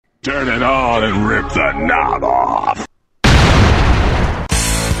Turn it on and rip the knob off.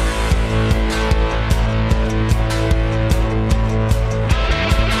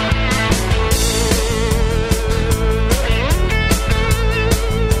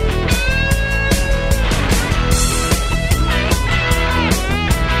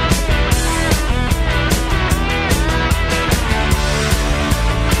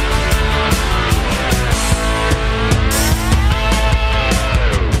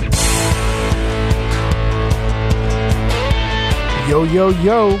 Yo, yo,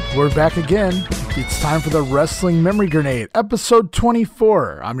 yo, we're back again. It's time for the Wrestling Memory Grenade, episode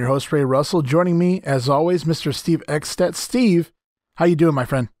 24. I'm your host, Ray Russell. Joining me, as always, Mr. Steve Eckstedt. Steve, how you doing, my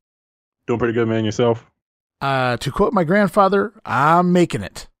friend? Doing pretty good, man. Yourself? To quote my grandfather, I'm making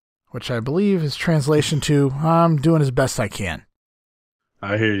it, which I believe is translation to, I'm doing as best I can.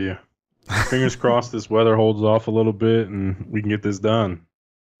 I hear you. Fingers crossed this weather holds off a little bit and we can get this done.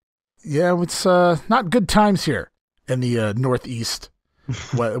 Yeah, it's not good times here in the Northeast,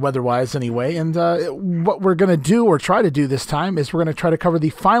 weather-wise anyway. And what we're going to do or try to do this time is we're going to try to cover the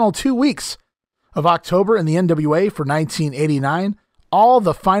final 2 weeks of October in the NWA for 1989, all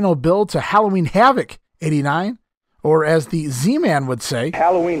the final build to Halloween Havoc 89, or as the Z-Man would say,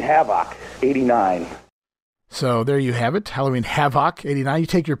 Halloween Havoc 89. So there you have it, Halloween Havoc 89. You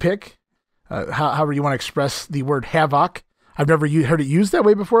take your pick, however you want to express the word Havoc. I've never heard it used that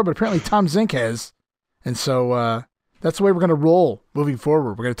way before, but apparently Tom Zink has. And so that's the way we're going to roll moving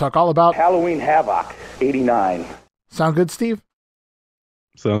forward. We're going to talk all about Halloween Havoc 89. Sound good, Steve?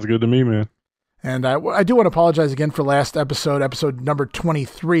 Sounds good to me, man. And I do want to apologize again for last episode number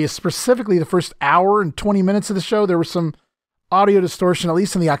 23, specifically the first hour and 20 minutes of the show. There was some audio distortion, at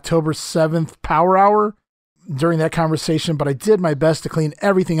least in the October 7th Power Hour during that conversation, but I did my best to clean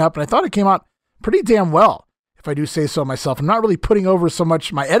everything up, and I thought it came out pretty damn well, if I do say so myself. I'm not really putting over so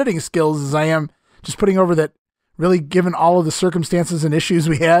much my editing skills as I am just putting over that, really, given all of the circumstances and issues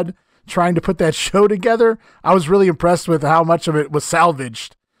we had trying to put that show together, I was really impressed with how much of it was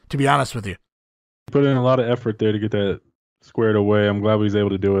salvaged, to be honest with you. Put in a lot of effort there to get that squared away. I'm glad we was able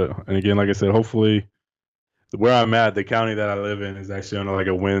to do it. And again, like I said, hopefully where I'm at, the county that I live in is actually under like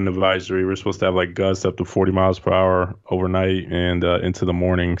a wind advisory. We're supposed to have like gusts up to 40 miles per hour overnight and into the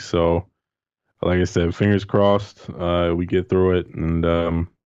morning. So like I said, fingers crossed, we get through it and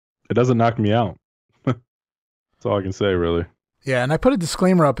it doesn't knock me out. That's all I can say, really. Yeah, and I put a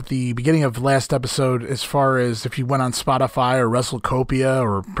disclaimer up at the beginning of last episode as far as if you went on Spotify or WrestleCopia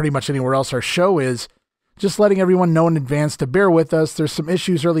or pretty much anywhere else our show is, just letting everyone know in advance to bear with us. There's some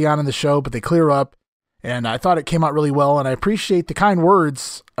issues early on in the show, but they clear up, and I thought it came out really well, and I appreciate the kind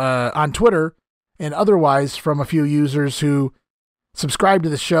words on Twitter and otherwise from a few users who subscribed to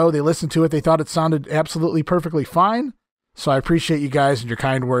the show. They listened to it. They thought it sounded absolutely perfectly fine, so I appreciate you guys and your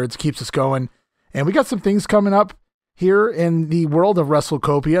kind words. Keeps us going. And we got some things coming up here in the world of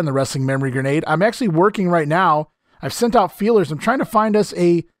WrestleCopia and the Wrestling Memory Grenade. I'm actually working right now. I've sent out feelers. I'm trying to find us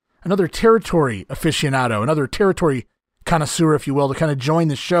another territory aficionado, another territory connoisseur, if you will, to kind of join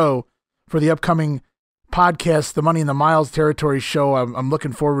the show for the upcoming podcast, the Money in the Miles territory show I'm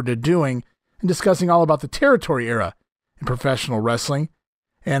looking forward to doing and discussing all about the territory era in professional wrestling.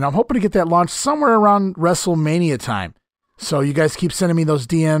 And I'm hoping to get that launched somewhere around WrestleMania time. So you guys keep sending me those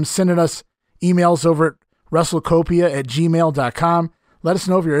DMs, sending us emails over at WrestleCopia@gmail.com. Let us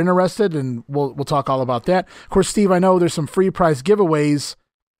know if you're interested, and we'll talk all about that. Of course, Steve, I know there's some free prize giveaways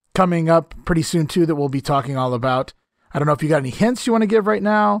coming up pretty soon, too, that we'll be talking all about. I don't know if you got any hints you want to give right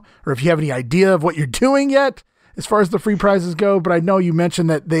now, or if you have any idea of what you're doing yet as far as the free prizes go, but I know you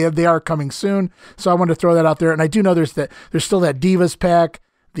mentioned that they are coming soon, so I wanted to throw that out there. And I do know there's still that Divas pack,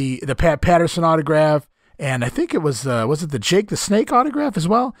 the Pat Patterson autograph, and I think it was it the Jake the Snake autograph as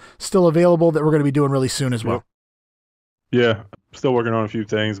well, still available that we're going to be doing really soon as well. Yeah, still working on a few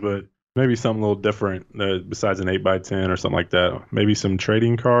things, but maybe something a little different besides an 8x10 or something like that. Maybe some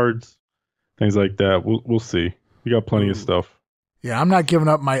trading cards, things like that. We'll see. We got plenty of stuff. Yeah, I'm not giving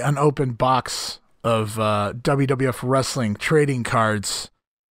up my unopened box of WWF Wrestling trading cards.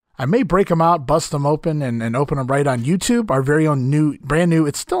 I may break them out, bust them open, and open them right on YouTube, our very own brand new,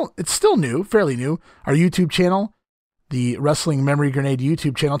 it's still new, fairly new, our YouTube channel, the Wrestling Memory Grenade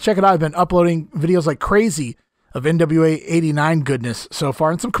YouTube channel. Check it out. I've been uploading videos like crazy of NWA 89 goodness so far,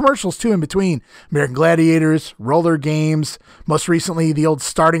 and some commercials too in between. American Gladiators, roller games, most recently the old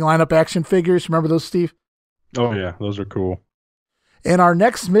starting lineup action figures. Remember those, Steve? Oh yeah, those are cool. In our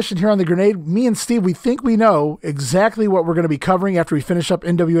next mission here on the Grenade, me and Steve, we think we know exactly what we're going to be covering after we finish up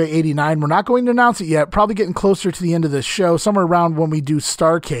NWA 89. We're not going to announce it yet, probably getting closer to the end of the show, somewhere around when we do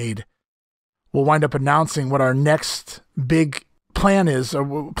Starrcade. We'll wind up announcing what our next big plan is,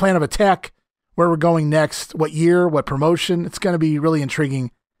 or plan of attack, where we're going next, what year, what promotion. It's going to be really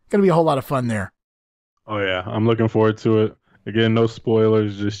intriguing. Going to be a whole lot of fun there. Oh, yeah. I'm looking forward to it. Again, no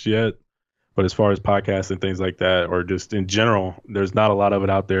spoilers just yet. But as far as podcasts and things like that, or just in general, there's not a lot of it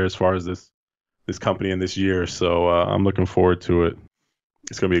out there as far as this company in this year. So I'm looking forward to it.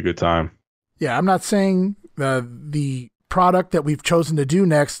 It's going to be a good time. Yeah, I'm not saying the product that we've chosen to do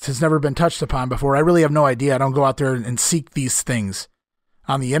next has never been touched upon before. I really have no idea. I don't go out there and seek these things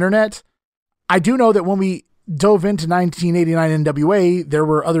on the internet. I do know that when we dove into 1989 NWA, there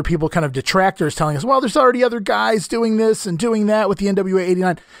were other people, kind of detractors, telling us, well, there's already other guys doing this and doing that with the NWA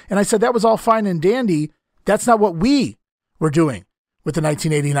 89. And I said, that was all fine and dandy. That's not what we were doing with the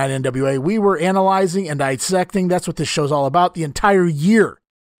 1989 NWA. We were analyzing and dissecting. That's what this show's all about, the entire year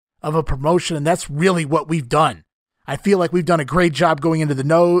of a promotion. And that's really what we've done. I feel like we've done a great job going into the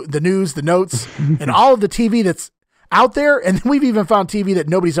news, the notes, and all of the TV that's out there. And we've even found TV that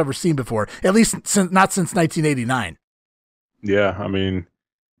nobody's ever seen before, at least not since 1989. Yeah. I mean,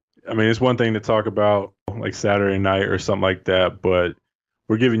 it's one thing to talk about like Saturday night or something like that, but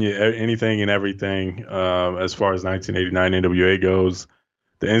we're giving you anything and everything as far as 1989 NWA goes.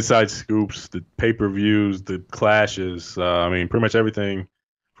 The inside scoops, the pay-per-views, the clashes. Pretty much everything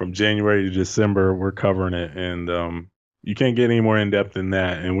from January to December, we're covering it. And you can't get any more in-depth than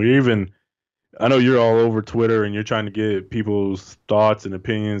that. And I know you're all over Twitter and you're trying to get people's thoughts and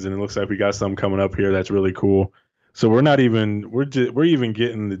opinions, and it looks like we got something coming up here that's really cool. So we're even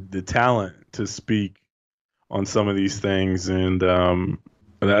getting the talent to speak on some of these things, and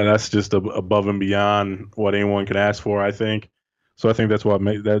that's just above and beyond what anyone could ask for, I think. So I think that's what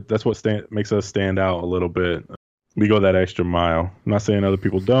makes us stand out a little bit. We go that extra mile. I'm not saying other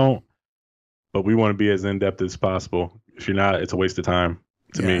people don't, but we want to be as in-depth as possible. If you're not, it's a waste of time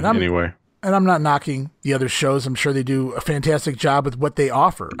to me anyway. And I'm not knocking the other shows. I'm sure they do a fantastic job with what they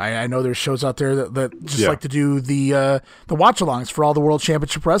offer. I know there's shows out there that just like to do the watch-alongs for all the World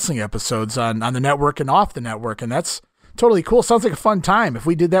Championship Wrestling episodes on the network and off the network, and that's totally cool. Sounds like a fun time. If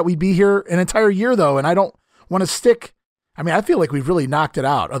we did that, we'd be here an entire year, though, and I don't want to stick. I feel like we've really knocked it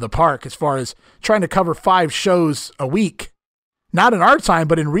out of the park as far as trying to cover 5 shows a week. Not in our time,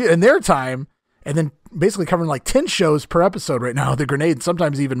 but in their time, and then basically covering like 10 shows per episode right now, the Grenade,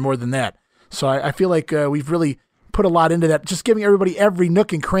 sometimes even more than that. So I feel like we've really put a lot into that, just giving everybody every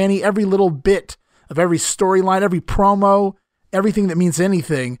nook and cranny, every little bit of every storyline, every promo, everything that means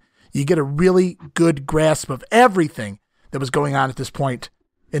anything. You get a really good grasp of everything that was going on at this point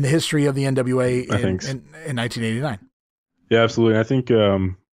in the history of the NWA in 1989. Yeah, absolutely. I think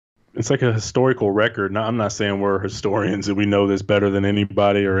it's like a historical record. I'm not saying we're historians and we know this better than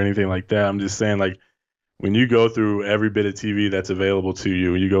anybody or anything like that. I'm just saying, like, when you go through every bit of TV that's available to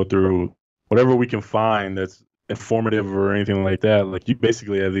you, you go through whatever we can find that's informative or anything like that, like, you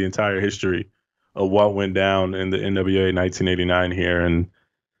basically have the entire history of what went down in the NWA 1989 here. And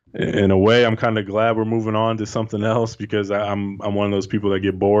in a way, I'm kind of glad we're moving on to something else, because I'm one of those people that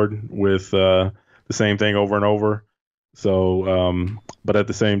get bored with the same thing over and over. So, but at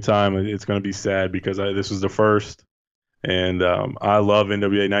the same time, it's going to be sad because this was the first, and I love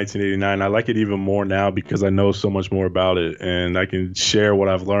NWA 1989. I like it even more now because I know so much more about it, and I can share what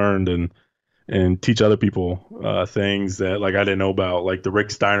I've learned and teach other people things that, like, I didn't know about, like the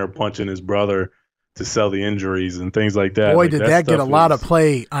Rick Steiner punching his brother to sell the injuries and things like that. Boy, like, did that get a lot of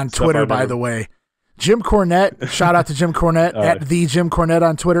play on Twitter, by the way. Jim Cornette, shout out to Jim Cornette at the Jim Cornette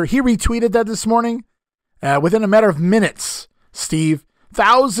on Twitter. He retweeted that this morning. Within a matter of minutes, Steve,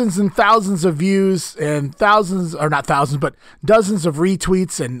 thousands and thousands of views and dozens of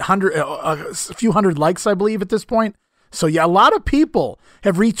retweets and a few hundred likes, I believe, at this point. So yeah, a lot of people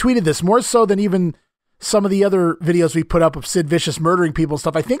have retweeted this, more so than even some of the other videos we put up of Sid Vicious murdering people and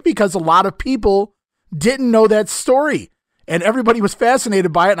stuff. I think because a lot of people didn't know that story and everybody was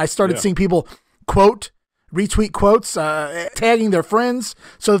fascinated by it. And I started seeing people retweet quotes, tagging their friends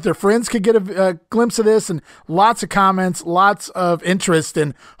so that their friends could get a glimpse of this, and lots of comments, lots of interest.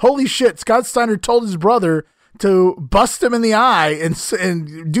 And holy shit, Scott Steiner told his brother to bust him in the eye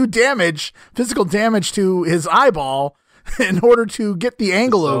and do damage, physical damage to his eyeball in order to get the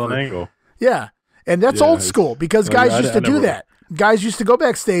angle over. Yeah. And that's old school, because guys used to do that. Guys used to go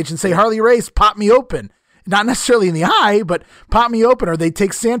backstage and say, Harley Race, pop me open. Not necessarily in the eye, but pop me open. Or they'd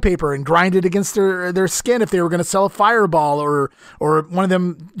take sandpaper and grind it against their skin if they were going to sell a fireball, or one of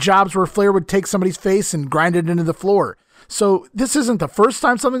them jobs where Flair would take somebody's face and grind it into the floor. So this isn't the first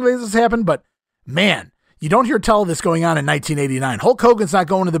time something like this has happened, but man, you don't hear tell of this going on in 1989. Hulk Hogan's not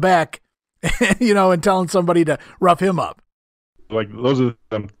going to the back, and telling somebody to rough him up. Like, those are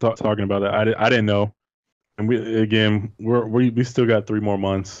them talking about that. I didn't know. And we still got 3 more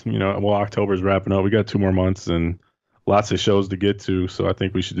months. October's wrapping up. We got 2 more months and lots of shows to get to. So I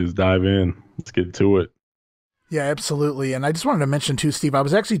think we should just dive in. Let's get to it. Yeah, absolutely. And I just wanted to mention too, Steve, I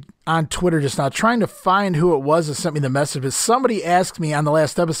was actually on Twitter just now trying to find who it was that sent me the message. Somebody asked me on the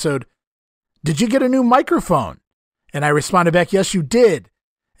last episode, did you get a new microphone? And I responded back, yes, you did.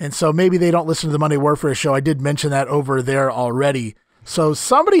 And so maybe they don't listen to the Monday Warfare show. I did mention that over there already. So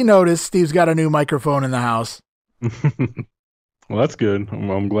somebody noticed Steve's got a new microphone in the house. Well, that's good.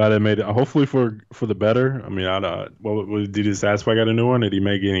 I'm glad I made it. Hopefully for the better. I mean, did he just ask if I got a new one? Did he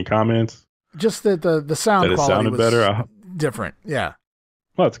make any comments? Just that the sound that it quality sounded was better. different. Yeah.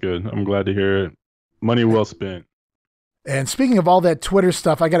 Well, that's good. I'm glad to hear it. Money well spent. And speaking of all that Twitter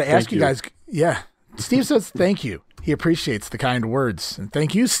stuff, I got to ask you guys. Yeah. Steve says thank you. He appreciates the kind words. And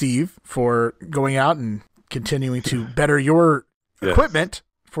thank you, Steve, for going out and continuing to better your equipment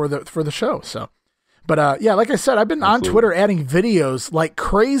for the show. So, but like I said, I've been on Twitter adding videos like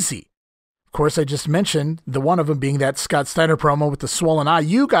crazy. Of course, I just mentioned the one of them being that Scott Steiner promo with the swollen eye.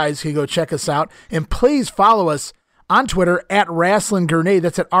 You guys can go check us out, and please follow us on Twitter at Rasslin Grenade.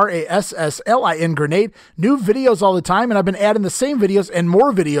 That's at RASSLIN Grenade. New videos all the time, and I've been adding the same videos and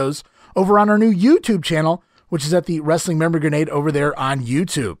more videos over on our new YouTube channel, which is at the Wrestling Memory Grenade over there on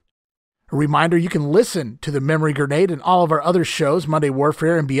YouTube. A reminder, you can listen to the Memory Grenade and all of our other shows, Monday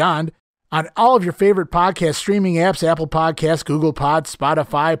Warfare and beyond, on all of your favorite podcast streaming apps, Apple Podcasts, Google Pod,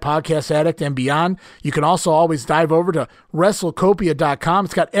 Spotify, Podcast Addict, and beyond. You can also always dive over to WrestleCopia.com.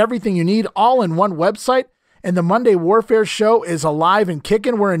 It's got everything you need all in one website. And the Monday Warfare show is alive and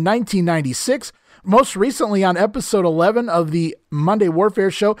kicking. We're in 1996. Most recently on episode 11 of the Monday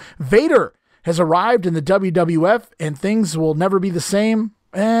Warfare show, Vader has arrived in the WWF, and things will never be the same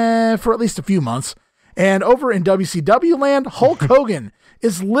for at least a few months. And over in WCW land, Hulk Hogan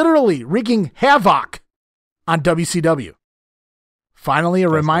is literally wreaking havoc on WCW. Finally,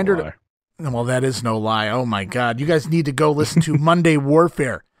 That's reminder. Well, that is no lie. Oh, my God. You guys need to go listen to Monday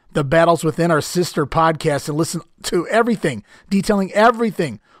Warfare, the Battles Within, our sister podcast, and listen to everything, detailing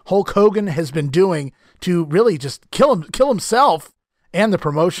everything Hulk Hogan has been doing to really just kill himself and the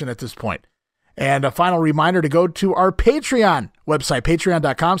promotion at this point. And a final reminder to go to our Patreon website,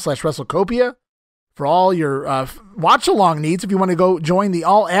 patreon.com/WrestleCopia, for all your watch-along needs. If you want to go join the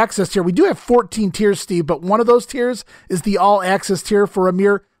all-access tier, we do have 14 tiers, Steve, but one of those tiers is the all-access tier for a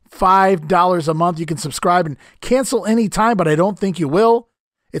mere $5 a month. You can subscribe and cancel anytime, but I don't think you will.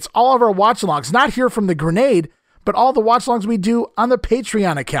 It's all of our watch-alongs, not here from the Grenade, but all the watch-alongs we do on the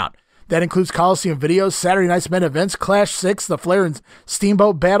Patreon account. That includes Coliseum videos, Saturday Night's main events, Clash 6, the Flair and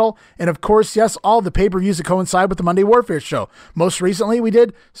Steamboat battle, and of course, yes, all the pay-per-views that coincide with the Monday Warfare show. Most recently, we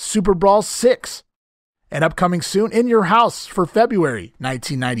did Super Brawl 6, and upcoming soon, In Your House for February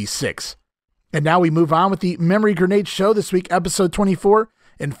 1996. And now we move on with the Memory Grenade show this week, episode 24,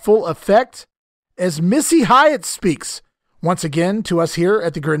 in full effect, as Missy Hyatt speaks once again to us here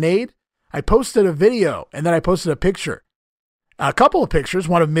at the Grenade. I posted a video, and then I posted a picture. A couple of pictures,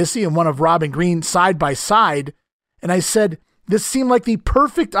 one of Missy and one of Robin Green side by side, and I said this seemed like the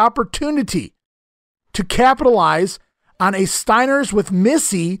perfect opportunity to capitalize on a Steiners with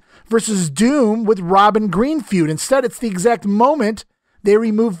Missy versus Doom with Robin Green feud. Instead, it's the exact moment they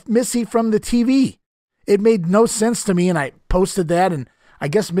removed Missy from the TV. It made no sense to me, and I posted that, and I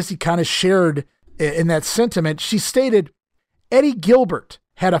guess Missy kind of shared in that sentiment. She stated, Eddie Gilbert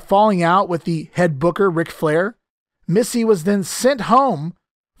had a falling out with the head booker, Ric Flair. Missy was then sent home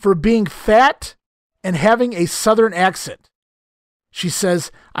for being fat and having a Southern accent. She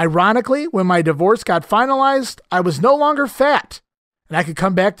says, ironically, when my divorce got finalized, I was no longer fat and I could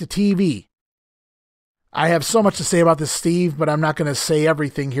come back to TV. I have so much to say about this, Steve, but I'm not going to say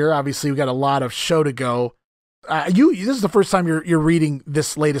everything here. Obviously, we got a lot of show to go. This is the first time you're reading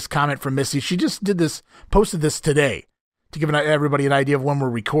this latest comment from Missy. She just posted this today to give everybody an idea of when we're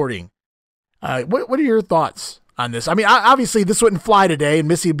recording. What are your thoughts on this? I mean, obviously this wouldn't fly today, and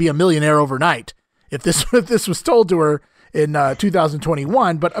Missy would be a millionaire overnight if this was told to her in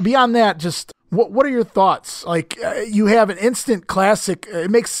 2021. But beyond that, just what are your thoughts? Like, you have an instant classic.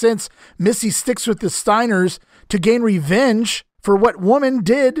 It makes sense. Missy sticks with the Steiners to gain revenge for what woman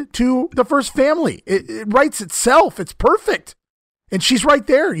did to the first family. It writes itself. It's perfect. And she's right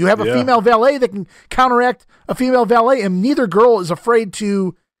there. You have a female valet that can counteract a female valet, and neither girl is afraid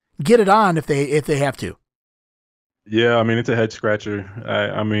to get it on if they have to. Yeah, I mean, it's a head scratcher.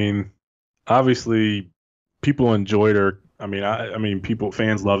 I mean, obviously, people enjoyed her. I mean,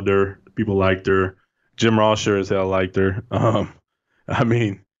 fans loved her. People liked her. Jim Ross sure as hell liked her. I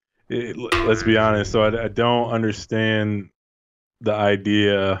mean, let's be honest. So I don't understand the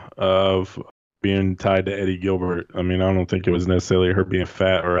idea of being tied to Eddie Gilbert. I mean, I don't think it was necessarily her being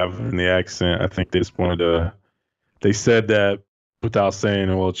fat or having the accent. I think they just wanted to. They said that without saying,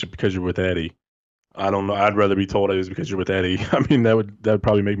 "Well, it's because you're with Eddie." I don't know. I'd rather be told it was because you're with Eddie. I mean, that would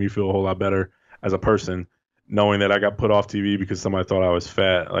probably make me feel a whole lot better as a person, knowing that I got put off TV because somebody thought I was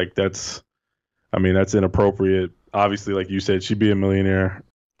fat. Like that's inappropriate. Obviously, like you said, she'd be a millionaire.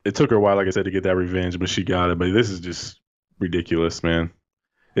 It took her a while, like I said, to get that revenge, but she got it. But this is just ridiculous, man.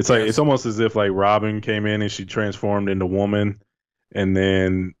 It's like it's almost as if like Robin came in and she transformed into woman, and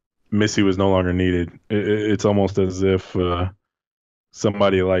then Missy was no longer needed. It's almost as if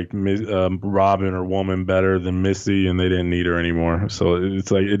somebody like Robin or woman better than Missy, and they didn't need her anymore. So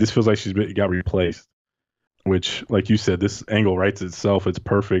it's like it just feels like got replaced. Which, like you said, this angle writes itself. It's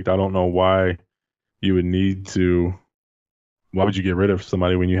perfect. I don't know why you would need to. Why would you get rid of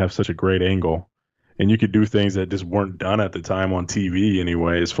somebody when you have such a great angle? And you could do things that just weren't done at the time on TV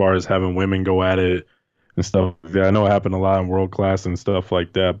anyway, as far as having women go at it and stuff like that. I know it happened a lot in World Class and stuff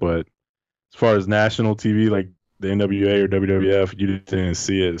like that, but as far as national TV, like the NWA or WWF, you just didn't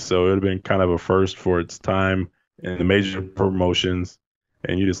see it. So it would have been kind of a first for its time in the major promotions,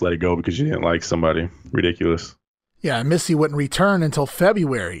 and you just let it go because you didn't like somebody. Ridiculous. Yeah, Missy wouldn't return until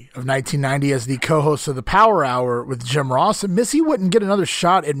February of 1990 as the co-host of the Power Hour with Jim Ross, and Missy wouldn't get another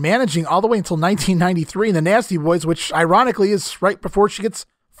shot at managing all the way until 1993 in the Nasty Boys, which ironically is right before she gets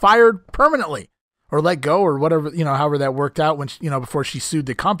fired permanently or let go or whatever, however that worked out when, before she sued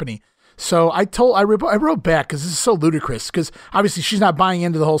the company. So I wrote back because this is so ludicrous because obviously she's not buying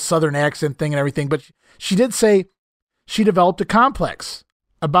into the whole Southern accent thing and everything, but she did say she developed a complex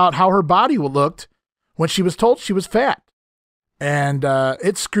about how her body looked when she was told she was fat. And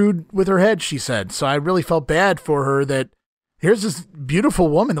it screwed with her head, she said. So I really felt bad for her that here's this beautiful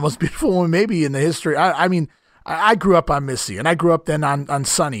woman, the most beautiful woman maybe in the history. I mean, I grew up on Missy, and I grew up then on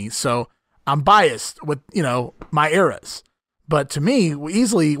Sunny, so I'm biased with, my eras. But to me,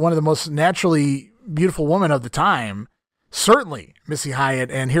 easily one of the most naturally beautiful women of the time, certainly Missy Hyatt.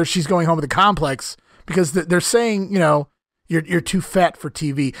 And here she's going home with a complex because they're saying, you're too fat for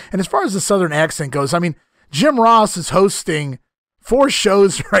TV. And as far as the Southern accent goes, I mean, Jim Ross is hosting 4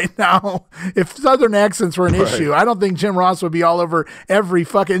 shows right now. If Southern accents were an issue, I don't think Jim Ross would be all over every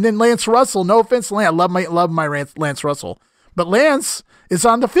fucking. And then Lance Russell, no offense to Lance, I love my Lance Russell, but Lance is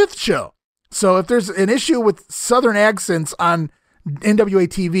on the 5th show. So if there's an issue with Southern accents on NWA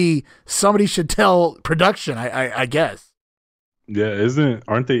TV, somebody should tell production, I guess. Yeah,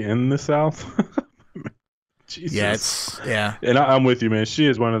 aren't they in the South? Jesus. Yeah. And I'm with you, man. She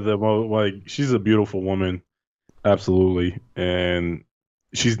is one of the most, she's a beautiful woman. Absolutely. And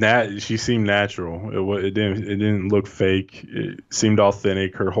she seemed natural. It didn't look fake. It seemed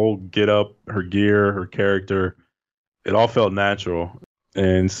authentic. Her whole get up, her gear, her character, it all felt natural.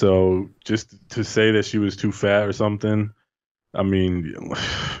 And so just to say that she was too fat or something, I mean,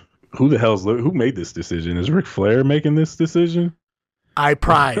 who made this decision? Is Ric Flair making this decision? I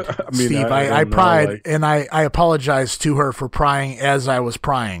pried, Steve. I pried, and I apologized to her for prying as I was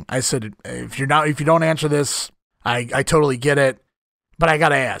prying. I said, if you don't answer this, I totally get it, but I got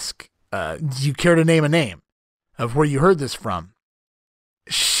to ask, do you care to name a name of where you heard this from?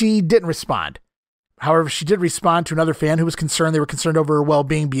 She didn't respond. However, she did respond to another fan who was concerned. They were concerned over her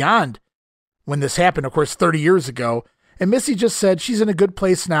well-being beyond when this happened, of course, 30 years ago. And Missy just said she's in a good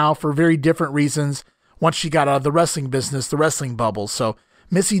place now for very different reasons once she got out of the wrestling business, the wrestling bubble. So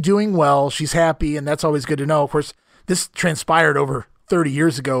Missy doing well, she's happy, and that's always good to know. Of course, this transpired over 30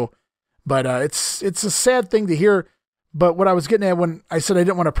 years ago, but it's a sad thing to hear. But what I was getting at when I said I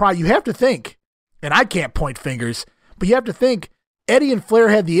didn't want to pry, you have to think, and I can't point fingers, but you have to think Eddie and Flair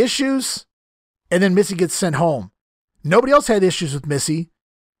had the issues, and then Missy gets sent home. Nobody else had issues with Missy,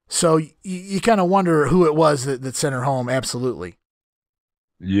 so you kind of wonder who it was that sent her home, absolutely.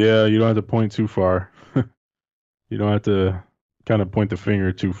 Yeah, you don't have to point too far. You don't have to kind of point the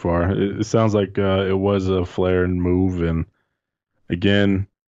finger too far. It sounds like it was a Flair move, and again,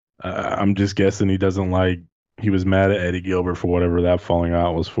 I'm just guessing he was mad at Eddie Gilbert for whatever that falling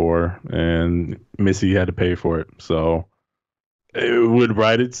out was for, and Missy had to pay for it. So it would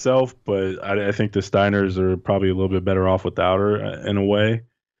right itself, but I think the Steiners are probably a little bit better off without her in a way.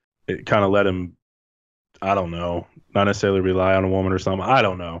 It kind of let him, I don't know, not necessarily rely on a woman or something. I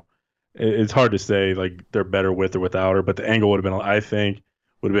don't know. It's hard to say, like, they're better with or without her, but the angle would have been, I think,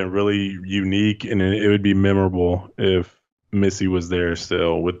 would have been really unique, and it would be memorable if Missy was there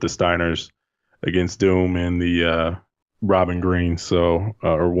still with the Steiners against Doom and the Robin Green,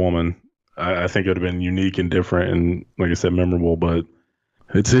 or woman. I think it would have been unique and different and, like I said, memorable, but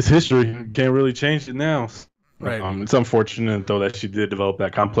it's history. You can't really change it now. Right. It's unfortunate though that she did develop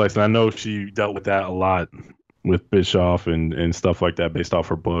that complex, and I know she dealt with that a lot with Bischoff and stuff like that based off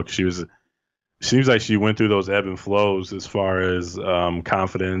her book. Seems like she went through those ebb and flows as far as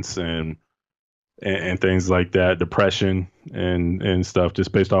confidence and things like that, depression and stuff,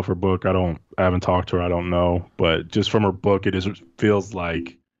 just based off her book. I haven't talked to her, I don't know, but just from her book, it just feels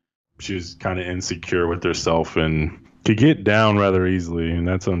like she's kind of insecure with herself and could get down rather easily, and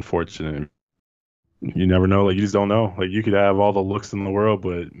that's unfortunate. You never know, like you just don't know. Like you could have all the looks in the world,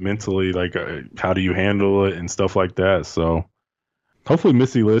 but mentally, like how do you handle it and stuff like that. So hopefully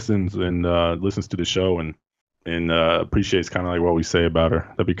Missy listens and listens to the show and appreciates kind of like what we say about her.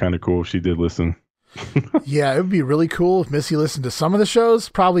 That'd be kind of cool if she did listen. Yeah, it would be really cool if Missy listened to some of the shows.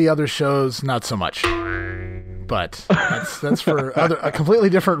 Probably other shows, not so much. But that's for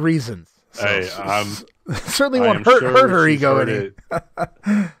completely different reasons. So, Hey, certainly won't hurt her ego any.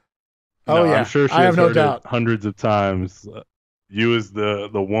 Oh yeah, I'm sure she I have has no heard doubt. it hundreds of times. You as the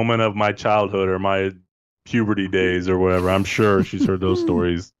woman of my childhood or my puberty days or whatever. I'm sure she's heard those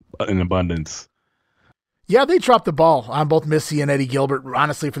stories in abundance. Yeah, they dropped the ball on both Missy and Eddie Gilbert,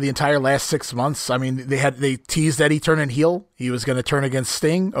 honestly, for the entire last 6 months. I mean, they teased Eddie turning heel. He was going to turn against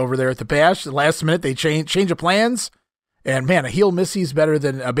Sting over there at the Bash. The last minute, they change of plans. And man, a heel Missy's better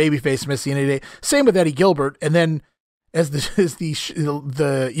than a babyface Missy any day. Same with Eddie Gilbert. And then as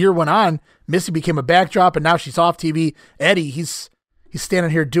the year went on, Missy became a backdrop, and now she's off TV. Eddie, he's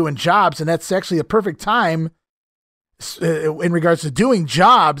standing here doing jobs, and that's actually a perfect time in regards to doing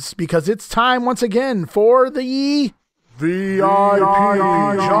jobs, because it's time once again for the VIP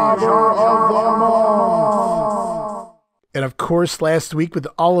Jobber of the Month. And of course, last week with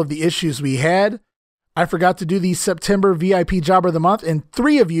all of the issues we had, I forgot to do the September VIP Jobber of the Month, and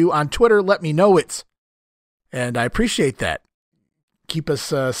 3 of you on Twitter let me know it. And I appreciate that. Keep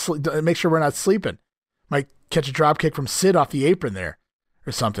us, make sure we're not sleeping. Might catch a drop kick from Sid off the apron there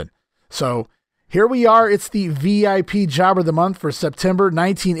or something. So here we are. It's the VIP Jobber of the Month for September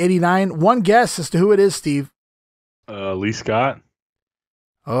 1989. One guess as to who it is, Steve. Lee Scott.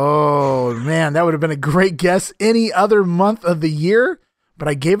 Oh, man, that would have been a great guess any other month of the year, but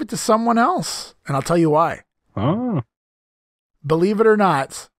I gave it to someone else, and I'll tell you why. Oh. Believe it or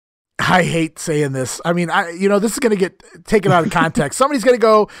not, I hate saying this. I mean, this is going to get taken out of context. Somebody's going to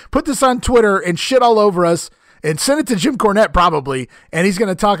go put this on Twitter and shit all over us and send it to Jim Cornette probably, and he's going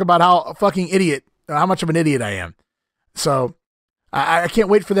to talk about how much of an idiot I am. So I can't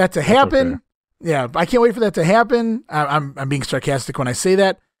wait for that to happen. Okay. Yeah, I can't wait for that to happen. I'm being sarcastic when I say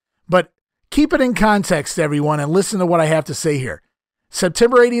that, but keep it in context, everyone, and listen to what I have to say here.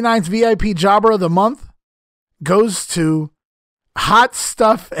 September 89's VIP Jobber of the Month goes to Hot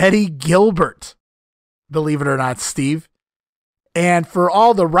Stuff Eddie Gilbert, believe it or not, Steve. And for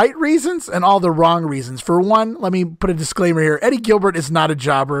all the right reasons and all the wrong reasons. For one, let me put a disclaimer here. Eddie Gilbert is not a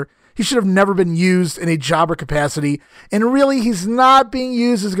jobber. He should have never been used in a jobber capacity. And really, he's not being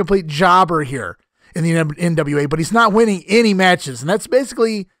used as a complete jobber here in the NWA, but he's not winning any matches. And that's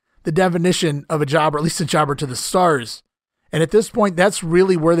basically the definition of a jobber, at least a jobber to the stars. And at this point, that's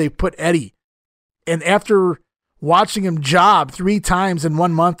really where they put Eddie. And after watching him job 3 times in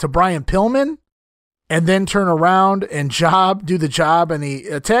 1 month to Brian Pillman, and then turn around and do the job in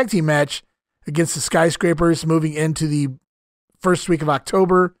the tag team match against the Skyscrapers moving into the first week of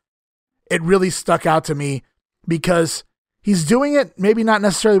October, it really stuck out to me because he's doing it maybe not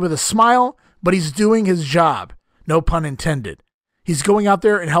necessarily with a smile, but he's doing his job. No pun intended. He's going out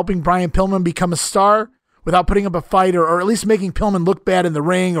there and helping Brian Pillman become a star without putting up a fight or at least making Pillman look bad in the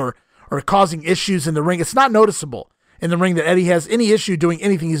ring or causing issues in the ring. It's not noticeable in the ring that Eddie has any issue doing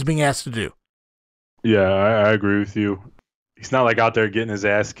anything he's being asked to do. Yeah, I agree with you. He's not like out there getting his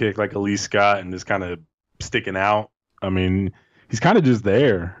ass kicked like a Lee Scott and just kind of sticking out. I mean, he's kind of just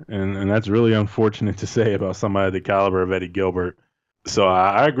there, and that's really unfortunate to say about somebody the caliber of Eddie Gilbert. So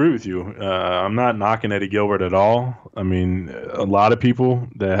I agree with you. I'm not knocking Eddie Gilbert at all. I mean, a lot of people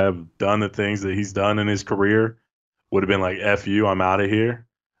that have done the things that he's done in his career would have been like, F you, I'm out of here.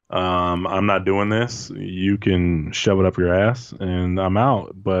 I'm not doing this. You can shove it up your ass, and I'm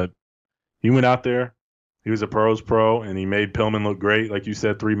out. But he went out there. He was a pro's pro, and he made Pillman look great. Like you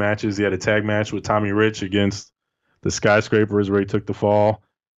said, 3 matches. He had a tag match with Tommy Rich against the Skyscrapers where he took the fall.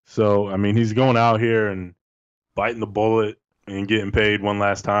 So, I mean, he's going out here and biting the bullet and getting paid one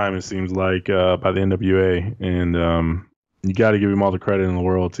last time, it seems like, by the NWA. And you got to give him all the credit in the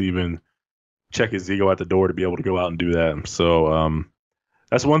world to even check his ego at the door to be able to go out and do that. So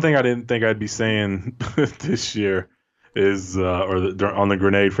that's one thing I didn't think I'd be saying this year is, on the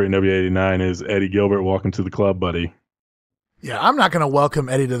grenade for NWA 89 is Eddie Gilbert, welcome to the club, buddy. Yeah, I'm not going to welcome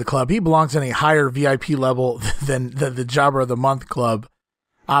Eddie to the club. He belongs in a higher VIP level than the Jobber of the Month club,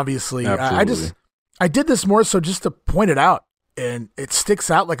 obviously. I did this more so just to point it out, and it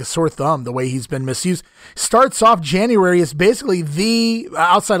sticks out like a sore thumb the way he's been misused. Starts off January as basically the,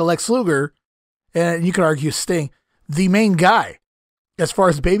 outside of Lex Luger, and you could argue Sting, the main guy as far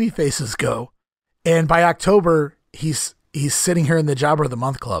as baby faces go. And by October, he's sitting here in the Jobber of the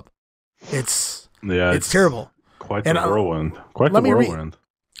Month club. It's terrible. Quite the whirlwind.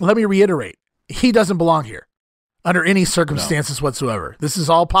 Let me reiterate. He doesn't belong here under any circumstances whatsoever. This is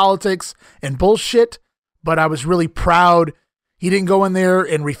all politics and bullshit, but I was really proud he didn't go in there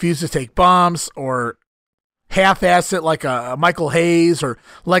and refuse to take bombs or half-ass it like a Michael Hayes or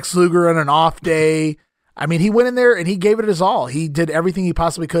Lex Luger on an off day. I mean, he went in there and he gave it his all. He did everything he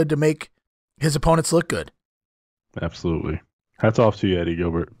possibly could to make his opponents look good. Absolutely. Hats off to you, Eddie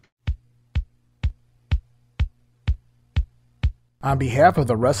Gilbert. On behalf of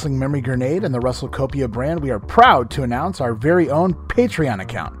the Wrestling Memory Grenade and the WrestleCopia brand, we are proud to announce our very own Patreon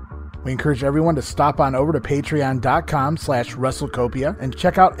account. We encourage everyone to stop on over to patreon.com/WrestleCopia and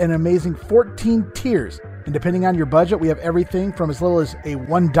check out an amazing 14 tiers. And depending on your budget, we have everything from as little as a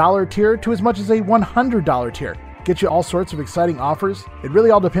 $1 tier to as much as a $100 tier. Get you all sorts of exciting offers. It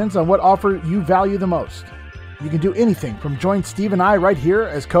really all depends on what offer you value the most. You can do anything from join Steve and I right here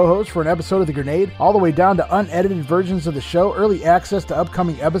as co-hosts for an episode of The Grenade, all the way down to unedited versions of the show, early access to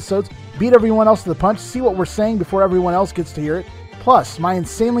upcoming episodes, beat everyone else to the punch, see what we're saying before everyone else gets to hear it, plus my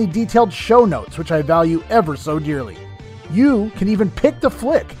insanely detailed show notes, which I value ever so dearly. You can even pick the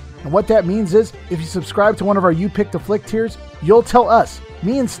flick. And what that means is, if you subscribe to one of our You Pick the Flick tiers, you'll tell us,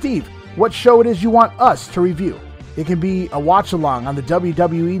 me and Steve, what show it is you want us to review. It can be a watch-along on the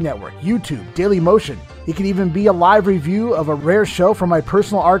WWE Network, YouTube, Daily Motion. It can even be a live review of a rare show from my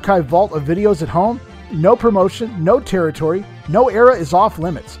personal archive vault of videos at home. No promotion, no territory, no era is off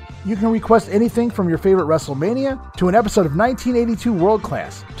limits. You can request anything from your favorite WrestleMania to an episode of 1982 World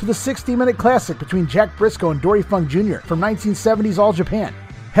Class to the 60-minute classic between Jack Briscoe and Dory Funk Jr. from 1970's All Japan.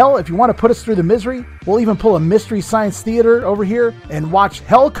 Hell, if you want to put us through the misery, we'll even pull a Mystery Science Theater over here and watch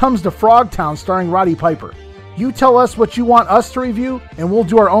Hell Comes to Frogtown starring Roddy Piper. You tell us what you want us to review, and we'll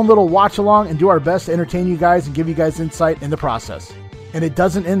do our own little watch-along and do our best to entertain you guys and give you guys insight in the process. And it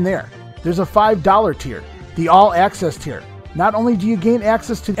doesn't end there. There's a $5 tier, the all-access tier. Not only do you gain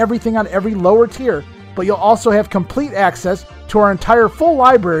access to everything on every lower tier, but you'll also have complete access to our entire full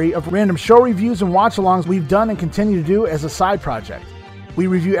library of random show reviews and watch-alongs we've done and continue to do as a side project. We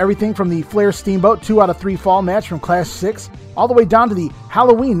review everything from the Flair Steamboat 2 out of 3 fall match from Class 6, all the way down to the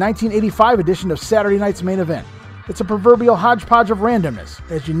Halloween 1985 edition of Saturday Night's Main Event. It's a proverbial hodgepodge of randomness,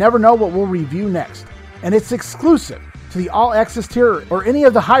 as you never know what we'll review next. And it's exclusive to the All Access tier or any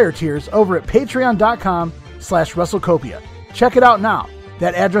of the higher tiers over at patreon.com/WrestleCopia. Check it out now.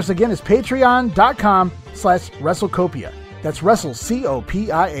 That address again is patreon.com/WrestleCopia. That's Wrestle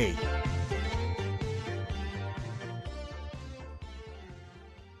C-O-P-I-A.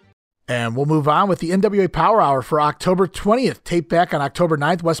 And we'll move on with the NWA Power Hour for October 20th. Taped back on October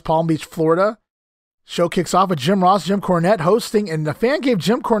 9th, West Palm Beach, Florida. Show kicks off with Jim Ross, Jim Cornette hosting, and the fan gave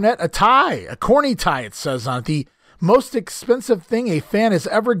Jim Cornette a tie, a corny tie, it says on it. The most expensive thing a fan has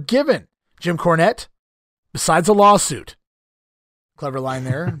ever given Jim Cornette, besides a lawsuit. Clever line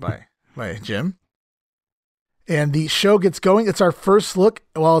there by Jim. And the show gets going. It's our first look.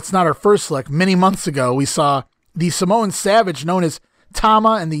 Well, it's not our first look. Many months ago, we saw the Samoan Savage known as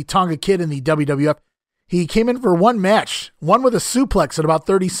Tama and the Tonga Kid in the WWF. He came in for one match, one with a suplex at about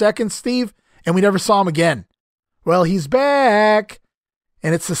 30 seconds, Steve, and we never saw him again. Well, he's back,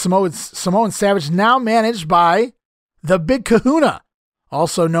 and it's the Samoan Savage, now managed by the Big Kahuna,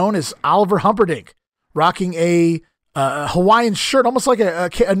 also known as Oliver Humperdinck, rocking a Hawaiian shirt, almost like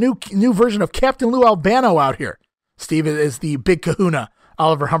a new version of Captain Lou Albano out here. Steve is the Big Kahuna,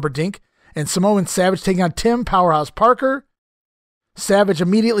 Oliver Humperdinck, and Samoan Savage taking on Tim Powerhouse Parker. Savage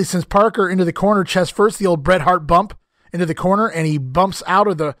immediately sends Parker into the corner chest first, the old Bret Hart bump into the corner, and he bumps out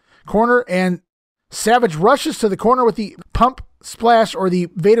of the corner, and Savage rushes to the corner with the pump splash or the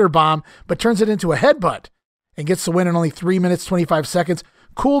Vader bomb, but turns it into a headbutt and gets the win in only 3 minutes, 25 seconds.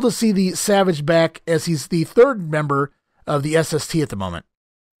 Cool to see the Savage back, as he's the third member of the SST at the moment.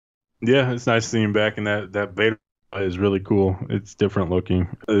 Yeah, it's nice seeing him back, and that Vader is really cool. It's different looking.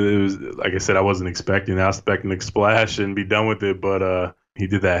 It was, like I said, I wasn't expecting that. I was expecting the splash and be done with it, but he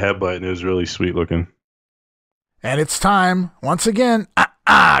did that headbutt, and it was really sweet looking. And it's time, once again,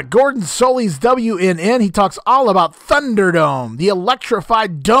 Gordon Soley's WNN. He talks all about Thunderdome, the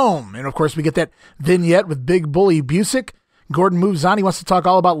electrified dome. And, of course, we get that vignette with Big Bully Busick. Gordon moves on. He wants to talk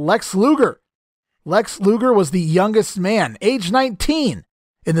all about Lex Luger. Lex Luger was the youngest man, age 19,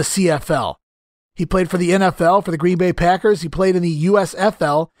 in the CFL. He played for the NFL for the Green Bay Packers. He played in the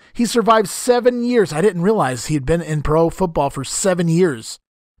USFL. He survived 7 years. I didn't realize he had been in pro football for 7 years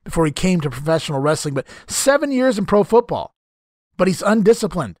before he came to professional wrestling, but 7 years in pro football. But he's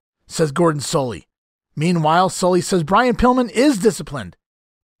undisciplined, says Gordon Solie. Meanwhile, Solie says Brian Pillman is disciplined,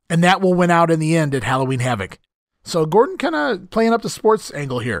 and that will win out in the end at Halloween Havoc. So Gordon kind of playing up the sports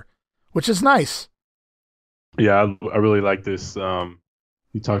angle here, which is nice. Yeah, I really like this.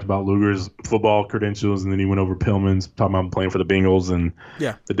 He talked about Luger's football credentials, and then he went over Pillman's, talking about playing for the Bengals and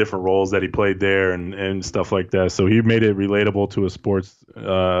the different roles that he played there and stuff like that. So he made it relatable to a sports,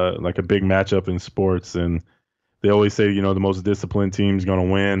 like a big matchup in sports. And they always say, the most disciplined team's going to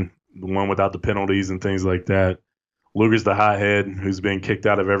win, the one without the penalties and things like that. Luger's the hothead who's been kicked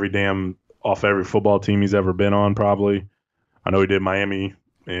out of off every football team he's ever been on, probably. I know he did Miami,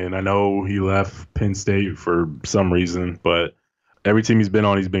 and I know he left Penn State for some reason, but every team he's been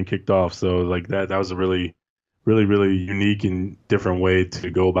on, he's been kicked off. So like that was a really, really, really unique and different way to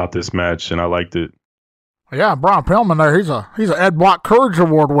go about this match, and I liked it. Yeah, Brian Pillman there, he's an Ed Block Courage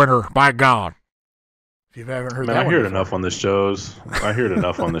Award winner, by God. If you haven't heard that, I hear it enough on the shows.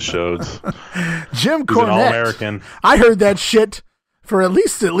 Jim He's Cornette, an All-American. I heard that shit for at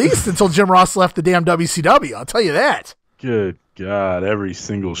least until Jim Ross left the damn WCW. I'll tell you that. Good God, every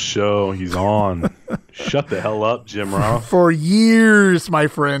single show he's on. Shut the hell up, Jim Ross. For years, my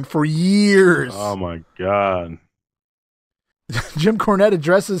friend, for years. Oh, my God. Jim Cornette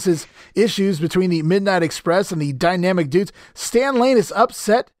addresses his issues between the Midnight Express and the Dynamic Dudes. Stan Lane is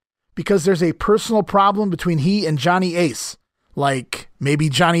upset because there's a personal problem between he and Johnny Ace. Like, maybe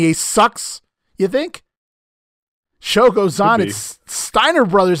Johnny Ace sucks, you think? Show goes on. It's Steiner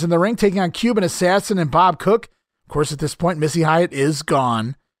brothers in the ring taking on Cuban Assassin and Bob Cook. Of course, at this point, Missy Hyatt is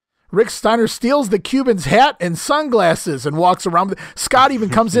gone. Rick Steiner steals the Cuban's hat and sunglasses and walks around. Scott even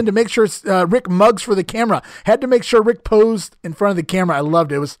comes in to make sure Rick mugs for the camera. Had to make sure Rick posed in front of the camera. I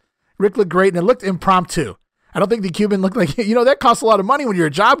loved it. Rick looked great, and it looked impromptu. I don't think the Cuban looked like, that costs a lot of money when you're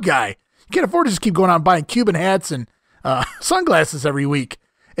a job guy. You can't afford to just keep going on buying Cuban hats and sunglasses every week.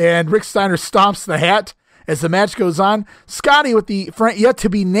 And Rick Steiner stomps the hat as the match goes on. Scotty with the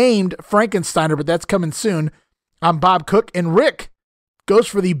yet-to-be-named Frankensteiner, but that's coming soon, on Bob Cook. And Rick goes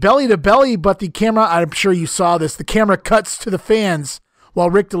for the belly-to-belly, but the camera, I'm sure you saw this, the camera cuts to the fans while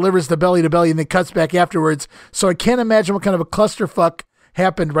Rick delivers the belly-to-belly and then cuts back afterwards. So I can't imagine what kind of a clusterfuck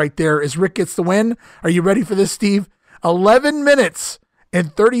happened right there as Rick gets the win. Are you ready for this, Steve? 11 minutes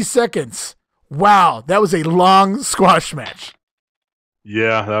and 30 seconds. Wow, that was a long squash match.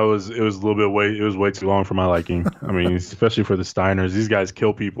 Yeah, it was a little bit way too long for my liking. I mean, especially for the Steiners. These guys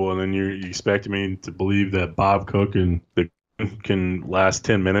kill people, and then you expect me to believe that Bob Cook can last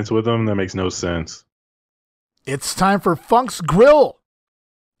 10 minutes with them? That makes no sense. It's time for Funk's Grill.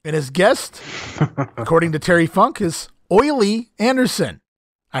 And his guest, according to Terry Funk, is Oily Anderson.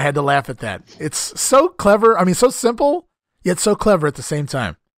 I had to laugh at that. It's so clever. I mean, so simple, yet so clever at the same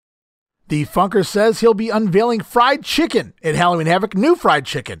time. The Funker says he'll be unveiling fried chicken at Halloween Havoc. New fried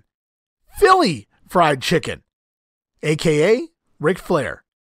chicken. Philly fried chicken. A.K.A. Ric Flair.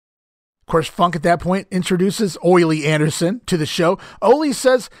 Of course, Funk at that point introduces Oily Anderson to the show. Ole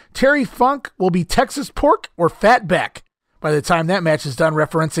says Terry Funk will be Texas pork or fatback by the time that match is done,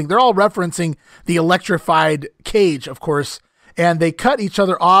 they're all referencing the electrified cage, of course, and they cut each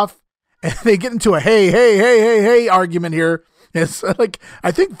other off, and they get into a hey argument here. It's like,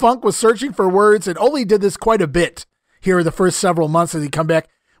 I think Funk was searching for words, and Ole did this quite a bit here the first several months as he come back.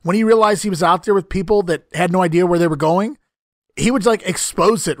 When he realized he was out there with people that had no idea where they were going, he would like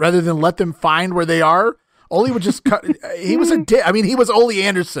expose it rather than let them find where they are. Ole would just cut. He was he was Ole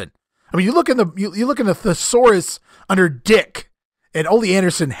Anderson. I mean, you look in the thesaurus under dick, and Ole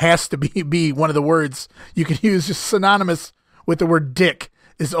Anderson has to be one of the words you can use just synonymous with the word dick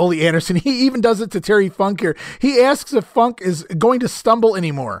is Ole Anderson. He even does it to Terry Funk here. He asks if Funk is going to stumble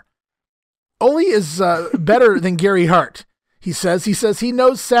anymore. Ole is better than Gary Hart. He says he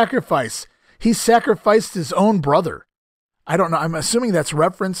knows sacrifice. He sacrificed his own brother. I don't know. I'm assuming that's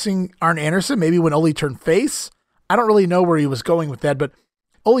referencing Arn Anderson, maybe when Ole turned face. I don't really know where he was going with that, but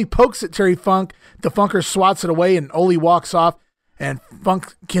Ole pokes at Terry Funk. The Funker swats it away, and Ole walks off, and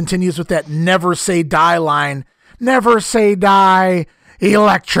Funk continues with that never say die line. Never say die,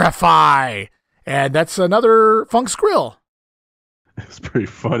 electrify. And that's another Funk's Grill. It's pretty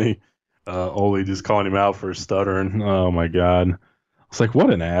funny. Ole just calling him out for stuttering. Oh, my God. It's like,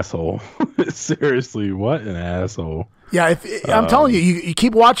 what an asshole. Seriously, what an asshole. Yeah, I'm telling you, you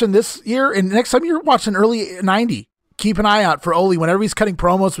keep watching this year, and next time you're watching early 90, keep an eye out for Ole whenever he's cutting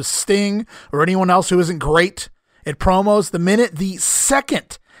promos with Sting or anyone else who isn't great at promos. The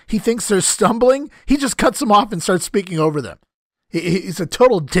second he thinks they're stumbling, he just cuts them off and starts speaking over them. He's a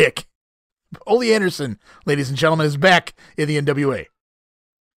total dick. Ole Anderson, ladies and gentlemen, is back in the NWA.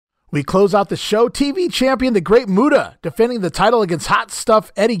 We close out the show. TV champion, the Great Muta, defending the title against Hot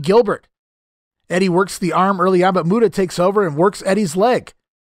Stuff Eddie Gilbert. Eddie works the arm early on, but Muta takes over and works Eddie's leg.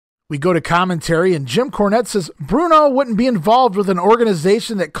 We go to commentary, and Jim Cornette says Bruno wouldn't be involved with an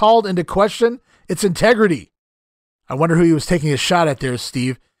organization that called into question its integrity. I wonder who he was taking a shot at there,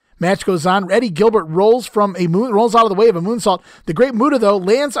 Steve. Match goes on. Eddie Gilbert rolls out of the way of a moonsault. The Great Muta, though,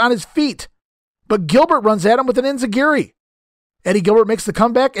 lands on his feet, but Gilbert runs at him with an enziguri. Eddie Gilbert makes the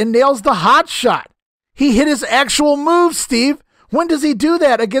comeback and nails the hot shot. He hit his actual move, Steve. When does he do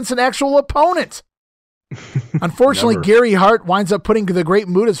that against an actual opponent? Unfortunately, Gary Hart winds up putting the Great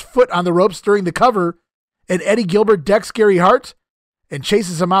Muta's foot on the ropes during the cover, and Eddie Gilbert decks Gary Hart and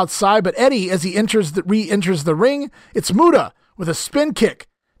chases him outside. But Eddie, as he re-enters the ring, it's Muta with a spin kick.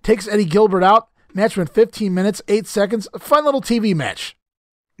 Takes Eddie Gilbert out. Match went 15 minutes, 8 seconds. A fun little TV match.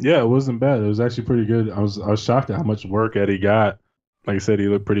 Yeah, it wasn't bad. It was actually pretty good. I was shocked at how much work Eddie got. Like I said, he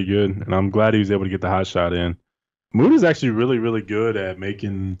looked pretty good, and I'm glad he was able to get the hot shot in. Muta's actually really, really good at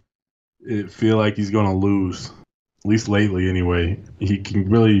making it feel like he's going to lose, at least lately anyway. He can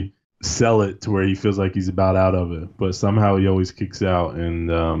really sell it to where he feels like he's about out of it, but somehow he always kicks out.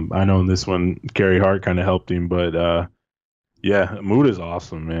 And I know in this one, Gary Hart kind of helped him, but yeah, Muta's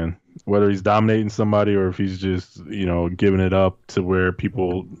awesome, man. Whether he's dominating somebody or if he's just, giving it up to where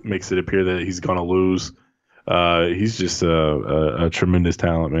people makes it appear that he's going to lose, he's just a tremendous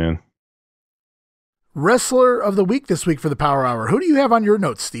talent, man. Wrestler of the week this week for the Power Hour. Who do you have on your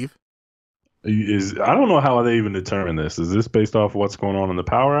notes, Steve? I don't know how they even determine this. Is this based off what's going on in the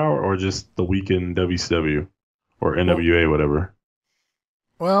Power Hour or just the week in WCW or NWA, whatever?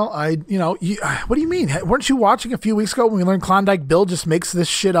 Well, what do you mean? Weren't you watching a few weeks ago when we learned Klondike Bill just makes this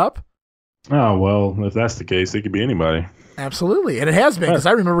shit up? Oh, well, if that's the case, it could be anybody. Absolutely. And it has been, because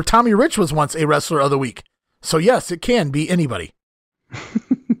I remember Tommy Rich was once a Wrestler of the Week. So, yes, it can be anybody.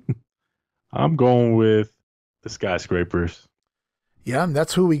 I'm going with the Skyscrapers. Yeah, and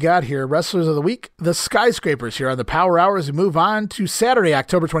that's who we got here. Wrestlers of the Week, the Skyscrapers here on the Power Hour as we move on to Saturday,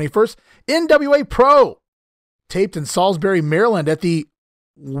 October 21st, NWA Pro, taped in Salisbury, Maryland at the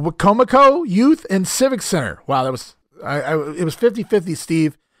Wacomico Youth and Civic Center. Wow, that was it was 50-50,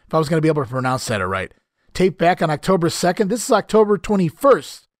 Steve, if I was going to be able to pronounce that right. Taped back on October 2nd. This is October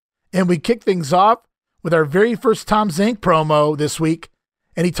 21st, and we kick things off with our very first Tom Zink promo this week,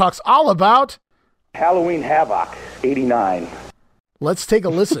 and he talks all about Halloween Havoc, 89. Let's take a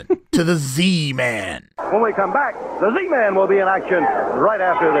listen to the Z-Man. When we come back, the Z-Man will be in action right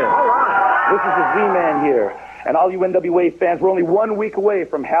after this. All right. This is the Z-Man here. And all you NWA fans, we're only 1 week away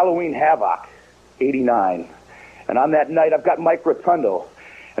from Halloween Havoc, 89. And on that night, I've got Mike Rotundo.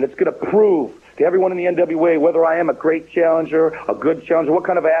 And it's going to prove to everyone in the NWA whether I am a great challenger, a good challenger, what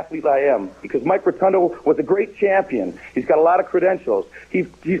kind of athlete I am. Because Mike Rotundo was a great champion. He's got a lot of credentials. He's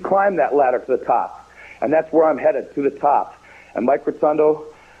climbed that ladder to the top. And that's where I'm headed, to the top. And Mike Rotundo,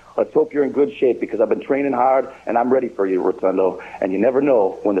 let's hope you're in good shape, because I've been training hard, and I'm ready for you, Rotundo. And you never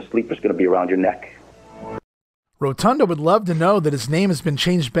know when the sleeper's going to be around your neck. Rotundo would love to know that his name has been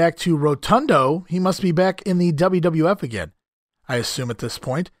changed back to Rotundo. He must be back in the WWF again, I assume, at this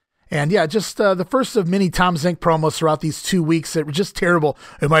point. And yeah, just the first of many Tom Zink promos throughout these 2 weeks that were just terrible.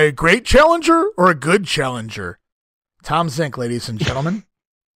 Am I a great challenger or a good challenger? Tom Zink, ladies and gentlemen.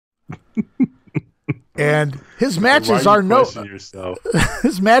 And his matches are no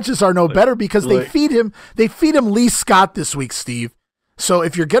better because they feed him Lee Scott this week, Steve. So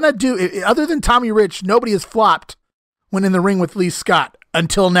if you're gonna do, other than Tommy Rich, nobody has flopped when in the ring with Lee Scott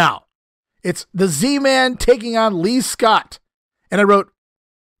until now. It's the Z-Man taking on Lee Scott. And I wrote,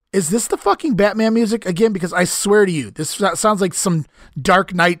 is this the fucking Batman music again? Because I swear to you, this sounds like some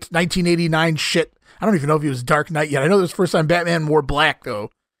Dark Knight 1989 shit. I don't even know if it was Dark Knight yet. I know it was the first time Batman wore black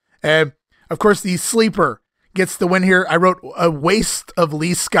though. And of course, the Sleeper gets the win here. I wrote a waste of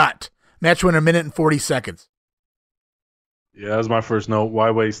Lee Scott. Match went 1 minute and 40 seconds. Yeah, that was my first note.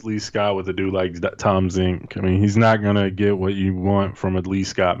 Why waste Lee Scott with a dude like Tom Zink? I mean, he's not going to get what you want from a Lee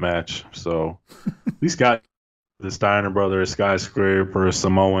Scott match. So, Lee Scott, the Steiner brother, a Skyscraper, a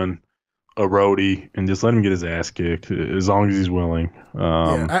Samoan, a roadie, and just let him get his ass kicked as long as he's willing.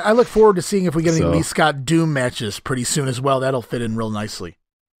 I look forward to seeing if we get any Lee Scott Doom matches pretty soon as well. That'll fit in real nicely.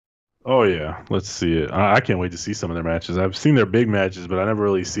 Oh, yeah. Let's see it. I can't wait to see some of their matches. I've seen their big matches, but I never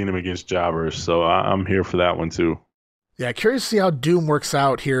really seen them against jobbers, so I'm here for that one, too. Yeah, curious to see how Doom works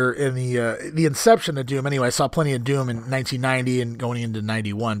out here in the inception of Doom. Anyway, I saw plenty of Doom in 1990 and going into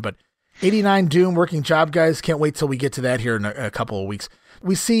 91, but 89 Doom, working job, guys. Can't wait till we get to that here in a couple of weeks.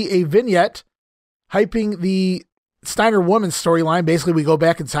 We see a vignette hyping the Steiner woman storyline. Basically, we go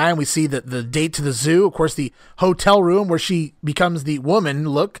back in time. We see the date to the zoo. Of course, the hotel room where she becomes the woman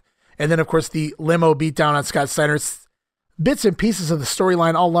look. And then, of course, the limo beatdown on Scott Steiner. It's bits and pieces of the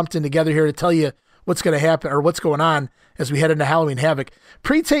storyline all lumped in together here to tell you what's going to happen or what's going on as we head into Halloween Havoc.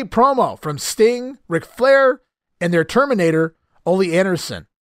 Pre-tape promo from Sting, Ric Flair, and their Terminator, Ole Anderson.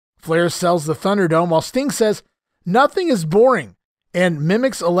 Flair sells the Thunderdome while Sting says nothing is boring and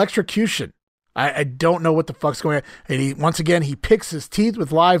mimics electrocution. I don't know what the fuck's going on. And once again, he picks his teeth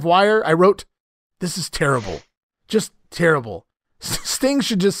with live wire. I wrote, this is terrible. Just terrible. Sting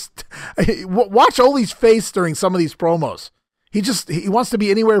should just watch Ole's face during some of these promos. He wants to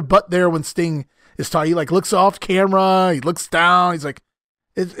be anywhere but there when Sting is talking. He like looks off camera. He looks down. He's like,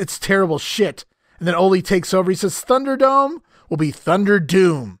 it's terrible shit. And then Ole takes over. He says Thunderdome will be Thunder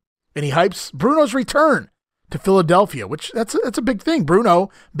Doom. And he hypes Bruno's return to Philadelphia, which that's a big thing. Bruno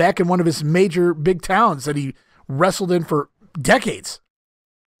back in one of his major big towns that he wrestled in for decades.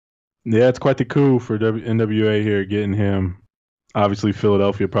 Yeah, it's quite the coup for NWA here, getting him. Obviously,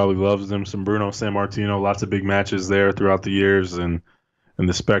 Philadelphia probably loves them. Some Bruno Sammartino, lots of big matches there throughout the years, and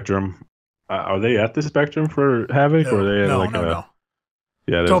the Spectrum. Are they at the Spectrum for Havoc? No, or are they at no.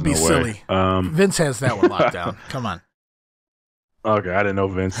 Yeah, don't be no silly. Vince has that one locked down. Come on. Okay, I didn't know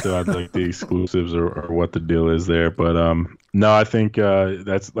Vince still had like the exclusives or what the deal is there, but no, I think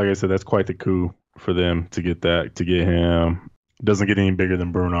that's, like I said, that's quite the coup for them to get him. Doesn't get any bigger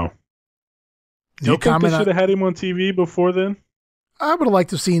than Bruno. Do you think they should have had him on TV before then? I would have liked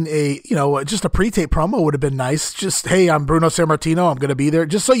to have seen just a pre-tape promo would have been nice. Just, hey, I'm Bruno Sammartino. I'm going to be there.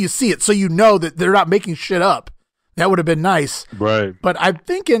 Just so you see it, so you know that they're not making shit up. That would have been nice. Right. But I'm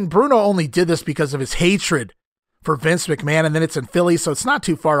thinking Bruno only did this because of his hatred for Vince McMahon, and then it's in Philly, so it's not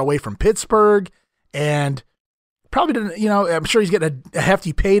too far away from Pittsburgh, and probably didn't, I'm sure he's getting a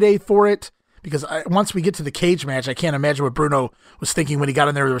hefty payday for it, because once we get to the cage match, I can't imagine what Bruno was thinking when he got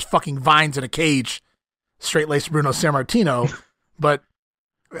in there. There was fucking vines in a cage, straight-laced Bruno Sammartino. But,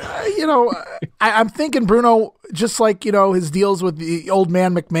 I'm thinking Bruno, just like, his deals with the old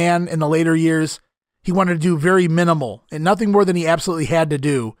man McMahon in the later years, he wanted to do very minimal and nothing more than he absolutely had to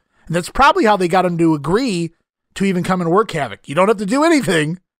do. And that's probably how they got him to agree to even come and work Havoc. You don't have to do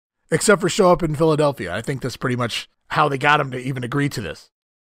anything except for show up in Philadelphia. I think that's pretty much how they got him to even agree to this.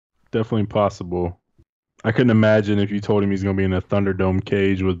 Definitely possible. I couldn't imagine if you told him he's going to be in a Thunderdome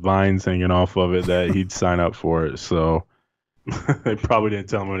cage with vines hanging off of it that he'd sign up for it. So they probably didn't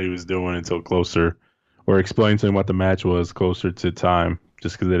tell him what he was doing until closer, or explain to him what the match was closer to time,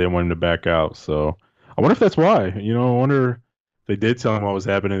 just because they didn't want him to back out. So I wonder if that's why. I wonder if they did tell him what was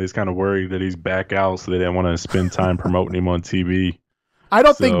happening. He's kind of worried that he's back out, so they didn't want to spend time promoting him on TV. I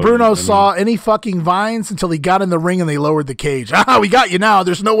don't think Bruno saw any fucking vines until he got in the ring and they lowered the cage. Ah, we got you now.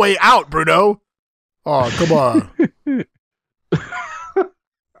 There's no way out, Bruno. Oh, come on.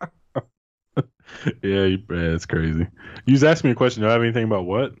 Yeah, it's crazy. You just asked me a question. Do I have anything about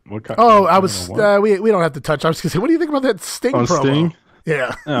what? What kind? Oh, I was. We don't have to touch. I was going to say, what do you think about that Sting promo? Sting?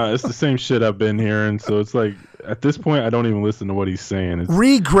 Yeah. No, it's the same shit I've been hearing. So it's like, at this point, I don't even listen to what he's saying.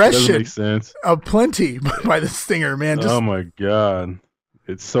 Regression. It doesn't make sense. Of plenty by the Stinger, man. Oh my God.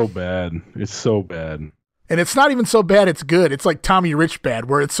 It's so bad. It's so bad. And it's not even so bad it's good. It's like Tommy Rich bad,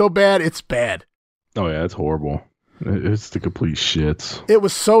 where it's so bad it's bad. Oh yeah, it's horrible. It's the complete shits. It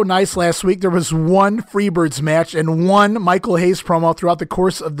was so nice last week. There was one Freebirds match and one Michael Hayes promo throughout the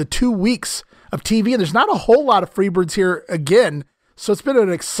course of the 2 weeks of TV. And there's not a whole lot of Freebirds here again. So it's been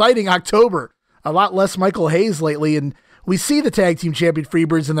an exciting October. A lot less Michael Hayes lately. And we see the tag team champion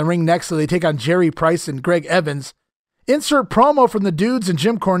Freebirds in the ring next. So they take on Jerry Price and Greg Evans. Insert promo from the Dudes and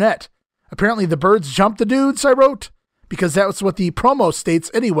Jim Cornette. Apparently the Birds jumped the Dudes, I wrote, because that's what the promo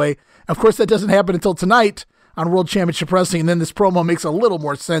states anyway. Of course, that doesn't happen until tonight on World Championship Wrestling, and then this promo makes a little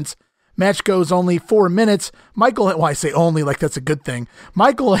more sense. Match goes only 4 minutes. I say only like that's a good thing.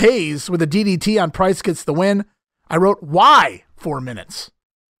 Michael Hayes with a DDT on Price gets the win. I wrote, why 4 minutes?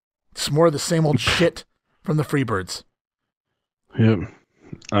 It's more of the same old shit from the Freebirds. Yep.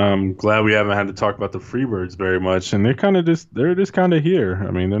 I'm glad we haven't had to talk about the Freebirds very much, and they're just kind of here.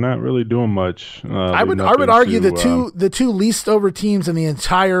 I mean, they're not really doing much. I would argue the two least over teams in the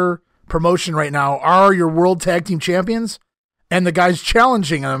entire promotion right now are your World Tag Team Champions and the guys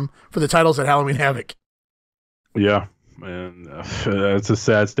challenging them for the titles at Halloween Havoc. Yeah, and it's a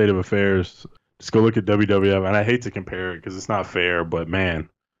sad state of affairs. Just go look at WWF, and I hate to compare it because it's not fair, but man,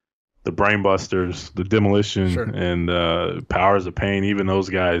 the Brainbusters, the Demolition, Sure. and Powers of Pain, even those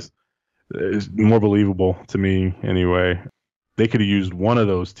guys, is more believable to me anyway. They could have used one of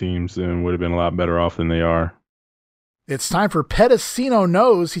those teams and would have been a lot better off than they are. It's time for Pedicino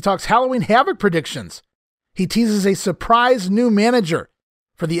Knows. He talks Halloween Havoc predictions. He teases a surprise new manager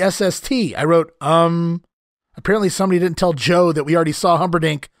for the SST. I wrote, apparently somebody didn't tell Joe that we already saw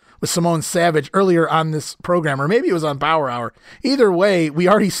Humperdinck with Simone Savage earlier on this program, or maybe it was on Power Hour. Either way, we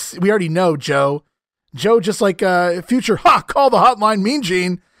already know Joe. Joe, just like future, call the hotline, Mean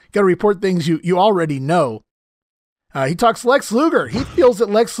Gene. Got to report things you already know. He talks Lex Luger. He feels that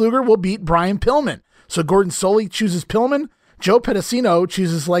Lex Luger will beat Brian Pillman. So Gordon Soley chooses Pillman. Joe Pedicino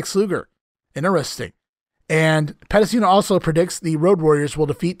chooses Lex Luger. Interesting. And Pedicino also predicts the Road Warriors will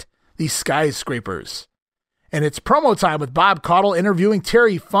defeat the Skyscrapers. And it's promo time with Bob Caudle interviewing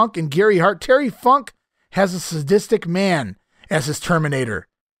Terry Funk and Gary Hart. Terry Funk has a sadistic man as his Terminator,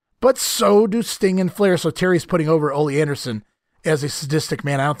 but so do Sting and Flair. So Terry's putting over Ole Anderson as a sadistic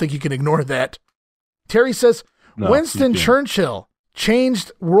man. I don't think you can ignore that. Terry says Winston Churchill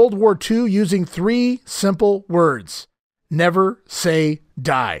changed World War II using 3 simple words. Never say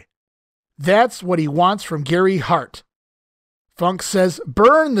die. That's what he wants from Gary Hart. Funk says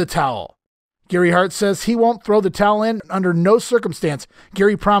burn the towel. Gary Hart says he won't throw the towel in under no circumstance.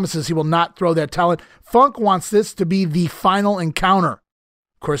 Gary promises he will not throw that towel in. Funk wants this to be the final encounter.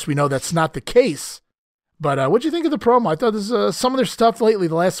 Of course, we know that's not the case. But what'd you think of the promo? I thought this some of their stuff lately,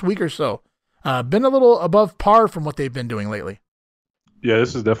 the last week or so, been a little above par from what they've been doing lately. Yeah,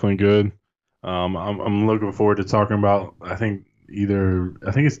 this is definitely good. I'm looking forward to talking about, I think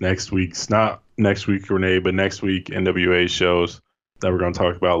it's next week's, not next week, Renee, but next week NWA shows that we're going to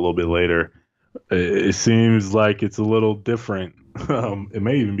talk about a little bit later. It seems like it's a little different. It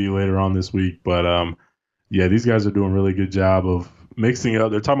may even be later on this week, but yeah, these guys are doing a really good job of mixing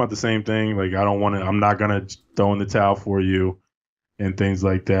up. They're talking about the same thing. Like, I'm not going to throw in the towel for you and things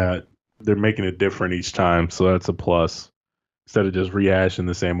like that. They're making it different each time. So that's a plus instead of just rehashing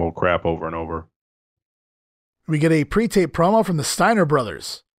the same old crap over and over. We get a pre-tape promo from the Steiner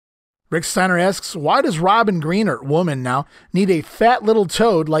brothers. Rick Steiner asks, why does Robin Green, or woman now, need a fat little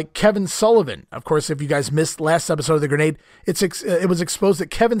toad like Kevin Sullivan? Of course, if you guys missed last episode of The Grenade, it was exposed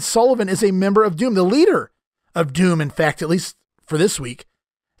that Kevin Sullivan is a member of Doom, the leader of Doom, in fact, at least for this week.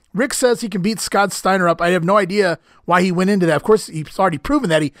 Rick says he can beat Scott Steiner up. I have no idea why he went into that. Of course, he's already proven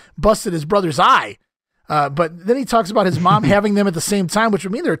that. He busted his brother's eye. But then he talks about his mom having them at the same time, which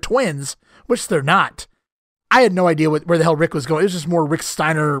would mean they're twins, which they're not. I had no idea where the hell Rick was going. It was just more Rick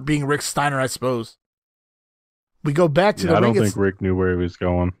Steiner being Rick Steiner, I suppose. We go back to the ring. I don't think Rick knew where he was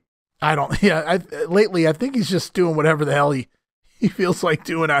going. Lately, I think he's just doing whatever the hell he feels like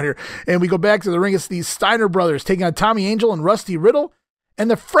doing out here. And we go back to the ring. It's these Steiner brothers taking on Tommy Angel and Rusty Riddle. And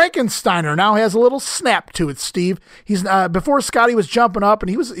the Frankensteiner now has a little snap to it, Steve. He's before Scotty was jumping up and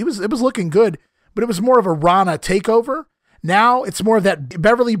it was looking good, but it was more of a Rana takeover. Now it's more of that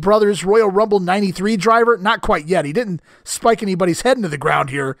Beverly Brothers Royal Rumble 93 driver. Not quite yet. He didn't spike anybody's head into the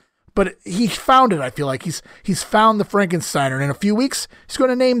ground here, but he found it. I feel like he's found the Frankensteiner. And in a few weeks, he's going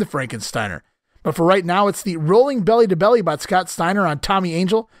to name the Frankensteiner. But for right now, it's the rolling belly to belly by Scott Steiner on Tommy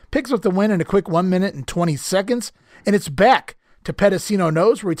Angel. Picks up the win in a quick 1 minute and 20 seconds. And it's back to Pedicino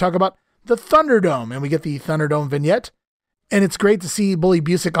Knows, where we talk about the Thunderdome. And we get the Thunderdome vignette. And it's great to see Bully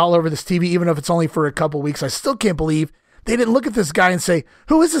Busick all over this TV, even if it's only for a couple weeks. I still can't believe they didn't look at this guy and say,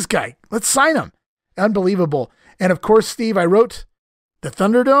 who is this guy? Let's sign him. Unbelievable. And of course, Steve, I wrote, the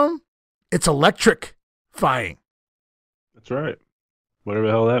Thunderdome, it's electrifying. That's right. Whatever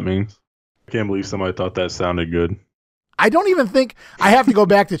the hell that means. I can't believe somebody thought that sounded good. I don't even think, I have to go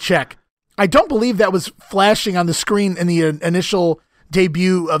back to check. I don't believe that was flashing on the screen in the initial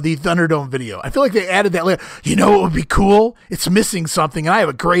debut of the Thunderdome video. I feel like they added that later. You know what would be cool? It's missing something, and I have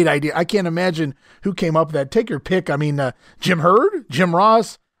a great idea. I can't imagine who came up with that. Take your pick. I mean, Jim Herd, Jim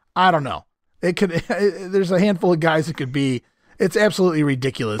Ross. I don't know. It could. There's a handful of guys it could be. It's absolutely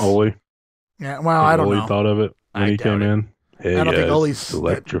ridiculous. Ole. Yeah. Well, I don't know. Ole thought of it when he came in. Hey, I don't think Ole's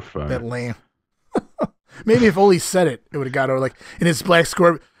electrifying. That lame. Maybe if Ole said it, it would have got over like in his black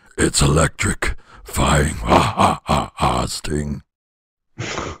score. It's electrifying. Ha ha ha ha. Sting.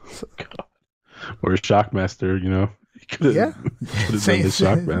 Or Shockmaster, you know. Yeah. Same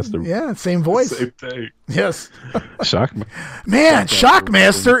Shockmaster. Yeah, same voice. Same thing. Yes. Man,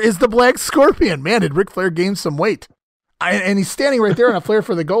 Shockmaster is the Black Scorpion. Man, did Ric Flair gain some weight? And he's standing right there on a Flair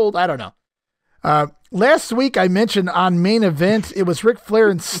for the gold. I don't know. Last week I mentioned on Main Event, it was Ric Flair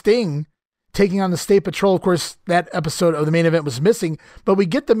and Sting taking on the State Patrol. Of course, that episode of the Main Event was missing, but we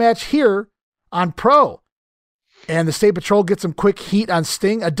get the match here on Pro. And the State Patrol gets some quick heat on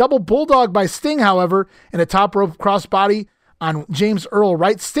Sting. A double bulldog by Sting, however, and a top rope crossbody on James Earl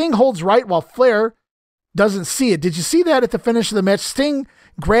Wright. Sting holds Wright while Flair doesn't see it. Did you see that at the finish of the match? Sting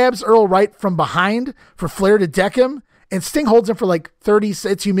grabs Earl Wright from behind for Flair to deck him, and Sting holds him for like 30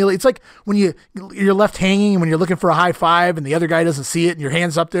 seconds. It's humiliating. It's like when you're left hanging and when you're looking for a high five and the other guy doesn't see it and your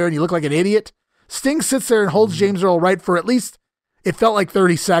hand's up there and you look like an idiot. Sting sits there and holds James Earl Wright for at least, it felt like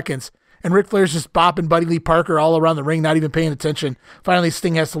 30 seconds. And Ric Flair's just bopping Buddy Lee Parker all around the ring, not even paying attention. Finally,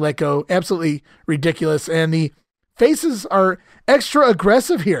 Sting has to let go. Absolutely ridiculous. And the faces are extra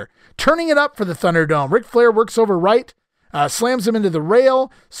aggressive here, turning it up for the Thunderdome. Ric Flair works over Wright, slams him into the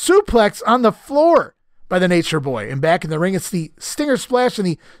rail, suplex on the floor by the Nature Boy. And back in the ring, it's the Stinger Splash, and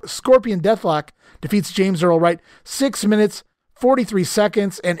the Scorpion Deathlock defeats James Earl Wright. 6 minutes, 43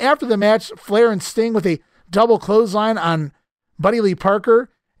 seconds. And after the match, Flair and Sting with a double clothesline on Buddy Lee Parker.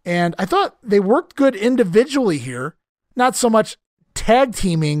 And I thought they worked good individually here. Not so much tag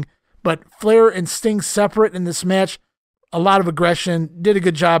teaming, but Flair and Sting separate in this match. A lot of aggression. Did a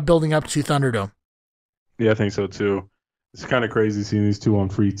good job building up to Thunderdome. Yeah, I think so too. It's kind of crazy seeing these two on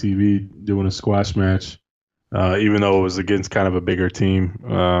free TV doing a squash match, even though it was against kind of a bigger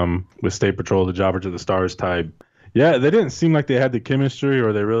team with State Patrol, the Jobber to the Stars type. Yeah, they didn't seem like they had the chemistry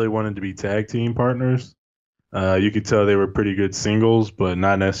or they really wanted to be tag team partners. You could tell they were pretty good singles, but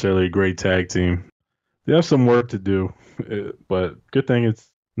not necessarily a great tag team. They have some work to do, but good thing it's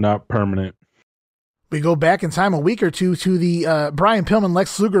not permanent. We go back in time a week or two to the Brian Pillman,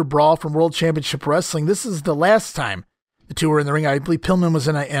 Lex Luger brawl from World Championship Wrestling. This is the last time the two were in the ring. I believe Pillman was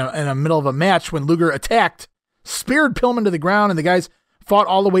in a middle of a match when Luger attacked, speared Pillman to the ground, and the guys fought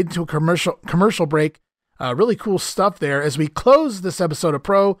all the way to a commercial break. Really cool stuff there as we close this episode of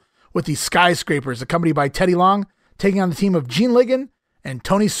Pro with the Skyscrapers, accompanied by Teddy Long, taking on the team of Gene Ligon and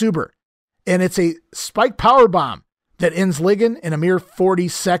Tony Suber. And it's a spike powerbomb that ends Ligon in a mere 40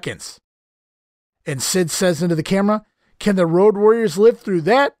 seconds. And Sid says into the camera, "Can the Road Warriors live through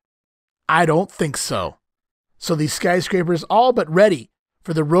that? I don't think so." So these Skyscrapers all but ready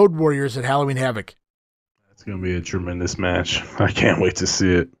for the Road Warriors at Halloween Havoc. That's going to be a tremendous match. I can't wait to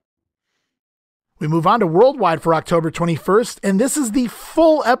see it. We move on to Worldwide for October 21st, and this is the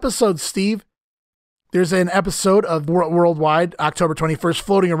full episode, Steve. There's an episode of Worldwide, October 21st,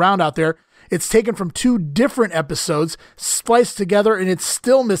 floating around out there. It's taken from two different episodes, spliced together, and it's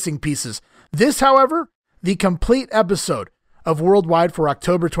still missing pieces. This, however, the complete episode of Worldwide for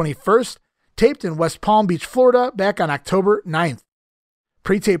October 21st, taped in West Palm Beach, Florida, back on October 9th.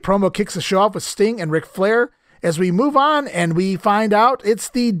 Pre-tape promo kicks the show off with Sting and Ric Flair as we move on and we find out it's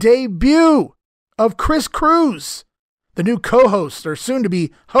the debut of Chris Cruz, the new co-host or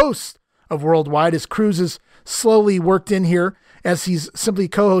soon-to-be host of Worldwide, as Cruz is slowly worked in here as he's simply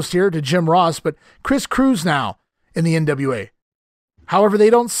co-host here to Jim Ross, but Chris Cruz now in the NWA. However, they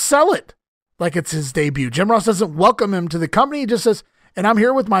don't sell it like it's his debut. Jim Ross doesn't welcome him to the company. He just says, and I'm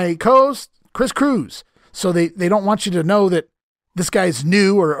here with my co-host, Chris Cruz. So they don't want you to know that this guy's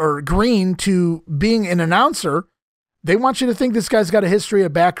new or green to being an announcer. They want you to think this guy's got a history, a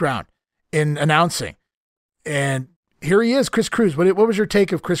background in announcing. And here he is, Chris Cruz. What was your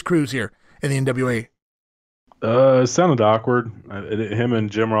take of Chris Cruz here in the NWA? It sounded awkward. Him and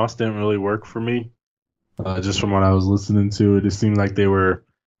Jim Ross didn't really work for me. Just from what I was listening to, it just seemed like they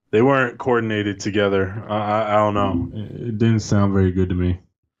weren't coordinated together. I don't know. It didn't sound very good to me.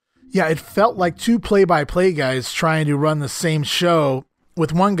 Yeah, it felt like two play-by-play guys trying to run the same show,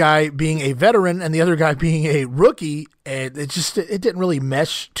 with one guy being a veteran and the other guy being a rookie, and it didn't really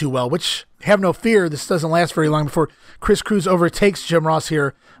mesh too well, which, have no fear, this doesn't last very long before Chris Cruz overtakes Jim Ross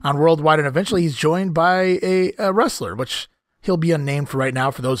here on Worldwide, and eventually he's joined by a wrestler, which he'll be unnamed for right now.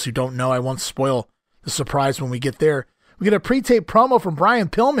 For those who don't know, I won't spoil the surprise when we get there. We get a pre-tape promo from Brian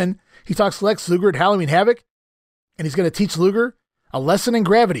Pillman. He talks to Lex Luger at Halloween Havoc, and he's going to teach Luger a lesson in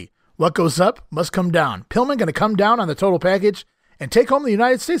gravity. What goes up must come down. Pillman going to come down on the total package and take home the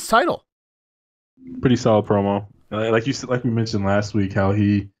United States title. Pretty solid promo. Like we mentioned last week, how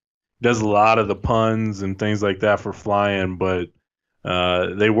he does a lot of the puns and things like that for flying, but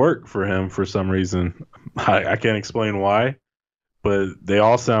they work for him for some reason. I can't explain why, but they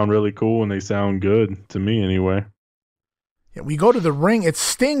all sound really cool and they sound good to me anyway. Yeah, we go to the ring. It's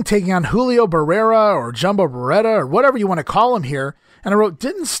Sting taking on Julio Barrera or Jumbo Beretta or whatever you want to call him here. And I wrote,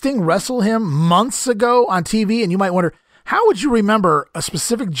 didn't Sting wrestle him months ago on TV? And you might wonder, how would you remember a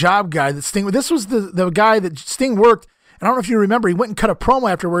specific job guy that Sting... This was the guy that Sting worked. And I don't know if you remember, he went and cut a promo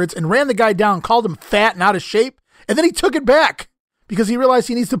afterwards and ran the guy down, called him fat and out of shape. And then he took it back because he realized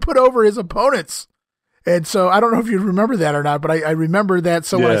he needs to put over his opponents. And so I don't know if you remember that or not, but I remember that.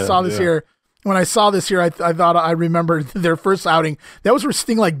 So when I saw this here, when I saw this here, I thought I remembered their first outing. That was where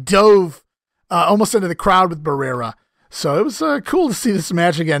Sting like dove almost into the crowd with Barrera. So it was cool to see this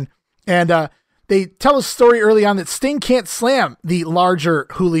match again. And they tell a story early on that Sting can't slam the larger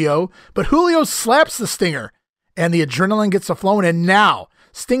Julio, but Julio slaps the Stinger, and the adrenaline gets a flowing. And now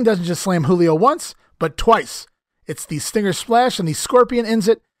Sting doesn't just slam Julio once, but twice. It's the Stinger Splash, and the Scorpion ends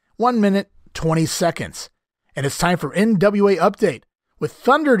it 1 minute, 20 seconds. And it's time for NWA Update with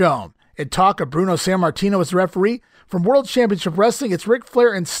Thunderdome and talk of Bruno Sammartino as the referee. From World Championship Wrestling, it's Ric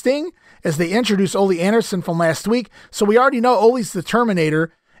Flair and Sting as they introduce Ole Anderson from last week. So we already know Ole's the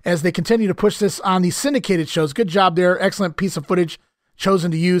Terminator as they continue to push this on the syndicated shows. Good job there. Excellent piece of footage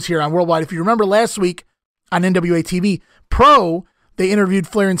chosen to use here on Worldwide. If you remember last week on NWA TV Pro, they interviewed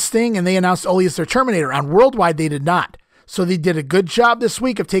Flair and Sting and they announced Ole as their Terminator. On Worldwide, they did not. So they did a good job this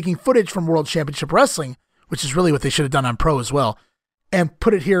week of taking footage from World Championship Wrestling, which is really what they should have done on Pro as well, and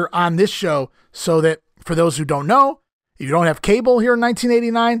put it here on this show so that for those who don't know, if you don't have cable here in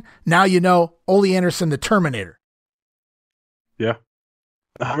 1989, now you know Ole Anderson, the Terminator. Yeah.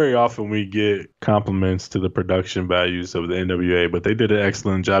 Not very often we get compliments to the production values of the NWA, but they did an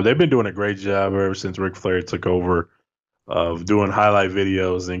excellent job. They've been doing a great job ever since Ric Flair took over of doing highlight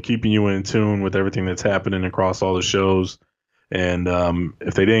videos and keeping you in tune with everything that's happening across all the shows. And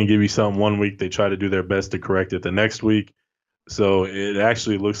if they didn't give you something one week, they try to do their best to correct it the next week. So it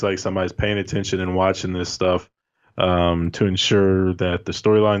actually looks like somebody's paying attention and watching this stuff to ensure that the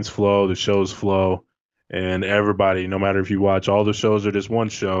storylines flow, the shows flow, and everybody, no matter if you watch all the shows or just one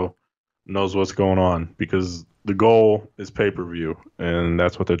show, knows what's going on, because the goal is pay-per-view, and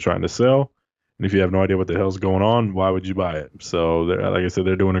that's what they're trying to sell. And if you have no idea what the hell's going on, why would you buy it? So, like I said,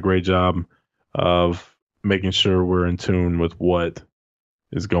 they're doing a great job of making sure we're in tune with what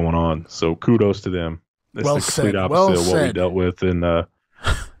is going on. So kudos to them. It's well the complete said. opposite of what we dealt with in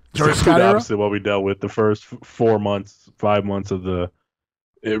George Scott era? opposite of what we dealt with the first 5 months of the.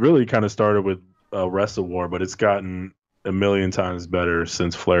 It really kind of started with Wrestle War, but it's gotten a million times better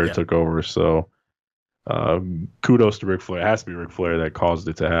since Flair took over. So kudos to Ric Flair. It has to be Ric Flair that caused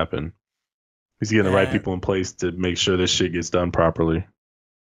it to happen. He's getting the right people in place to make sure this shit gets done properly.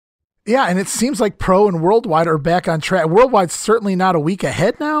 Yeah, and it seems like Pro and Worldwide are back on track. Worldwide's certainly not a week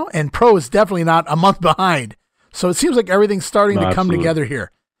ahead now, and Pro is definitely not a month behind. So it seems like everything's starting to come together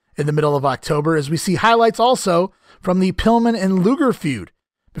here in the middle of October as we see highlights also from the Pillman and Luger feud.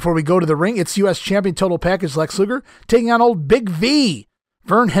 Before we go to the ring, it's U.S. Champion Total Package Lex Luger taking on old Big V,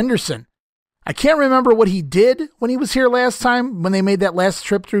 Vern Henderson. I can't remember what he did when he was here last time, when they made that last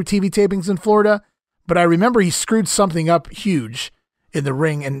trip through TV tapings in Florida, but I remember he screwed something up huge in the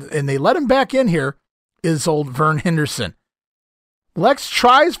ring, and they let him back in here, is old Vern Henderson. Lex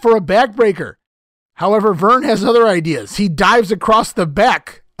tries for a backbreaker. However, Vern has other ideas. He dives across the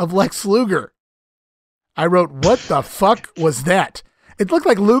back of Lex Luger. I wrote, what the fuck was that? It looked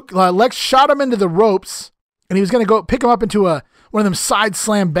like Lex shot him into the ropes, and he was going to go pick him up into one of them side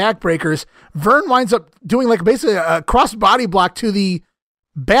slam backbreakers. Vern winds up doing like basically a cross body block to the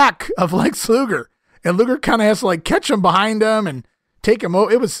back of Lex Luger, and Luger kind of has to like catch him behind him and take him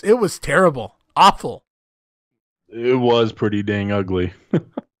over. It was terrible, awful. It was pretty dang ugly.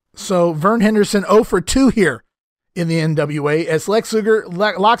 So Vern Henderson 0 for 2 here in the NWA as Lex Luger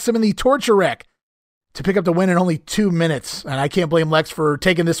locks him in the torture rack to pick up the win in only 2 minutes. And I can't blame Lex for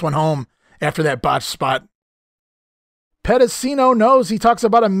taking this one home after that botched spot. Pedicino knows. He talks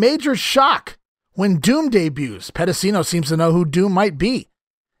about a major shock when Doom debuts. Pedicino seems to know who Doom might be.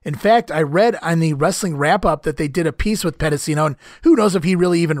 In fact, I read on the Wrestling Wrap-Up that they did a piece with Pedicino, and who knows if he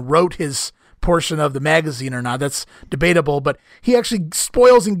really even wrote his portion of the magazine or not. That's debatable, but he actually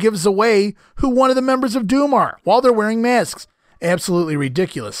spoils and gives away who one of the members of Doom are while they're wearing masks. Absolutely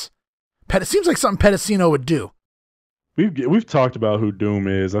ridiculous. It seems like something Pedicino would do. We've talked about who Doom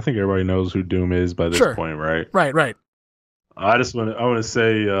is. I think everybody knows who Doom is by this point, right? Right. I want to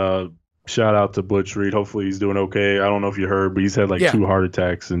say shout out to Butch Reed. Hopefully he's doing okay. I don't know if you heard, but he's had 2 heart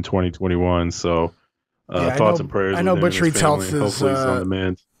attacks in 2021. So thoughts and prayers. I know Butch Reed's health is hopefully he's on the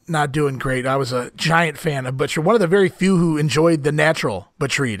mend. Not doing great. I was a giant fan of Butch Reed. One of the very few who enjoyed the natural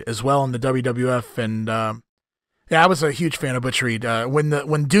Butch Reed as well in the WWF. And I was a huge fan of Butch Reed.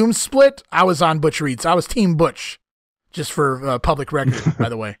 When Doom split, I was on Butch Reed's. I was Team Butch, just for public record, by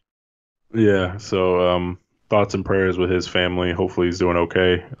the way. Yeah. So thoughts and prayers with his family. Hopefully he's doing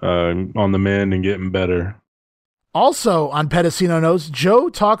okay, on the mend and getting better. Also on Pedicino Knows, Joe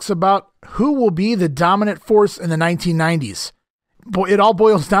talks about who will be the dominant force in the 1990s. It all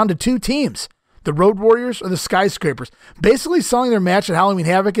boils down to 2 teams, the Road Warriors or the Skyscrapers. Basically selling their match at Halloween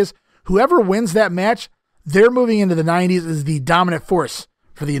Havoc is whoever wins that match, they're moving into the 90s as the dominant force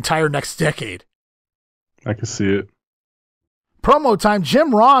for the entire next decade. I can see it. Promo time,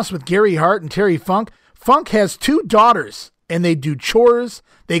 Jim Ross with Gary Hart and Terry Funk. Funk has 2 daughters, and they do chores.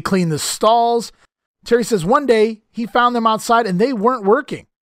 They clean the stalls. Terry says one day he found them outside and they weren't working.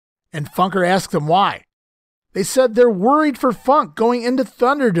 And Funker asked them why. They said they're worried for Funk going into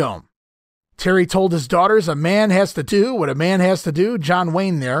Thunderdome. Terry told his daughters a man has to do what a man has to do. John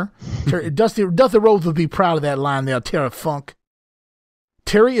Wayne there. Dusty Rhodes would be proud of that line there, Terry Funk.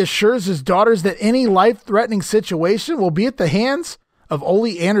 Terry assures his daughters that any life-threatening situation will be at the hands of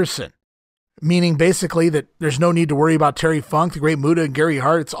Ole Anderson, meaning basically that there's no need to worry about Terry Funk, the Great Muta, and Gary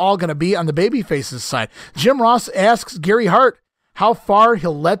Hart. It's all going to be on the babyface's side. Jim Ross asks Gary Hart how far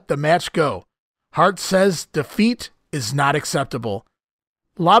he'll let the match go. Hart says defeat is not acceptable.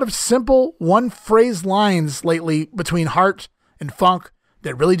 A lot of simple one-phrase lines lately between Hart and Funk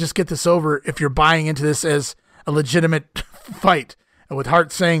that really just get this over if you're buying into this as a legitimate fight. With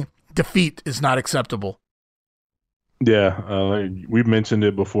Hart saying defeat is not acceptable. Yeah, we've mentioned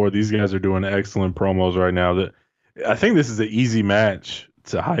it before. These guys are doing excellent promos right now. I think this is an easy match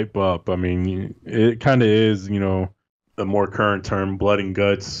to hype up. I mean, it kind of is, a more current term, blood and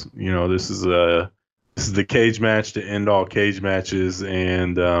guts. This is the cage match to end all cage matches,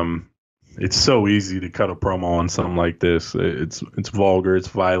 and it's so easy to cut a promo on something like this. It's vulgar, it's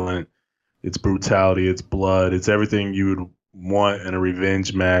violent, it's brutality, it's blood, it's everything you would want in a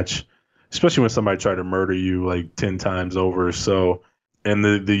revenge match, especially when somebody tried to murder you like 10 times over. So, and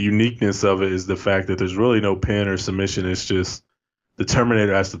the uniqueness of it is the fact that there's really no pin or submission. It's just the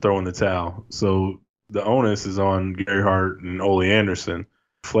Terminator has to throw in the towel. So the onus is on Gary Hart and Ole Anderson.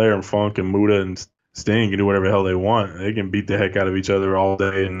 Flair and Funk and Muta and Sting can do whatever the hell they want. They can beat the heck out of each other all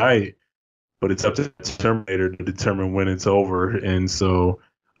day and night, but it's up to the Terminator to determine when it's over. And so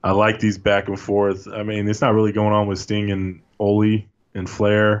I like these back and forth. I mean, it's not really going on with Sting and Ole and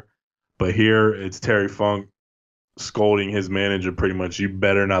Flair, but here it's Terry Funk scolding his manager pretty much. You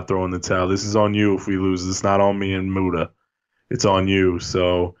better not throw in the towel. This is on you if we lose. It's not on me and Muta. It's on you.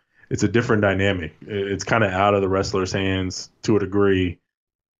 So it's a different dynamic. It's kind of out of the wrestler's hands to a degree.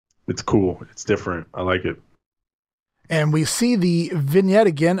 It's cool. It's different. I like it. And we see the vignette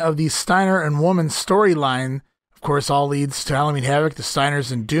again of the Steiner and Woman storyline. Of course, all leads to Halloween Havoc, the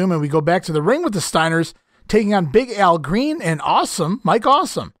Steiners, and Doom. And we go back to the ring with the Steiners, taking on Big Al Green and Mike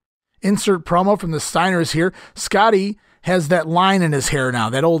Awesome. Insert promo from the Steiners here. Scotty has that line in his hair now,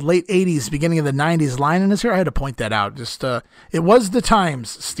 that old late 80s, beginning of the 90s line in his hair. I had to point that out. Just it was the times,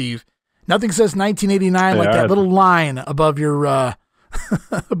 Steve. Nothing says 1989 like that little line above your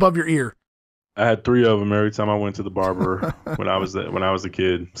above your ear. I had 3 of them every time I went to the barber when I was a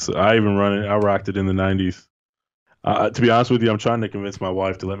kid. So I rocked it in the 90s. To be honest with you, I'm trying to convince my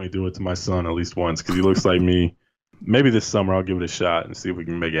wife to let me do it to my son at least once because he looks like me. Maybe this summer I'll give it a shot and see if we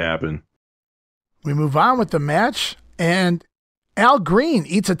can make it happen. We move on with the match, and Al Green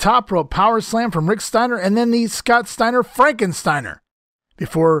eats a top rope power slam from Rick Steiner and then the Scott Steiner Frankensteiner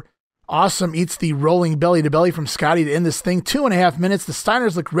before Awesome eats the rolling belly to belly from Scotty to end this thing. 2.5 minutes. The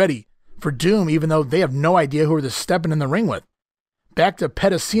Steiners look ready for Doom, even though they have no idea who they're stepping in the ring with. Back to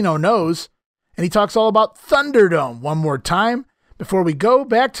Pedicino Knows. And he talks all about Thunderdome one more time before we go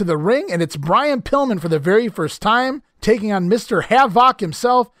back to the ring. And it's Brian Pillman for the very first time taking on Mr. Havoc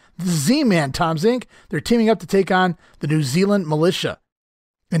himself, the Z-Man, Tom Zink. They're teaming up to take on the New Zealand Militia.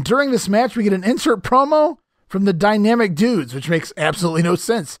 And during this match, we get an insert promo from the Dynamic Dudes, which makes absolutely no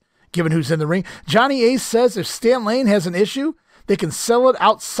sense given who's in the ring. Johnny Ace says if Stan Lane has an issue, they can settle it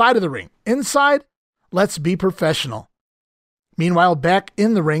outside of the ring. Inside, let's be professional. Meanwhile, back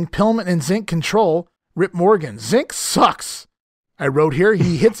in the ring, Pillman and Zink control Rip Morgan. Zink sucks. I wrote here,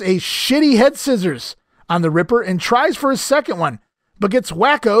 he hits a shitty head scissors on the Ripper and tries for his second one, but gets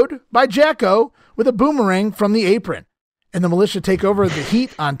wackoed by Jacko with a boomerang from the apron. And the Militia take over the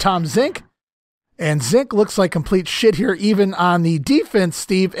heat on Tom Zink. And Zink looks like complete shit here, even on the defense,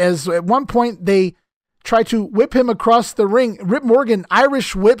 Steve, as at one point they try to whip him across the ring. Rip Morgan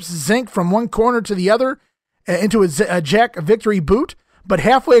Irish whips Zink from one corner to the other into a Jack Victory boot, but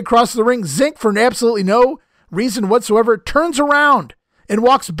halfway across the ring, Zink, for absolutely no reason whatsoever, turns around and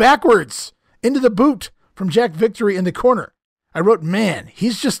walks backwards into the boot from Jack Victory in the corner. I wrote, man,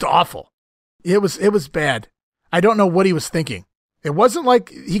 he's just awful. It was bad. I don't know what he was thinking. It wasn't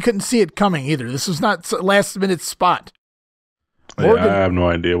like he couldn't see it coming either. This was not a last-minute spot. Morgan, I have no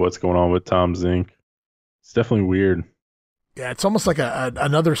idea what's going on with Tom Zink. It's definitely weird. Yeah, it's almost like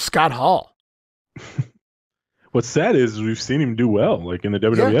another Scott Hall. What's sad is we've seen him do well. Like in the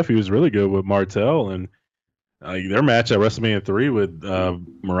WWF, He was really good with Martel, and their match at WrestleMania 3 with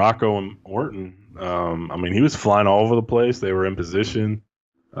Morocco and Orton. I mean, he was flying all over the place. They were in position.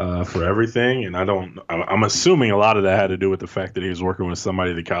 for everything. And I'm assuming a lot of that had to do with the fact that he was working with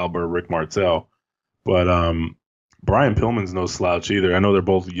somebody the caliber of Rick Martel. But Brian Pillman's no slouch either. I know they're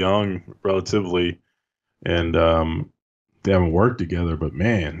both young relatively, and they haven't worked together, but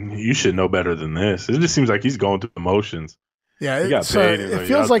man, you should know better than this. It just seems like he's going through the motions. Yeah, it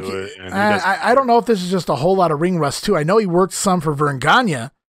feels like I don't know if this is just a whole lot of ring rust too. I know he worked some for Vern Gagne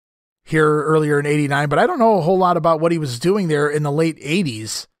here earlier in '89, but I don't know a whole lot about what he was doing there in the late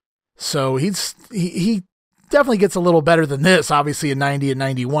 '80s. So he definitely gets a little better than this, obviously in '90 and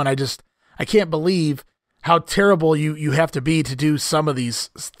 '91. I can't believe how terrible you have to be to do some of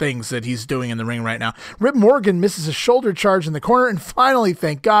these things that he's doing in the ring right now. Rip Morgan misses a shoulder charge in the corner, and finally,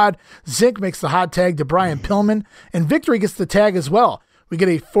 thank God, Zink makes the hot tag to Brian Pillman, and Victory gets the tag as well. We get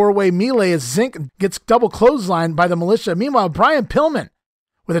a four-way melee as Zink gets double clotheslined by the Militia. Meanwhile, Brian Pillman,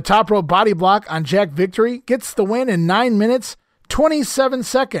 with a top rope body block on Jack Victory, gets the win in 9 minutes, 27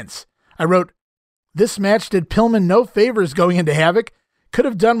 seconds. I wrote, this match did Pillman no favors going into Havoc. Could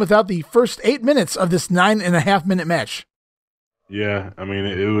have done without the first 8 minutes of this 9.5 minute match. Yeah, I mean,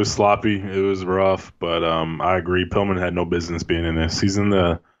 it was sloppy. It was rough, but I agree. Pillman had no business being in this. He's in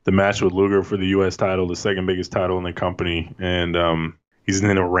the match with Luger for the U.S. title, the second biggest title in the company, and he's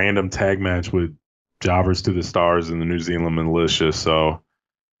in a random tag match with Jobbers to the Stars and the New Zealand Militia, so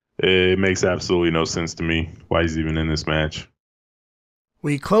it makes absolutely no sense to me why he's even in this match.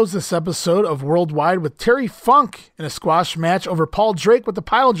 We close this episode of Worldwide with Terry Funk in a squash match over Paul Drake with the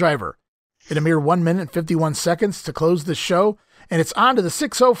pile driver in a mere 1 minute and 51 seconds to close the show. And it's on to the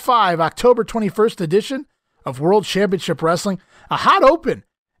 605 October 21st edition of World Championship Wrestling. A hot open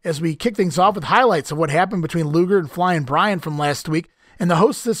as we kick things off with highlights of what happened between Luger and Flying Brian from last week. And the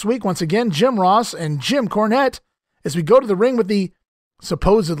hosts this week, once again, Jim Ross and Jim Cornette, as we go to the ring with the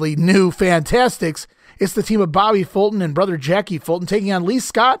supposedly new Fantastics. It's the team of Bobby Fulton and brother Jackie Fulton taking on Lee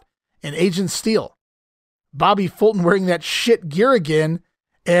Scott and Agent Steel. Bobby Fulton wearing that shit gear again,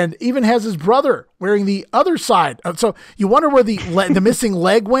 and even has his brother wearing the other side. So you wonder where the missing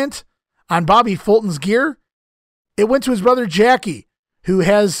leg went on Bobby Fulton's gear. It went to his brother Jackie, who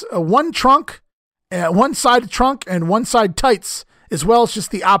has one trunk, one side trunk and one side tights, as well as just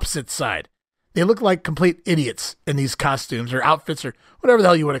the opposite side. They look like complete idiots in these costumes or outfits or whatever the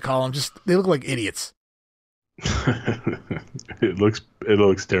hell you want to call them. Just they look like idiots. It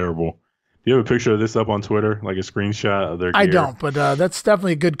looks terrible. Do you have a picture of this up on Twitter, like a screenshot of their gear? I don't, but that's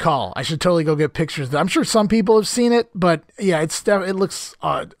definitely a good call. I should totally go get pictures. I'm sure some people have seen it, but yeah, it looks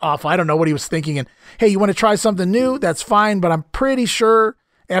awful. I don't know what he was thinking. And hey, you want to try something new? That's fine, but I'm pretty sure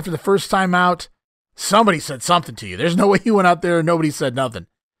after the first time out, somebody said something to you. There's no way you went out there and nobody said nothing.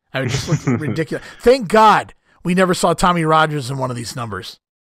 I mean, it just looks ridiculous. Thank God we never saw Tommy Rogers in one of these numbers.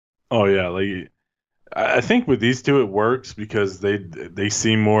 Oh yeah, like I think with these two it works because they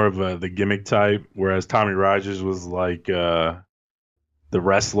seem more of the gimmick type, whereas Tommy Rogers was like the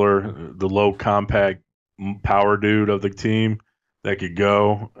wrestler, the low compact power dude of the team that could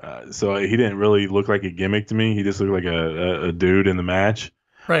go. So he didn't really look like a gimmick to me. He just looked like a dude in the match.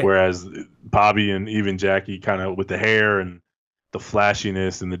 Right. Whereas Bobby and even Jackie kind of with the hair and the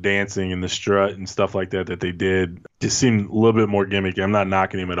flashiness and the dancing and the strut and stuff like that they did just seemed a little bit more gimmicky. I'm not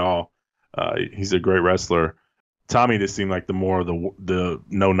knocking him at all. He's a great wrestler. Tommy just seemed like the more of the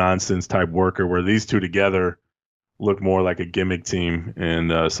no nonsense type worker, where these two together look more like a gimmick team.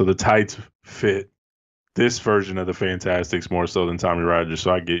 And so the tights fit this version of the Fantastics more so than Tommy Rogers.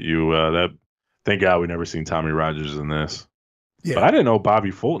 So I get you that. Thank God we never seen Tommy Rogers in this. Yeah. But I didn't know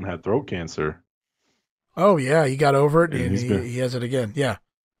Bobby Fulton had throat cancer. Oh yeah, he got over it, and he has it again. Yeah,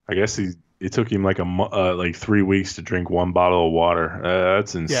 I guess it took him like 3 weeks to drink one bottle of water.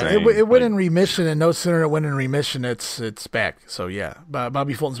 That's insane. Yeah, it went in remission, and no sooner it went in remission, it's back. So yeah,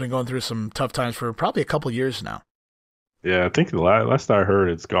 Bobby Fulton's been going through some tough times for probably a couple years now. Yeah, I think the last I heard,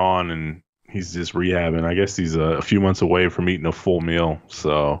 it's gone, and he's just rehabbing. I guess he's a few months away from eating a full meal.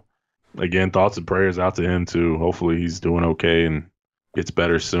 So again, thoughts and prayers out to him too. Hopefully he's doing okay and gets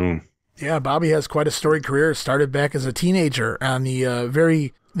better soon. Yeah, Bobby has quite a storied career. Started back as a teenager on the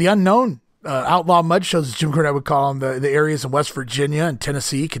unknown outlaw mud shows, as Jim Cornette would call them, the areas in West Virginia and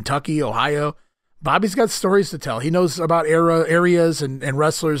Tennessee, Kentucky, Ohio. Bobby's got stories to tell. He knows about areas and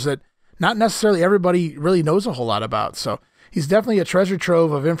wrestlers that not necessarily everybody really knows a whole lot about. So he's definitely a treasure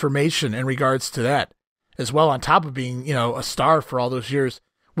trove of information in regards to that as well, on top of being, a star for all those years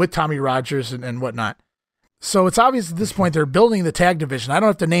with Tommy Rogers and whatnot. So it's obvious at this point they're building the tag division. I don't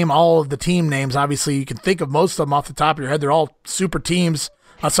have to name all of the team names. Obviously, you can think of most of them off the top of your head. They're all super teams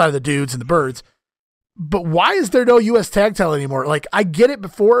outside of the dudes and the birds. But why is there no U.S. tag title anymore? Like, I get it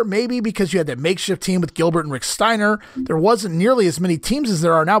before, maybe because you had that makeshift team with Gilbert and Rick Steiner. There wasn't nearly as many teams as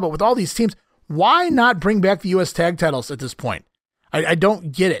there are now, but with all these teams, why not bring back the U.S. tag titles at this point? I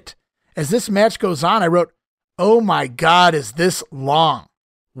don't get it. As this match goes on, I wrote, oh my God, is this long?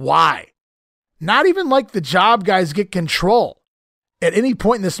 Why? Not even like the job guys get control at any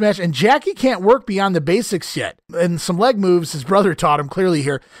point in this match. And Jackie can't work beyond the basics yet. And some leg moves his brother taught him clearly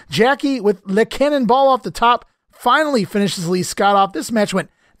here. Jackie with the cannonball off the top finally finishes Lee Scott off. This match went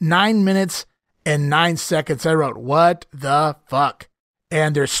 9 minutes and 9 seconds. I wrote, what the fuck?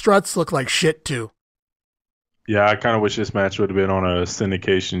 And their struts look like shit too. Yeah, I kind of wish this match would have been on a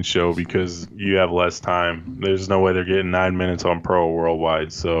syndication show because you have less time. There's no way they're getting 9 minutes on Pro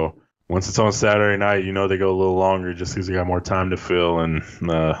Worldwide. So once it's on Saturday night, you know they go a little longer just because they got more time to fill. And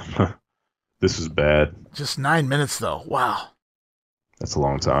this was bad. Just 9 minutes, though. Wow. That's a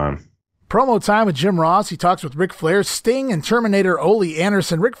long time. Promo time with Jim Ross. He talks with Ric Flair, Sting, and Terminator Ole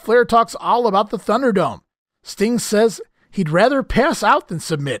Anderson. Ric Flair talks all about the Thunderdome. Sting says he'd rather pass out than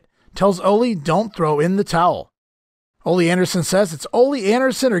submit. Tells Ole, don't throw in the towel. Ole Anderson says it's Ole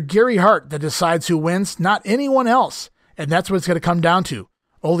Anderson or Gary Hart that decides who wins, not anyone else. And that's what it's going to come down to.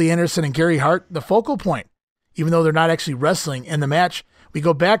 Ole Anderson and Gary Hart, the focal point. Even though they're not actually wrestling in the match, we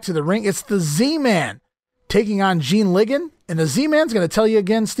go back to the ring. It's the Z-Man taking on Gene Ligon. And the Z-Man's going to tell you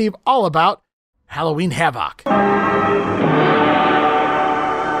again, Steve, all about Halloween Havoc.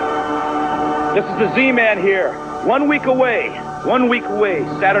 This is the Z-Man here. 1 week away,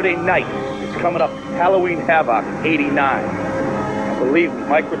 Saturday night. It's coming up, Halloween Havoc 89. And believe me,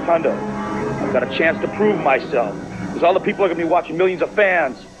 Mike Rotundo, I've got a chance to prove myself. Because all the people are going to be watching, millions of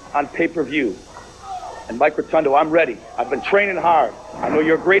fans on pay-per-view. And Mike Rotundo, I'm ready. I've been training hard. I know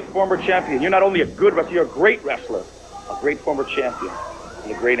you're a great former champion. You're not only a good wrestler, you're a great wrestler. A great former champion.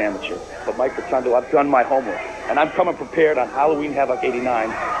 And a great amateur. But Mike Rotundo, I've done my homework. And I'm coming prepared on Halloween Havoc 89.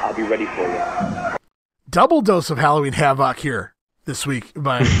 I'll be ready for you. Double dose of Halloween Havoc here this week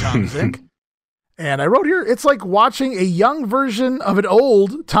by Tom Zink. And I wrote here, it's like watching a young version of an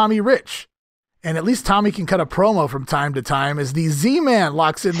old Tommy Rich. And at least Tommy can cut a promo from time to time as the Z-Man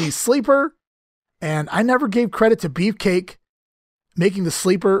locks in the sleeper. And I never gave credit to Beefcake making the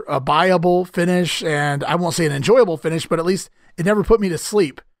sleeper a buyable finish. And I won't say an enjoyable finish, but at least it never put me to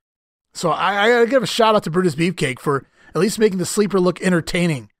sleep. So I got to give a shout out to Brutus Beefcake for at least making the sleeper look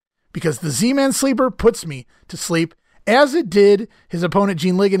entertaining. Because the Z-Man sleeper puts me to sleep, as it did his opponent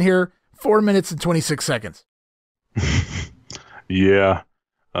Gene Ligon here, 4 minutes and 26 seconds. Yeah.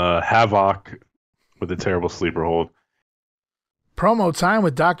 Havoc with a terrible sleeper hold. Promo time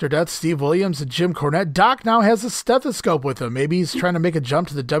with Dr. Death, Steve Williams, and Jim Cornette. Doc now has a stethoscope with him. Maybe he's trying to make a jump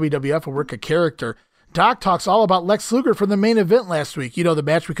to the WWF or work a character. Doc talks all about Lex Luger from the main event last week. You know, the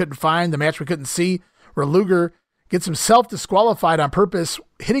match we couldn't find, the match we couldn't see, where Luger gets himself disqualified on purpose,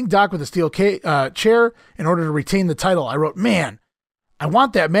 hitting Doc with a steel chair in order to retain the title. I wrote, man, I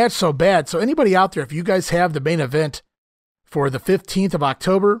want that match so bad. So anybody out there, if you guys have the main event for the 15th of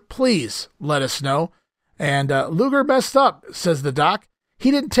October, please let us know. And Luger messed up, says the Doc. He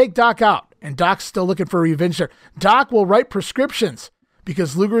didn't take Doc out, and Doc's still looking for revenge there. Doc will write prescriptions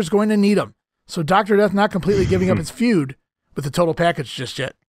because Luger is going to need them. So Dr. Death not completely giving up his feud with the total package just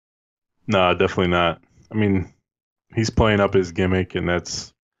yet. No, definitely not. I mean, he's playing up his gimmick, and it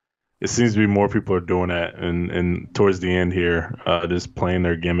seems to be more people are doing that. And towards the end here, just playing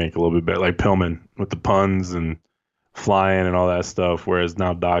their gimmick a little bit better, like Pillman with the puns and flying and all that stuff. Whereas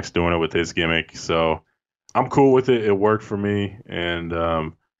now Doc's doing it with his gimmick. So I'm cool with it. It worked for me. And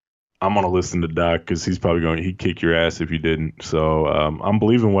I'm going to listen to Doc because he's probably he'd kick your ass if you didn't. So I'm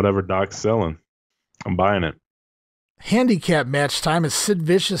believing whatever Doc's selling. I'm buying it. Handicap match time as Sid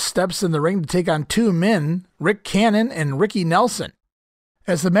Vicious steps in the ring to take on two men, Rick Cannon and Ricky Nelson.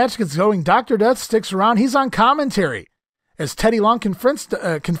 As the match gets going, Dr. Death sticks around. He's on commentary as Teddy Long confronts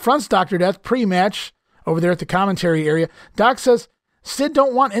Dr. Death pre-match over there at the commentary area. Doc says Sid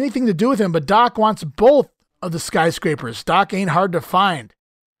don't want anything to do with him, but Doc wants both of the skyscrapers. Doc ain't hard to find.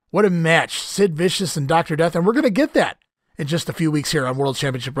 What a match, Sid Vicious and Dr. Death, and we're going to get that in just a few weeks here on World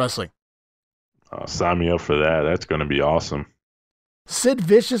Championship Wrestling. Sign me up for that. That's going to be awesome. Sid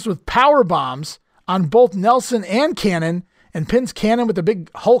Vicious with power bombs on both Nelson and Cannon and pins Cannon with a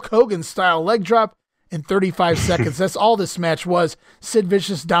big Hulk Hogan style leg drop in 35 seconds. That's all this match was. Sid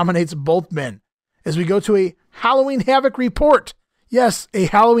Vicious dominates both men. As we go to a Halloween Havoc report. Yes, a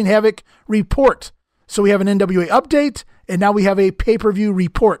Halloween Havoc report. So we have an NWA update and now we have a pay-per-view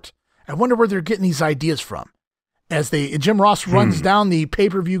report. I wonder where they're getting these ideas from as Jim Ross runs down the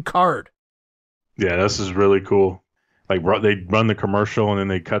pay-per-view card. Yeah, this is really cool. like they run the commercial and then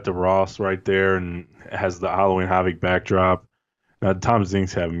they cut to Ross right there and it has the Halloween Havoc backdrop. Now Tom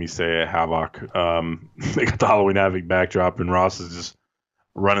Zink's having me say Havoc. They got the Halloween Havoc backdrop and Ross is just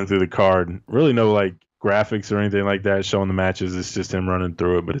running through the card. Really no like graphics or anything like that showing the matches. It's just him running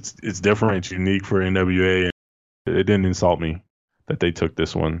through it, but it's different. It's unique for NWA, and it didn't insult me that they took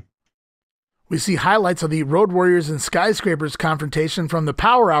this one. We see highlights of the Road Warriors and Skyscrapers confrontation from the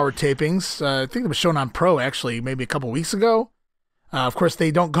Power Hour tapings. I think it was shown on Pro, actually, maybe a couple weeks ago. Of course,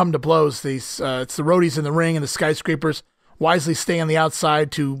 they don't come to blows. It's the roadies in the ring, and the Skyscrapers wisely stay on the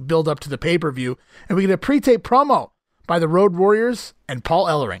outside to build up to the pay-per-view. And we get a pre-tape promo by the Road Warriors and Paul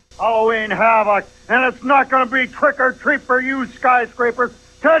Ellering. Halloween Havoc, and it's not going to be trick or treat for you Skyscrapers.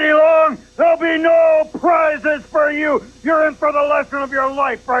 Teddy Long, there'll be no prizes for you. You're in for the lesson of your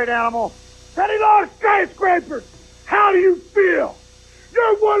life, right, Animal? Teddy Long, Skyscrapers, how do you feel?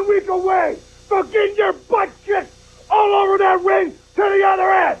 You're 1 week away from getting your butt kicked all over that ring to the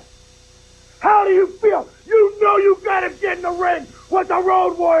other end. How do you feel? You know you got to get in the ring with the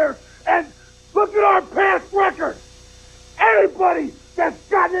Road Warriors, and look at our past record. Anybody that's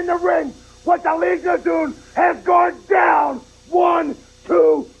gotten in the ring with the Legion of Doom has gone down. 1,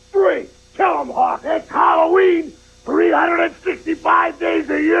 2, 3. Tell them, Hawk. It's Halloween, 365 days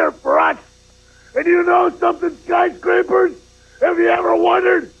a year for us. And you know something, Skyscrapers? Have you ever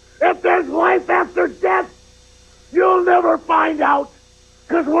wondered if there's life after death? You'll never find out,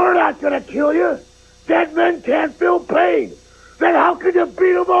 because we're not going to kill you. Dead men can't feel pain. Then how can you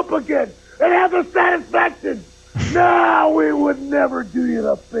beat them up again and have the satisfaction? No, we would never do you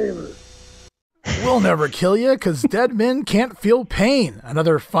the favor. We'll never kill you because dead men can't feel pain.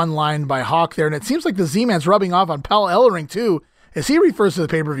 Another fun line by Hawk there. And it seems like the Z-Man's rubbing off on Paul Ellering, too, as he refers to the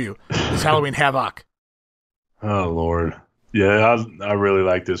pay-per-view as Halloween Havoc. Oh, Lord. Yeah, I really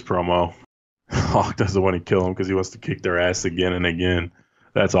like this promo. Hawk doesn't want to kill him because he wants to kick their ass again and again.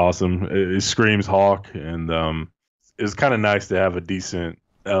 That's awesome. It screams Hawk, and it's kind of nice to have a decent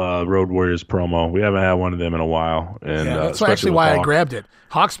Road Warriors promo. We haven't had one of them in a while. And yeah, that's actually why I grabbed it.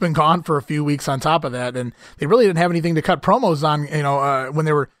 Hawk's been gone for a few weeks on top of that, and they really didn't have anything to cut promos on, when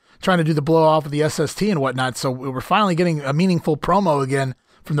they were trying to do the blow off of the SST and whatnot. So we were finally getting a meaningful promo again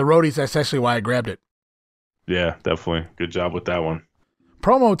from the roadies. That's actually why I grabbed it. Yeah, definitely. Good job with that one.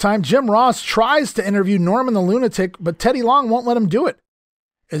 Promo time. Jim Ross tries to interview Norman the Lunatic, but Teddy Long won't let him do it.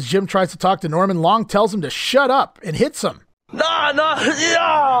 As Jim tries to talk to Norman, Long tells him to shut up and hits him.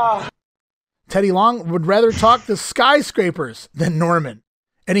 Yeah. Teddy Long would rather talk to Skyscrapers than Norman,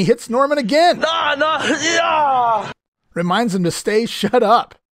 and he hits Norman again. Yeah. Reminds him to stay shut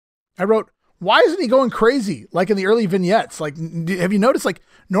up. I wrote, why isn't he going crazy like in the early vignettes? Like, have you noticed, like,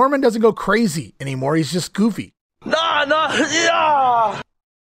 Norman doesn't go crazy anymore. He's just goofy. Yeah.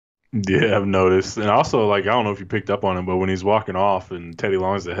 Yeah, I've noticed. And also, like, I don't know if you picked up on him, but when he's walking off and Teddy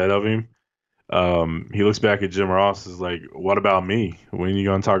Long's ahead of him, he looks back at Jim Ross is like, what about me? When are you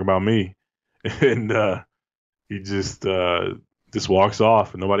going to talk about me? And he just walks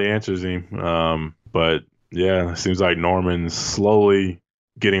off and nobody answers him. But yeah, it seems like Norman's slowly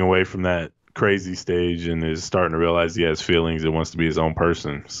getting away from that crazy stage and is starting to realize he has feelings and wants to be his own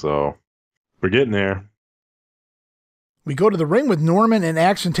person. So we're getting there. We go to the ring with Norman in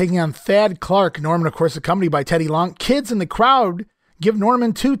action taking on Thad Clark. Norman, of course, accompanied by Teddy Long. Kids in the crowd give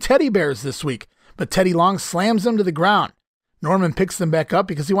Norman 2 teddy bears this week, but Teddy Long slams them to the ground. Norman picks them back up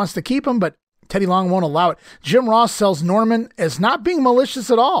because he wants to keep them, but Teddy Long won't allow it. Jim Ross sells Norman as not being malicious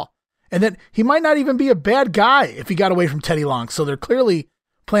at all, and that he might not even be a bad guy if he got away from Teddy Long. So they're clearly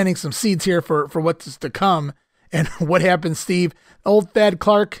planting some seeds here for what's to come. And what happens, Steve? Old Thad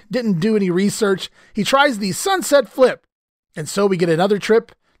Clark didn't do any research. He tries the sunset flip. And so we get another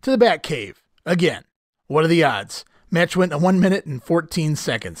trip to the Batcave. Again, what are the odds? Match went 1 minute and 14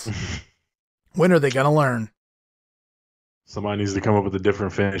 seconds. When are they going to learn? Somebody needs to come up with a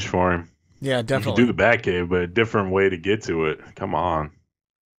different finish for him. Yeah, definitely. You can do the Batcave, but a different way to get to it. Come on.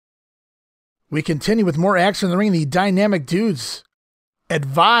 We continue with more action in the ring. The Dynamic Dudes,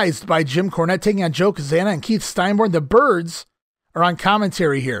 advised by Jim Cornette, taking on Joe Kazana and Keith Steinborn. The Birds are on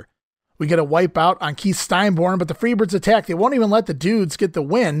commentary here. We get a wipeout on Keith Steinborn, but the Freebirds attack. They won't even let the Dudes get the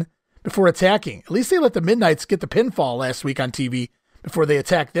win before attacking. At least they let the Midnights get the pinfall last week on TV before they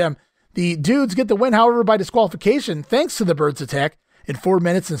attack them. The Dudes get the win, however, by disqualification, thanks to the Birds attack in 4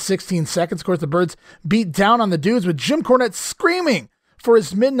 minutes and 16 seconds. Of course, the Birds beat down on the Dudes with Jim Cornette screaming for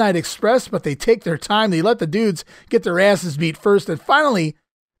his Midnight Express, but they take their time. They let the Dudes get their asses beat first, and finally,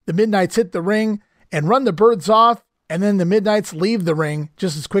 the Midnights hit the ring and run the Birds off. And then the Midnights leave the ring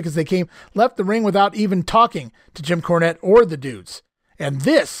just as quick as they came, left the ring without even talking to Jim Cornette or the Dudes. And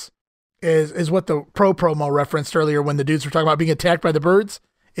this is what the promo referenced earlier when the dudes were talking about being attacked by the birds.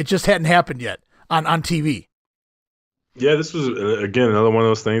 It just hadn't happened yet on TV. Yeah, this was, again, another one of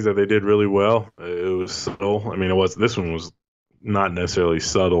those things that they did really well. It was subtle. I mean, this one was not necessarily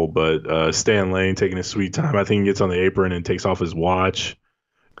subtle, but Stan Lane taking his sweet time. I think he gets on the apron and takes off his watch.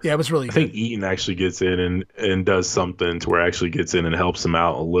 Yeah, it was really good. I think Eaton actually gets in and does something to where actually gets in and helps him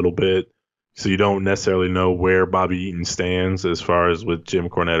out a little bit. So you don't necessarily know where Bobby Eaton stands as far as with Jim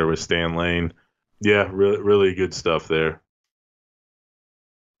Cornette or with Stan Lane. Yeah, really good stuff there.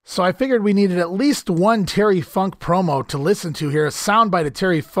 So I figured we needed at least one Terry Funk promo to listen to here, a soundbite of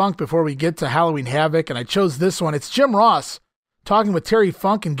Terry Funk before we get to Halloween Havoc, and I chose this one. It's Jim Ross talking with Terry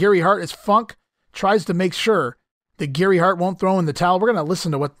Funk and Gary Hart as Funk tries to make sure that Gary Hart won't throw in the towel. We're going to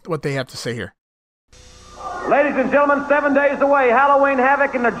listen to what they have to say here. Ladies and gentlemen, 7 days away, Halloween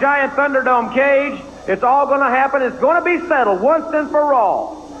Havoc in the giant Thunderdome cage. It's all going to happen. It's going to be settled once and for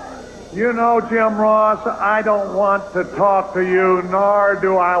all. You know, Jim Ross, I don't want to talk to you, nor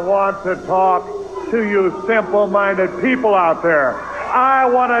do I want to talk to you simple-minded people out there. I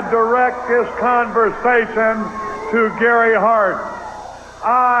want to direct this conversation to Gary Hart.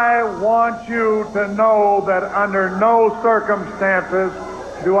 I want you to know that under no circumstances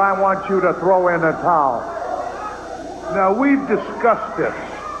do I want you to throw in a towel. Now, we've discussed this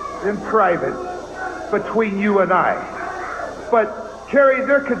in private between you and I. But, Terry,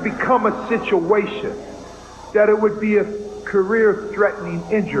 there could become a situation that it would be a career-threatening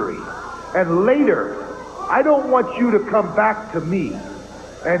injury. And later, I don't want you to come back to me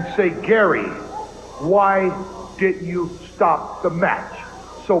and say, Gary, why didn't you stop the match?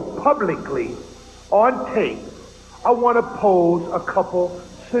 So publicly, on tape, I want to pose a couple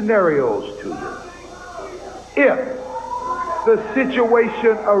scenarios to you. If the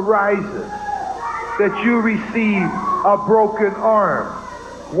situation arises that you receive a broken arm,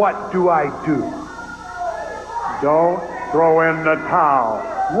 what do I do? Don't throw in the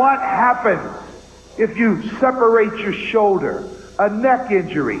towel. What happens if you separate your shoulder, a neck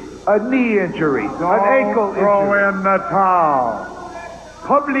injury, a knee injury, an ankle injury? Don't throw in the towel.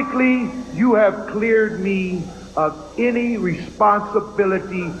 Publicly, you have cleared me of any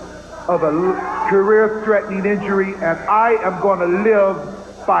responsibility of a career-threatening injury, and I am going to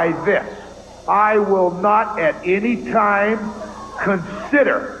live by this. I will not at any time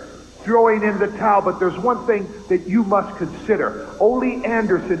consider throwing in the towel, but there's one thing that you must consider. Ole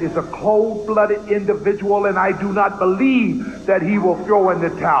Anderson is a cold-blooded individual, and I do not believe that he will throw in the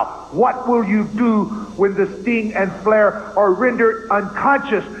towel. What will you do when the Sting and Flair are rendered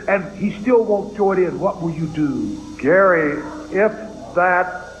unconscious and he still won't throw it in? What will you do? Gary, if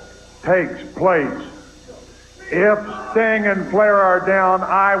that takes place, if Sting and Flair are down,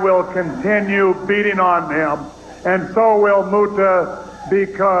 I will continue beating on them, and so will Muta,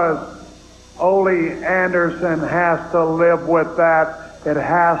 because Ole Anderson has to live with that. It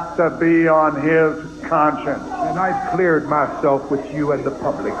has to be on his conscience. And I've cleared myself with you and the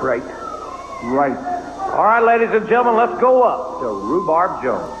public, right? Right. All right, ladies and gentlemen, let's go up to Rhubarb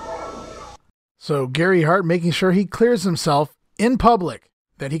Jones. So Gary Hart making sure he clears himself in public,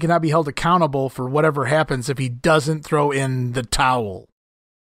 that he cannot be held accountable for whatever happens if he doesn't throw in the towel.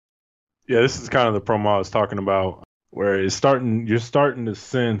 Yeah, this is kind of the promo I was talking about, where you're starting to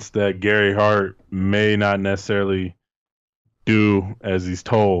sense that Gary Hart may not necessarily do as he's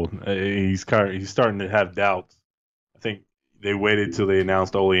told. He's starting to have doubts. I think they waited till they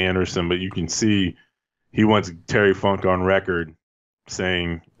announced Ole Anderson, but you can see he wants Terry Funk on record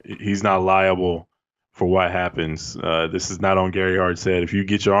saying he's not liable for what happens. This is not on Gary Hart's head. If you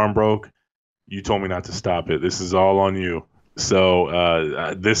get your arm broke, you told me not to stop it. This is all on you.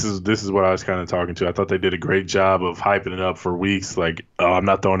 So this is what I was kind of talking to. I thought they did a great job of hyping it up for weeks. Like, oh, I'm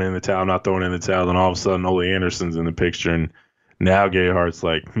not throwing in the towel. I'm not throwing in the towel. And all of a sudden, Ole Anderson's in the picture. And now Gary Hart's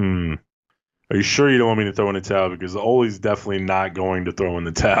like, are you sure you don't want me to throw in the towel? Because Ole's definitely not going to throw in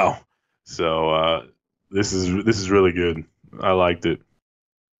the towel. So this is really good. I liked it.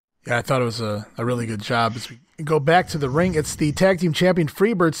 Yeah, I thought it was a really good job. As we go back to the ring, it's the tag team champion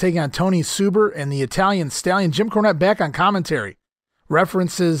Freebirds taking on Tony Suber and the Italian Stallion. Jim Cornette back on commentary.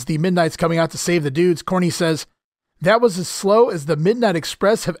 References the Midnights coming out to save the dudes. Corny says, that was as slow as the Midnight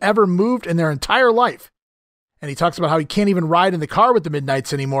Express have ever moved in their entire life. And he talks about how he can't even ride in the car with the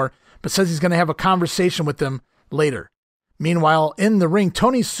Midnights anymore, but says he's going to have a conversation with them later. Meanwhile, in the ring,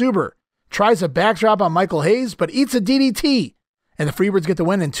 Tony Suber tries a backdrop on Michael Hayes, but eats a DDT. And the Freebirds get the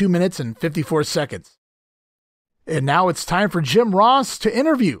win in 2 minutes and 54 seconds. And now it's time for Jim Ross to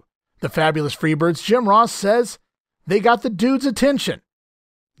interview the fabulous Freebirds. Jim Ross says they got the dude's attention.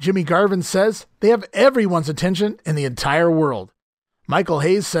 Jimmy Garvin says they have everyone's attention in the entire world. Michael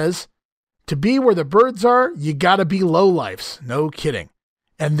Hayes says To be where the birds are, you gotta be lowlifes. No kidding.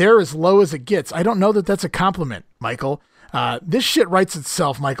 And they're as low as it gets. I don't know that that's a compliment, Michael. This shit writes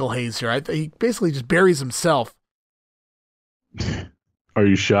itself, Michael Hayes here. He basically just buries himself. Are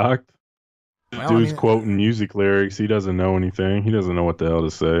you shocked? Well, Dude's quoting music lyrics. He doesn't know anything. He doesn't know what the hell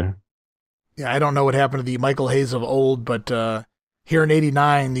to say. Yeah, I don't know what happened to the Michael Hayes of old, but here in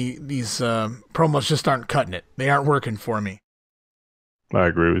 '89, these promos just aren't cutting it. They aren't working for me. I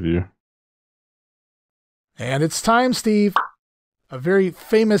agree with you. And it's time, Steve. A very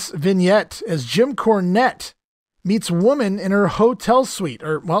famous vignette as Jim Cornette meets woman in her hotel suite.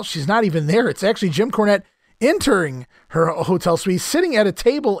 Well, she's not even there. It's actually Jim Cornette entering her hotel suite, sitting at a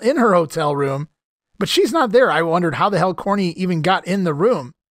table in her hotel room, but she's not there. I wondered how the hell Corny even got in the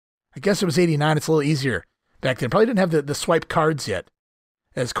room. I guess it was '89. It's a little easier back then. Probably didn't have the swipe cards yet.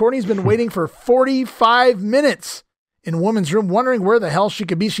 As Corny's been waiting for 45 minutes in woman's room, wondering where the hell she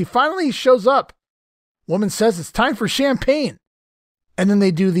could be. She finally shows up. Woman says it's time for champagne. And then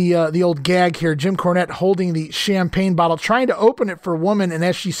they do the old gag here. Jim Cornette holding the champagne bottle, trying to open it for woman. And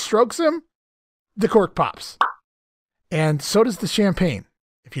as she strokes him, the cork pops. And so does the champagne,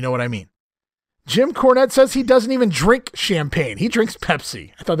 if you know what I mean. Jim Cornette says he doesn't even drink champagne. He drinks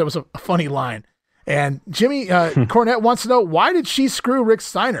Pepsi. I thought that was a funny line. And Jimmy Cornette wants to know, why did she screw Rick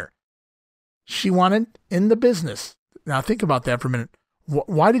Steiner? She wanted in the business. Now think about that for a minute.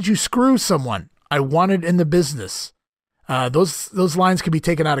 Why did you screw someone? I wanted in the business. Those lines can be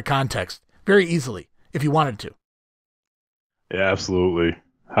taken out of context very easily if you wanted to. Yeah, absolutely.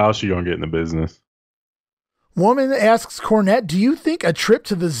 How's she going to get in the business? Woman asks Cornette, do you think a trip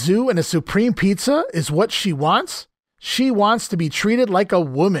to the zoo and a Supreme Pizza is what she wants? She wants to be treated like a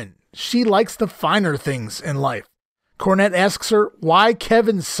woman. She likes the finer things in life. Cornette asks her, why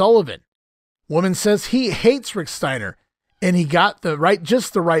Kevin Sullivan? Woman says he hates Rick Steiner, and he got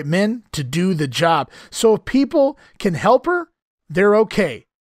just the right men to do the job. So if people can help her, they're okay.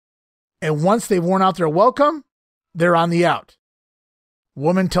 And once they've worn out their welcome, they're on the out.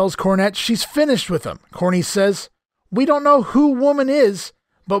 Woman tells Cornette she's finished with him. Corny says, we don't know who woman is,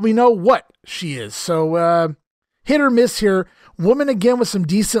 but we know what she is. So hit or miss here. Woman again with some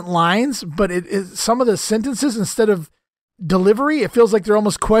decent lines, but some of the sentences, instead of delivery, it feels like they're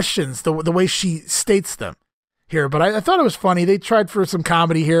almost questions, the way she states them here. But I thought it was funny. They tried for some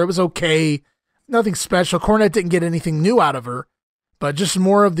comedy here. It was okay. Nothing special. Cornette didn't get anything new out of her, but just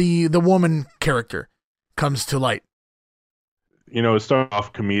more of the woman character comes to light. You know, it started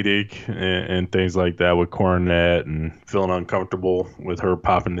off comedic and things like that with Cornette and feeling uncomfortable with her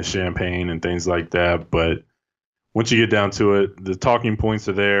popping the champagne and things like that. But once you get down to it, the talking points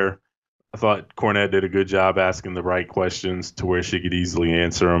are there. I thought Cornette did a good job asking the right questions to where she could easily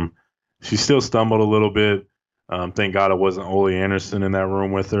answer them. She still stumbled a little bit. Thank God it wasn't Ole Anderson in that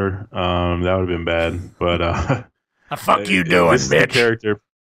room with her. That would have been bad. But the fuck you doing, bitch? Character,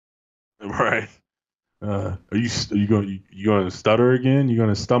 right? Are you going to stutter again? You going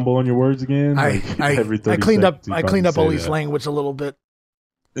to stumble on your words again? I cleaned up Ole's language a little bit.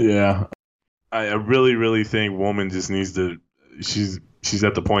 Yeah, I really, really think woman just needs to. She's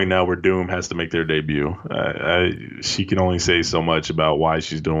at the point now where Doom has to make their debut. She can only say so much about why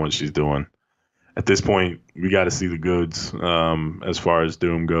she's doing what she's doing. At this point, we got to see the goods as far as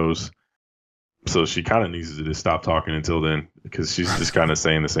Doom goes. So she kind of needs to just stop talking until then, because she's just kind of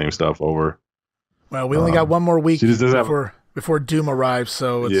saying the same stuff over. Well, we only got one more week before Doom arrives,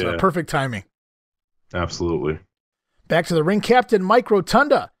 so it's perfect timing. Absolutely. Back to the ring. Captain Mike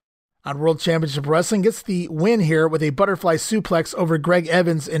Rotunda on World Championship Wrestling gets the win here with a butterfly suplex over Greg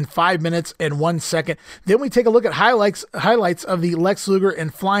Evans in 5 minutes and 1 second. Then we take a look at highlights of the Lex Luger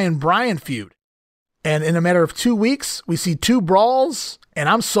and Flying Brian feud. And in a matter of 2 weeks, we see 2 brawls, and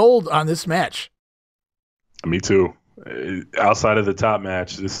I'm sold on this match. Me too. Outside of the top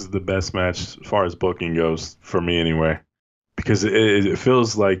match, this is the best match as far as booking goes for me anyway, because it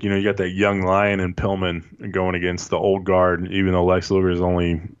feels like, you got that young lion and Pillman going against the old guard. Even though Lex Luger is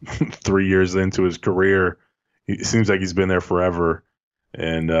only 3 years into his career, it seems like he's been there forever.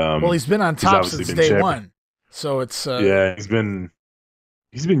 And he's been on top since day one. So it's he's been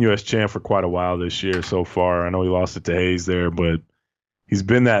U.S. champ for quite a while this year so far. I know he lost it to Hayes there, but he's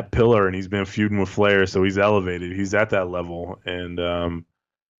been that pillar, and he's been feuding with Flair, so he's elevated. He's at that level, and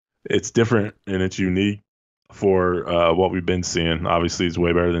it's different and it's unique for what we've been seeing. Obviously, it's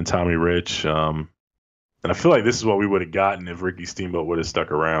way better than Tommy Rich, and I feel like this is what we would have gotten if Ricky Steamboat would have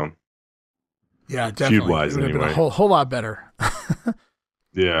stuck around. Yeah, definitely. Feud-wise, it would have anyway. been a whole lot better.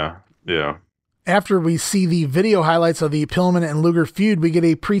 Yeah. After we see the video highlights of the Pillman and Luger feud, we get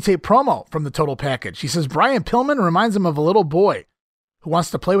a pre-tape promo from the Total Package. He says Brian Pillman reminds him of a little boy who wants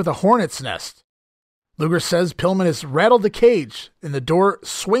to play with a hornet's nest. Luger says Pillman has rattled the cage, and the door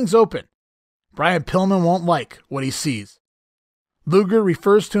swings open. Brian Pillman won't like what he sees. Luger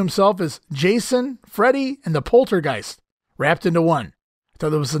refers to himself as Jason, Freddy, and the Poltergeist, wrapped into one. I thought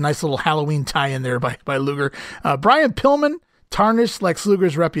that was a nice little Halloween tie-in there by Luger. Brian Pillman tarnished Lex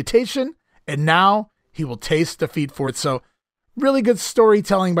Luger's reputation, and now he will taste defeat for it. So, really good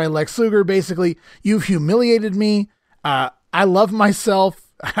storytelling by Lex Luger. Basically, you've humiliated me. I love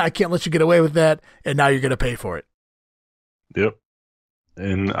myself. I can't let you get away with that, and now you're going to pay for it. Yep.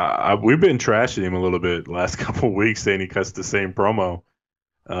 And we've been trashing him a little bit last couple of weeks, saying he cuts the same promo.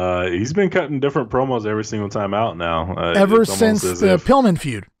 He's been cutting different promos every single time out now. Ever since the Pillman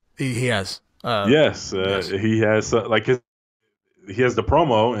feud, he has. Yes, yes. He has he has the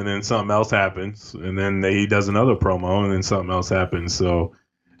promo, and then something else happens, and then he does another promo, and then something else happens. So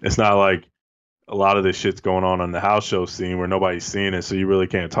it's not like a lot of this shit's going on the house show scene where nobody's seeing it, so you really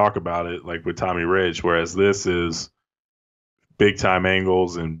can't talk about it like with Tommy Rich, whereas this is big time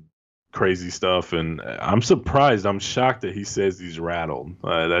angles and crazy stuff. And I'm surprised, I'm shocked that he says he's rattled.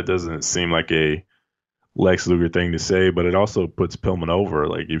 That doesn't seem like a Lex Luger thing to say, but it also puts Pillman over.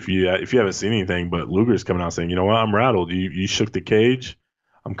 Like if you haven't seen anything, but Luger's coming out saying, you know what, I'm rattled. You shook the cage.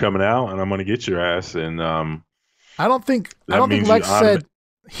 I'm coming out and I'm going to get your ass. And I don't think Lex said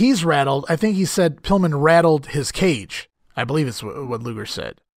he's rattled. I think he said Pillman rattled his cage. I believe it's what Luger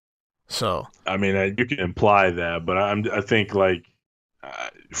said. So I mean, you can imply that, but I think like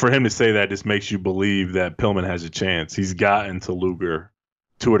for him to say that just makes you believe that Pillman has a chance. He's gotten to Luger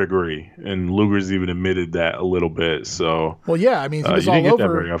to a degree, and Luger's even admitted that a little bit. So well, yeah, I mean, he was all get that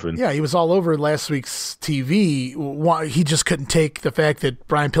over. very often. Yeah, he was all over last week's TV. He just couldn't take the fact that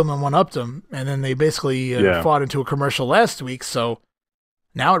Brian Pillman one-upped him, and then they basically fought into a commercial last week. So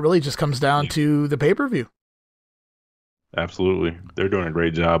now it really just comes down to the pay-per-view. Absolutely. They're doing a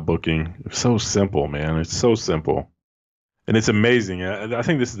great job booking. It's so simple, man. It's so simple. And it's amazing. I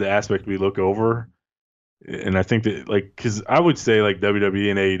think this is the aspect we look over. And I think that, like, because I would say, like,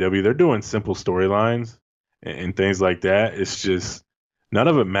 WWE and AEW, they're doing simple storylines and things like that. It's just none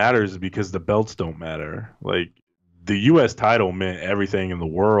of it matters because the belts don't matter. Like, the U.S. title meant everything in the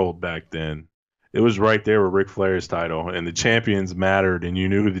world back then. It was right there with Ric Flair's title. And the champions mattered, and you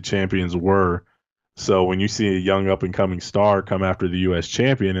knew who the champions were. So when you see a young up-and-coming star come after the U.S.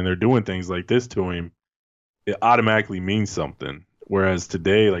 champion and they're doing things like this to him, it automatically means something. Whereas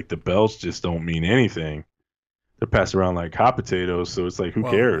today, like, the belts just don't mean anything. They're passed around like hot potatoes, so it's like, who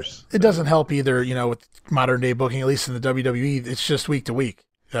cares? It doesn't help either, with modern-day booking, at least in the WWE. It's just week to week.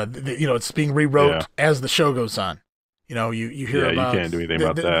 It's being rewrote as the show goes on. You hear about... you can't do anything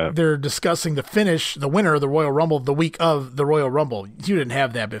about that. They're discussing the winner of the Royal Rumble the week of the Royal Rumble. You didn't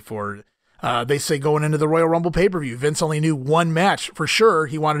have that before. They say going into the Royal Rumble pay-per-view, Vince only knew one match for sure.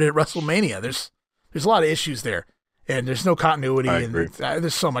 He wanted it at WrestleMania. There's a lot of issues there, and there's no continuity, and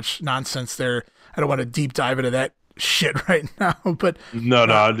there's so much nonsense there. I don't want to deep dive into that shit right now, but no,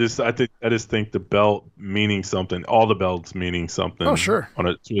 I just think the belt meaning something, all the belts meaning something. Oh, sure.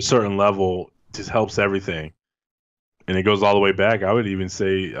 To a certain level, just helps everything, and it goes all the way back. I would even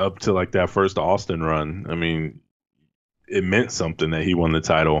say up to like that first Austin run. I mean, it meant something that he won the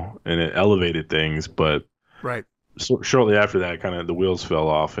title, and it elevated things. But shortly after that, kind of the wheels fell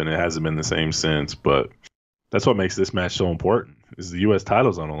off, and it hasn't been the same since. But that's what makes this match so important. Is the U.S.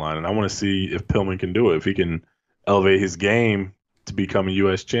 title's on the line, and I want to see if Pillman can do it. If he can elevate his game to become a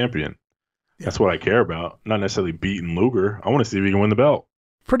U.S. champion. That's what I care about. Not necessarily beating Luger. I want to see if he can win the belt.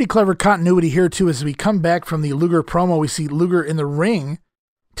 Pretty clever continuity here, too. As we come back from the Luger promo, we see Luger in the ring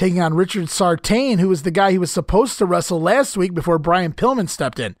taking on Richard Sartain, who was the guy he was supposed to wrestle last week before Brian Pillman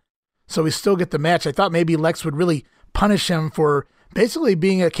stepped in. So we still get the match. I thought maybe Lex would really punish him for basically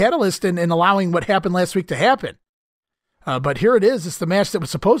being a catalyst and allowing what happened last week to happen. But here it is. It's the match that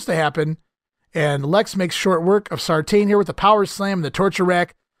was supposed to happen. And Lex makes short work of Sartain here with the power slam and the torture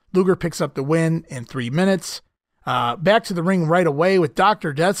rack. Luger picks up the win in 3 minutes. Back to the ring right away with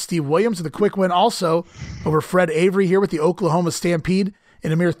Dr. Death. Steve Williams with a quick win also over Fred Avery here with the Oklahoma Stampede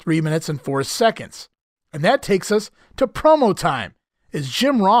in a mere 3 minutes and 4 seconds. And that takes us to promo time as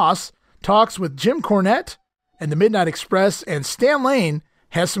Jim Ross talks with Jim Cornette and the Midnight Express, and Stan Lane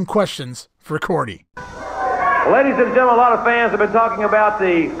has some questions for Cordy. Ladies and gentlemen, a lot of fans have been talking about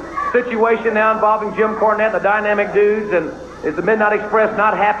the situation now involving Jim Cornette and the Dynamic Dudes, and is the Midnight Express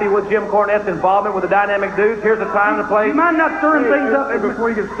not happy with Jim Cornette's involvement with the Dynamic Dudes? Here's the time to play. You mind not stirring things up? Hey, before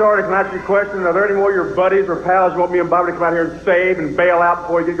you get started, can I ask you a question? Are there any more of your buddies or pals you want me and Bobby to come out here and save and bail out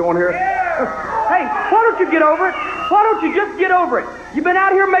before you get going here? Hey, why don't you get over it? Why don't you just get over it? You've been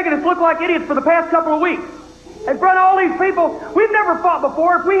out here making us look like idiots for the past couple of weeks. In front of all these people, we've never fought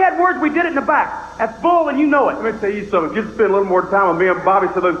before. If we had words, we did it in the back. That's bull, and you know it. Let me tell you something. If you spend a little more time with me and Bobby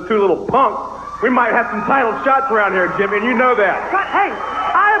to those two little punks, we might have some title shots around here, Jimmy, and you know that. Hey,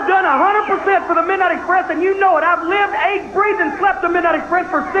 I have done 100% for the Midnight Express, and you know it. I've lived, ate, breathed, and slept the Midnight Express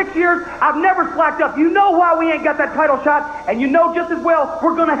for 6 years. I've never slacked up. You know why we ain't got that title shot, and you know just as well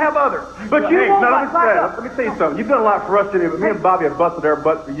we're going to have others. But you won't slack up. Let me tell you something. You've done a lot for us, Jimmy, but me and Bobby have busted our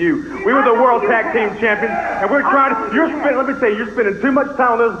butts for you. We were the World Tag Team Champions, and we're trying to... Let me tell you, you're spending too much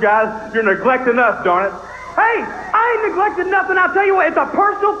time with those guys. You're neglecting us, darn it. Hey, I ain't neglected nothing. I'll tell you what, it's a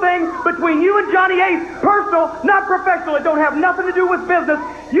personal thing between you and Johnny Ace. Personal, not professional. It don't have nothing to do with business.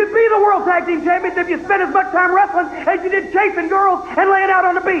 You'd be the World Tag Team Champions if you spent as much time wrestling as you did chasing girls and laying out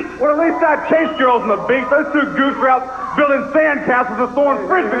on the beach. Well, at least I chased girls on the beach. Those two goofs were out building sand castles and throwing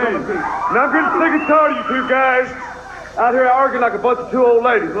frisbees on the beach. Now I'm getting sick and tired of you two guys out here arguing like a bunch of two old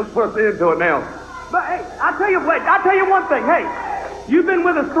ladies. Let's put us into it now. But hey, I'll tell you one thing. Hey, you've been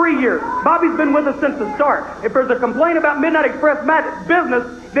with us 3 years. Bobby's been with us since the start. If there's a complaint about Midnight Express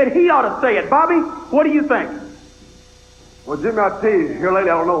business, then he ought to say it. Bobby, what do you think? Well, Jimmy, I'll tell you, here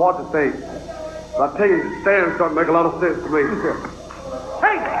lately I don't know what to think. But I'll tell you, Stan's starting to make a lot of sense to me.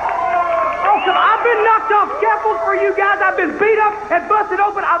 Hey! Oh, come on. I've been knocked off scaffolds for you guys. I've been beat up and busted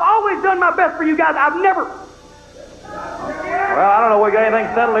open. I've always done my best for you guys. I've never... Well, I don't know if we got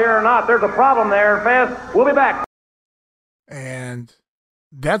anything settled here or not. There's a problem there, Fez. We'll be back. And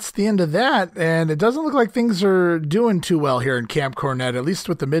that's the end of that. And it doesn't look like things are doing too well here in Camp Cornette, at least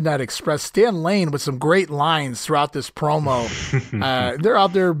with the Midnight Express. Stan Lane with some great lines throughout this promo. They're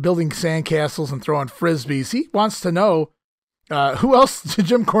out there building sandcastles and throwing frisbees. He wants to know who else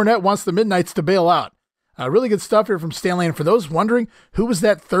Jim Cornette wants the Midnights to bail out. Really good stuff here from Stan Lane. For those wondering who was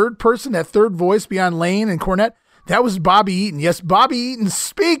that third person, that third voice beyond Lane and Cornette, that was Bobby Eaton. Yes, Bobby Eaton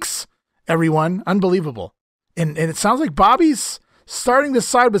speaks, everyone. Unbelievable. And it sounds like Bobby's starting to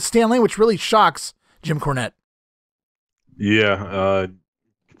side with Stan Lane, which really shocks Jim Cornette. Yeah,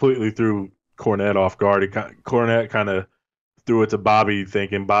 completely threw Cornette off guard. Cornette kind of threw it to Bobby,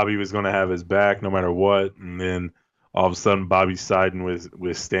 thinking Bobby was going to have his back no matter what. And then all of a sudden, Bobby's siding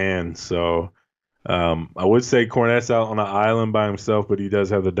with Stan. So I would say Cornette's out on an island by himself, but he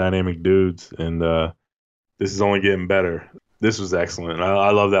does have the dynamic dudes. And this is only getting better. This was excellent.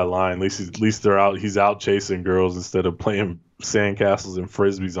 I love that line. At least they're out. He's out chasing girls instead of playing sandcastles and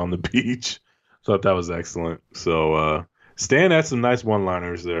frisbees on the beach. Thought that was excellent. So Stan had some nice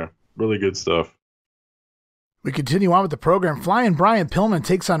one-liners there. Really good stuff. We continue on with the program. Flying Brian Pillman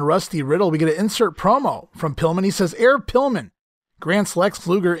takes on Rusty Riddle. We get an insert promo from Pillman. He says Air Pillman grants Lex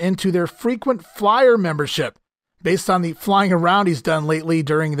Luger into their frequent flyer membership based on the flying around he's done lately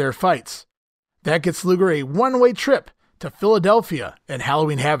during their fights. That gets Luger a one-way trip to Philadelphia and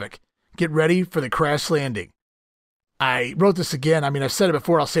Halloween Havoc. Get ready for the crash landing. I wrote this again. I mean, I've said it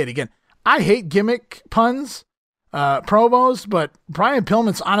before. I'll say it again. I hate gimmick puns, promos, but Brian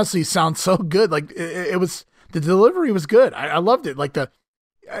Pillman's honestly sounds so good. Like it was, the delivery was good. I loved it. Like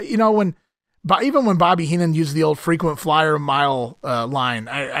even when Bobby Heenan used the old frequent flyer mile line,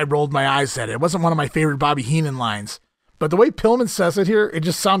 I rolled my eyes at it. It wasn't one of my favorite Bobby Heenan lines, but the way Pillman says it here, it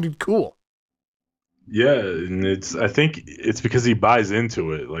just sounded cool. Yeah, and I think it's because he buys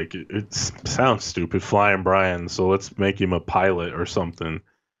into it. Like it sounds stupid, Flying Brian, so let's make him a pilot or something.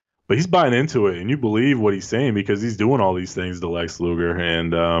 But he's buying into it, and you believe what he's saying because he's doing all these things to Lex Luger.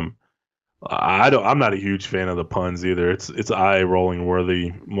 And I'm not a huge fan of the puns either. It's eye rolling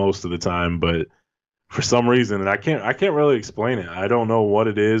worthy most of the time, but for some reason, and I can't really explain it. I don't know what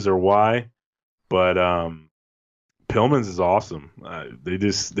it is or why, but Pillman's is awesome.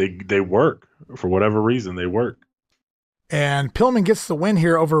 They work for whatever reason. They work. And Pillman gets the win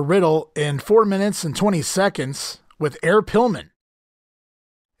here over Riddle in 4 minutes and 20 seconds with Air Pillman.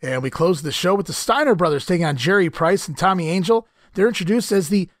 And we close the show with the Steiner brothers taking on Jerry Price and Tommy Angel. They're introduced as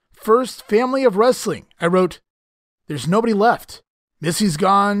the first family of wrestling. I wrote, there's nobody left. Missy's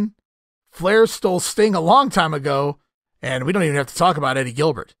gone. Flair stole Sting a long time ago. And we don't even have to talk about Eddie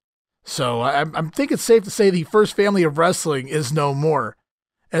Gilbert. So I think it's safe to say the first family of wrestling is no more.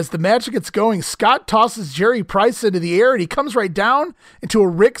 As the match gets going, Scott tosses Jerry Price into the air, and he comes right down into a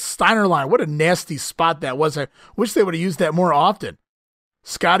Rick Steiner line. What a nasty spot that was. I wish they would have used that more often.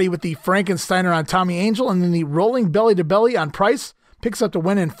 Scotty with the Frankensteiner on Tommy Angel, and then the rolling belly-to-belly on Price picks up the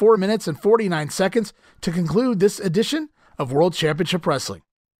win in 4 minutes and 49 seconds to conclude this edition of World Championship Wrestling.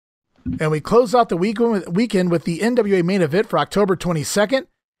 And we close out the weekend with the NWA main event for October 22nd.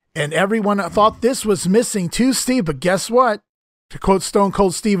 And everyone thought this was missing too, Steve, but guess what? To quote Stone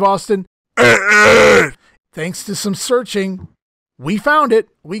Cold Steve Austin, thanks to some searching, we found it,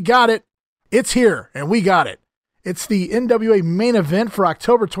 we got it, it's here, and we got it. It's the NWA main event for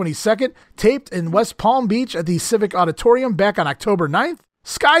October 22nd, taped in West Palm Beach at the Civic Auditorium back on October 9th.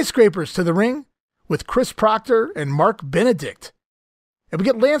 Skyscrapers to the ring with Chris Proctor and Mark Benedict. And we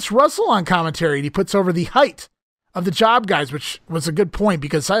get Lance Russell on commentary, and he puts over the height of the job guys, which was a good point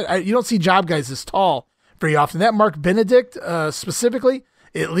because you don't see job guys this tall very often. That Mark Benedict specifically,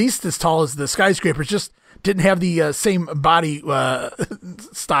 at least as tall as the Skyscrapers, just didn't have the same body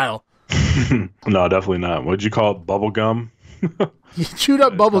style. No, definitely not. What'd you call it? Bubble gum? He chewed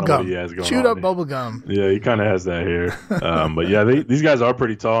up bubble gum. Bubble gum. Yeah, he kind of has that here. But yeah, these guys are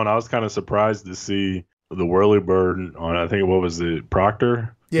pretty tall, and I was kind of surprised to see the Whirlybird on, I think, what was it,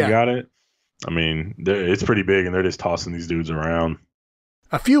 Proctor? Yeah. You got it? I mean, it's pretty big, and they're just tossing these dudes around.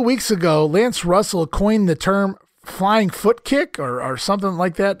 A few weeks ago, Lance Russell coined the term flying foot kick or something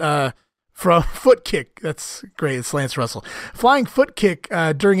like that. From foot kick. That's great. It's Lance Russell. Flying foot kick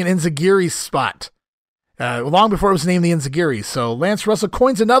during an Enziguri spot. Long before it was named the Enziguri. So Lance Russell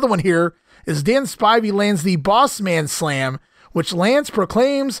coins another one here as Dan Spivey lands the Boss Man Slam, which Lance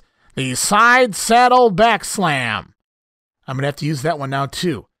proclaims the side saddle back slam. I'm going to have to use that one now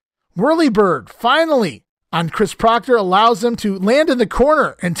too. Whirlybird finally on Chris Proctor allows him to land in the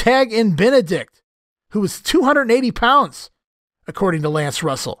corner and tag in Benedict, who is 280 pounds, according to Lance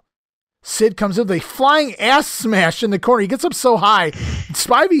Russell. Sid comes in with a flying ass smash in the corner. He gets up so high.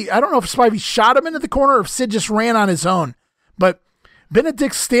 Spivey, I don't know if Spivey shot him into the corner or if Sid just ran on his own. But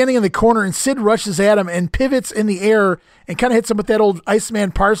Benedict's standing in the corner and Sid rushes at him and pivots in the air and kind of hits him with that old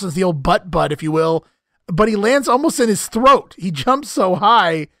Iceman Parsons, the old butt, if you will. But he lands almost in his throat. He jumps so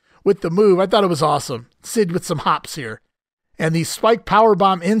high with the move. I thought it was awesome. Sid with some hops here. And the spike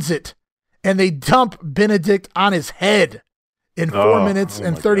powerbomb ends it. And they dump Benedict on his head. In 4 minutes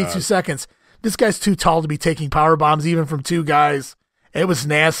and 32 seconds. This guy's too tall to be taking power bombs, even from two guys. It was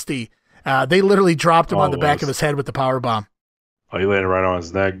nasty. They literally dropped him on the back of his head with the power bomb. Oh, he landed right on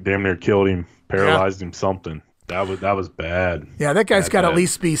his neck. Damn near killed him, paralyzed him, something. That was bad. Yeah, that guy's got to at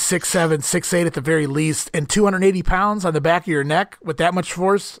least be 6'7", 6'8" at the very least, and 280 pounds on the back of your neck with that much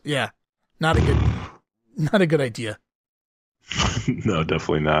force. Yeah, not a good idea. No,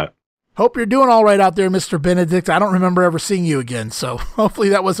 definitely not. Hope you're doing all right out there, Mr. Benedict. I don't remember ever seeing you again, so hopefully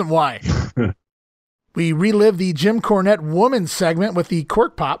that wasn't why. We relive the Jim Cornette woman segment with the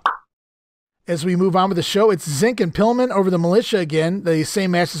Cork Pop. As we move on with the show, it's Zink and Pillman over the Militia again, the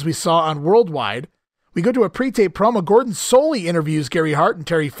same matches we saw on Worldwide. We go to a pre-tape promo. Gordon Soley interviews Gary Hart and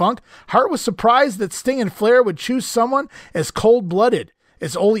Terry Funk. Hart was surprised that Sting and Flair would choose someone as cold-blooded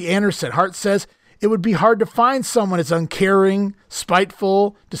as Ole Anderson. Hart says, it would be hard to find someone as uncaring,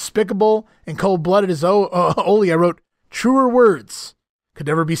 spiteful, despicable, and cold-blooded as Ole. I wrote, truer words could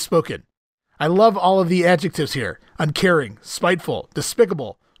never be spoken. I love all of the adjectives here. Uncaring, spiteful,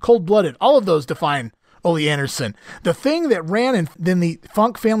 despicable, cold-blooded. All of those define Ole Anderson. The thing that ran in the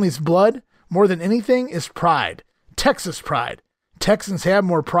Funk family's blood more than anything is pride. Texas pride. Texans have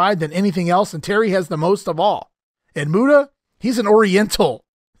more pride than anything else, and Terry has the most of all. And Muda, he's an Oriental,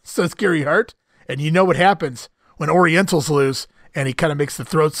 says Gary Hart. And you know what happens when Orientals lose, and he kind of makes the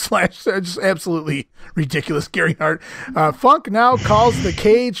throat slash. Just absolutely ridiculous, Gary Hart. Funk now calls the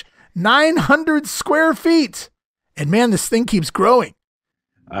cage 900 square feet. And man, this thing keeps growing.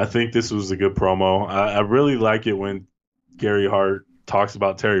 I think this was a good promo. I really like it when Gary Hart talks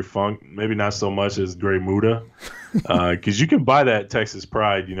about Terry Funk, maybe not so much as Great Muda, because you can buy that Texas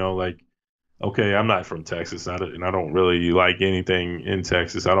pride, like, okay, I'm not from Texas, and I don't really like anything in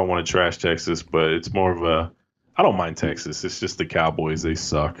Texas. I don't want to trash Texas, but it's more of I don't mind Texas. It's just the Cowboys, they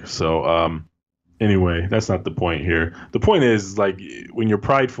suck. So anyway, that's not the point here. The point is, like, when you're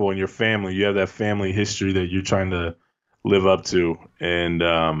prideful in your family, you have that family history that you're trying to live up to,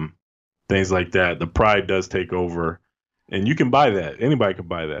 and things like that. The pride does take over. And you can buy that. Anybody can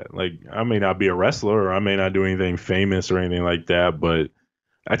buy that. Like, I may not be a wrestler or I may not do anything famous or anything like that, but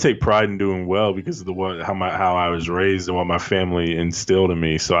I take pride in doing well because of how I was raised and what my family instilled in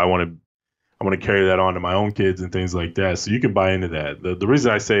me. So I want to carry that on to my own kids and things like that. So you can buy into that. The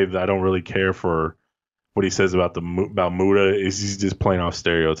reason I say that I don't really care for what he says about Muda is he's just playing off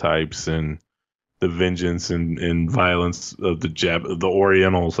stereotypes and the vengeance and violence of the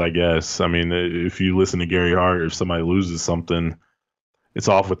Orientals, I guess. I mean, if you listen to Gary Hart, if somebody loses something, it's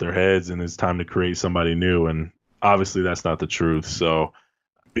off with their heads and it's time to create somebody new. And obviously that's not the truth. So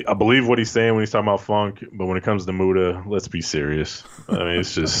I believe what he's saying when he's talking about Funk, but when it comes to Muda, let's be serious. I mean,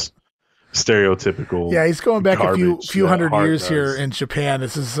 it's just stereotypical. Yeah, he's going back a few hundred years does. Here in Japan.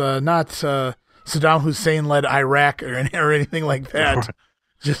 This is not Saddam Hussein led Iraq or anything like that.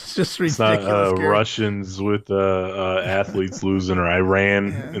 Just It's ridiculous. not Gary. Russians with athletes losing, or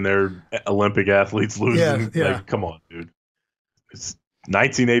Iran and their Olympic athletes losing. Yeah. Like, come on, dude. It's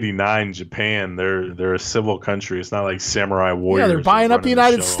 1989 Japan. They're a civil country. It's not like samurai warriors. Yeah, they're buying up the running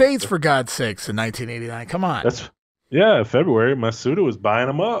United show. States, for God's sakes, in 1989. Come on. February. Masuda was buying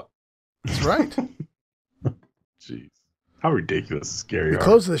them up. That's right. Jeez. How ridiculous is Gary We Hart?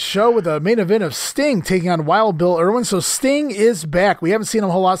 close the show with a main event of Sting taking on Wild Bill Irwin. So Sting is back. We haven't seen him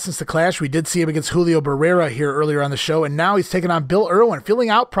a whole lot since the Clash. We did see him against Julio Barrera here earlier on the show, and now he's taking on Bill Irwin. Feeling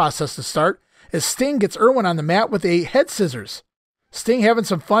out process to start as Sting gets Irwin on the mat with a head scissors. Sting having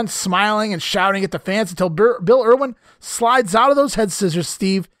some fun, smiling and shouting at the fans until Bill Irwin slides out of those head scissors,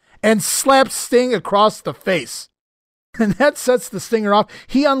 Steve, and slaps Sting across the face. And that sets the Stinger off.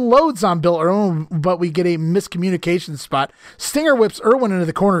 He unloads on Bill Irwin, but we get a miscommunication spot. Stinger whips Irwin into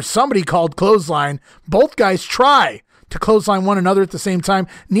the corner. Somebody called clothesline. Both guys try to clothesline one another at the same time,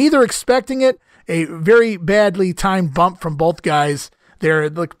 neither expecting it. A very badly timed bump from both guys there.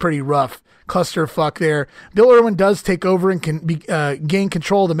 It looked pretty rough. Clusterfuck there. Bill Irwin does take over and can gain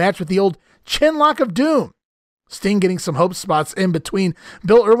control of the match with the old chin lock of doom. Sting getting some hope spots in between.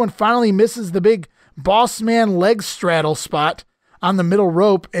 Bill Irwin finally misses the big boss man leg straddle spot on the middle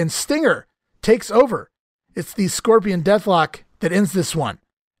rope, and Stinger takes over. It's the Scorpion Deathlock that ends this one.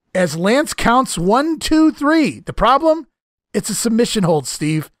 As Lance counts 1, 2, 3. The problem? It's a submission hold,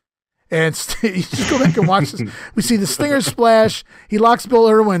 Steve. And you just go back and watch this. We see the Stinger splash. He locks Bill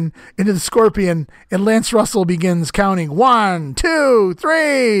Irwin into the Scorpion, and Lance Russell begins counting 1, 2,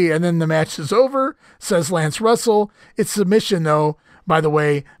 3. And then the match is over, says Lance Russell. It's submission, though. By the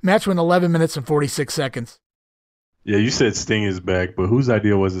way, match went 11 minutes and 46 seconds. Yeah, you said Sting is back, but whose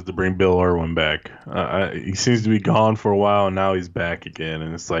idea was it to bring Bill Irwin back? He seems to be gone for a while, and now he's back again.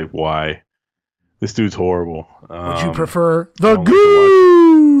 And it's like, why? This dude's horrible. Would you prefer the like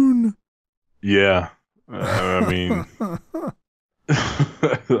Goon? Yeah. I mean,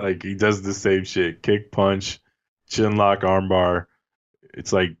 like, he does the same shit. Kick, punch, chin lock, armbar.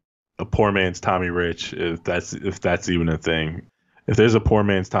 It's like a poor man's Tommy Rich, if that's even a thing. If there's a poor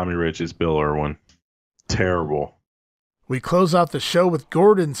man's Tommy Rich, it's Bill Irwin. Terrible. We close out the show with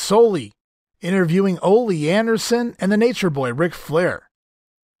Gordon Soley interviewing Ole Anderson and the Nature Boy, Ric Flair.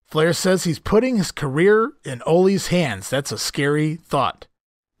 Flair says he's putting his career in Ole's hands. That's a scary thought.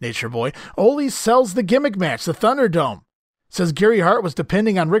 Nature Boy. Ole sells the gimmick match, the Thunderdome. Says Gary Hart was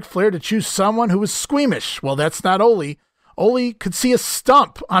depending on Ric Flair to choose someone who was squeamish. Well, that's not Ole. Ole could see a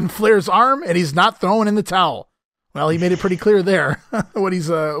stump on Flair's arm, and he's not throwing in the towel. Well, he made it pretty clear there what he's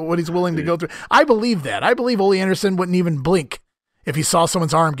willing to go through. I believe that. I believe Ole Anderson wouldn't even blink if he saw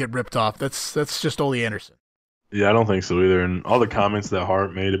someone's arm get ripped off. That's just Ole Anderson. Yeah, I don't think so either. And all the comments that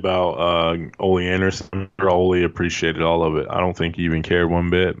Hart made about Ole Anderson, Ole appreciated all of it. I don't think he even cared one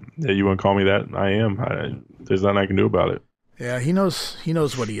bit. Yeah, you want to call me that? I am. There's nothing I can do about it. Yeah, he knows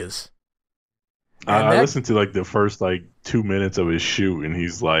what he is. I listened to like the first 2 minutes of his shoot, and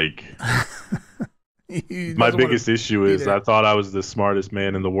he's like, my biggest issue is I thought I was the smartest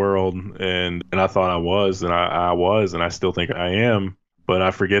man in the world, and I thought I was, and I was, and I still think I am, but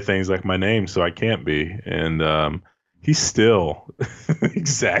I forget things like my name, so I can't be. And he's still the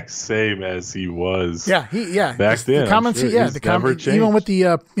exact same as he was. Back then. The comments, the comments, even with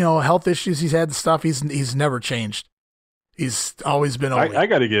the health issues he's had and stuff, he's never changed. He's always been Ole. I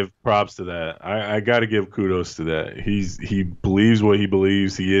got to give props to that. I got to give kudos to that. He believes what he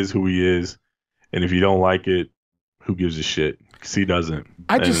believes. He is who he is. And if you don't like it, who gives a shit? Because he doesn't.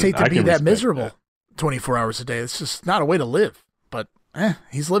 I just hate to be that miserable 24 hours a day. It's just not a way to live. But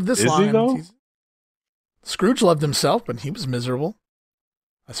he's lived this long. He, though? Scrooge loved himself, but he was miserable,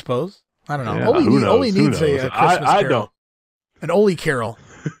 I suppose. I don't know. Yeah, Ole needs a Christmas carol. don't. An Ole carol.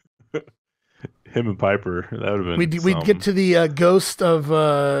 Him and Piper, that would have been We'd get to the ghost of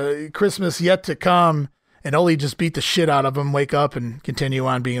Christmas yet to come, and Ole just beat the shit out of him, wake up, and continue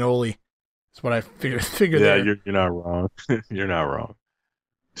on being Ole. That's what I figured. Yeah, there. you're not wrong. You're not wrong.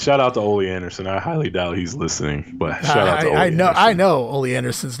 Shout out to Ole Anderson. I highly doubt he's listening, but shout out to Ole Anderson. I know Ole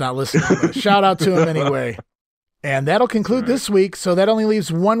Anderson's not listening, but shout out to him anyway. And that'll conclude this week, so that only leaves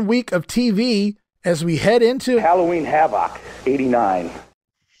 1 week of TV as we head into Halloween Havoc, 89.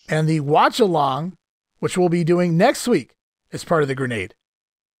 And the watch-along, which we'll be doing next week as part of the Grenade.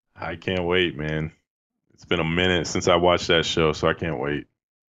 I can't wait, man. It's been a minute since I watched that show, so I can't wait.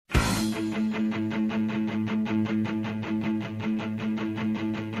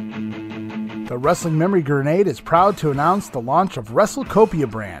 The Wrestling Memory Grenade is proud to announce the launch of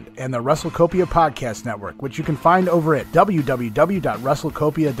WrestleCopia brand and the WrestleCopia Podcast Network, which you can find over at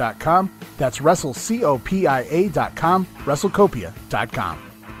www.wrestlecopia.com. That's WrestleCopia.com, WrestleCopia.com.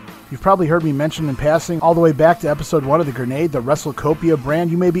 You've probably heard me mention in passing all the way back to episode 1 of The Grenade, the WrestleCopia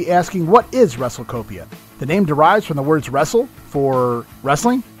brand. You may be asking, what is WrestleCopia? The name derives from the words wrestle, for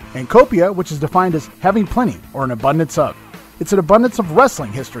wrestling, and copia, which is defined as having plenty or an abundance of. It's an abundance of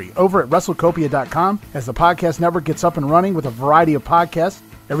wrestling history over at WrestleCopia.com as the podcast network gets up and running with a variety of podcasts.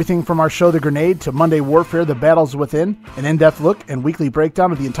 Everything from our show, The Grenade, to Monday Warfare, The Battles Within, an in-depth look and weekly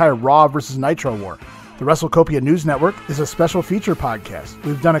breakdown of the entire Raw vs. Nitro war. The WrestleCopia News Network is a special feature podcast.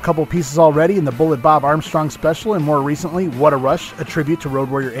 We've done a couple pieces already in the Bullet Bob Armstrong special, and more recently, What a Rush, a tribute to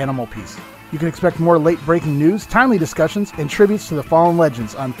Road Warrior Animal piece. You can expect more late-breaking news, timely discussions, and tributes to the fallen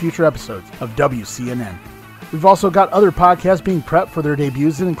legends on future episodes of WCNN. We've also got other podcasts being prepped for their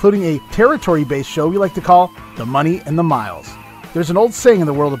debuts, including a territory-based show we like to call The Money and the Miles. There's an old saying in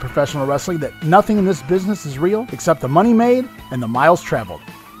the world of professional wrestling that nothing in this business is real except the money made and the miles traveled.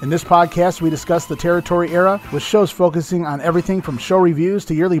 In this podcast, we discuss the territory era with shows focusing on everything from show reviews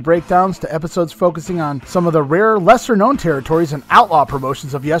to yearly breakdowns to episodes focusing on some of the rare, lesser-known territories and outlaw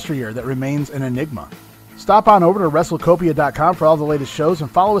promotions of yesteryear that remains an enigma. Stop on over to WrestleCopia.com for all the latest shows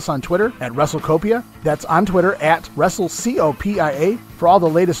and follow us on Twitter at WrestleCopia. That's on Twitter at WrestleCopia for all the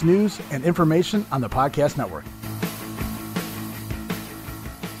latest news and information on the podcast network.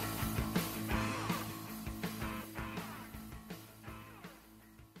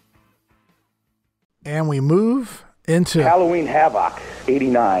 And we move into Halloween Havoc,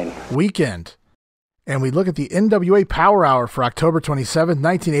 89. weekend. And we look at the NWA Power Hour for October 27th,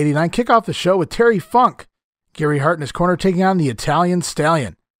 1989. Kick off the show with Terry Funk. Gary Hart in his corner taking on the Italian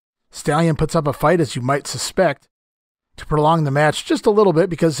Stallion. Stallion puts up a fight, as you might suspect, to prolong the match just a little bit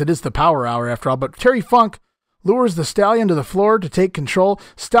because it is the Power Hour after all. But Terry Funk lures the Stallion to the floor to take control.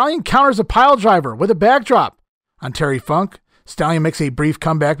 Stallion counters a pile driver with a backdrop on Terry Funk. Stallion makes a brief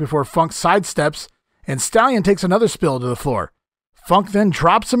comeback before Funk sidesteps, and Stallion takes another spill to the floor. Funk then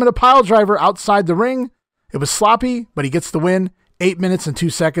drops him in a pile driver outside the ring. It was sloppy, but he gets the win. 8 minutes and 2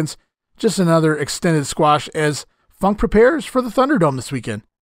 seconds. Just another extended squash as Funk prepares for the Thunderdome this weekend.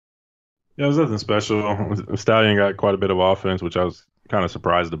 Yeah, it was nothing special. Stallion got quite a bit of offense, which I was kind of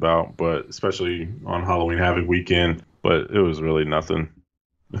surprised about, but especially on Halloween Havoc weekend. But it was really nothing.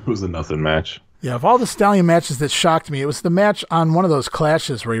 It was a nothing match. Yeah, of all the Stallion matches that shocked me, it was the match on one of those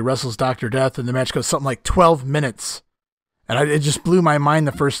clashes where he wrestles Dr. Death and the match goes something like 12 minutes. And it just blew my mind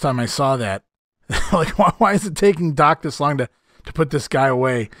the first time I saw that. Like, why is it taking Doc this long to put this guy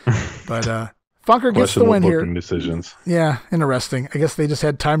away? But Funker gets the win here. Decisions. Yeah, interesting. I guess they just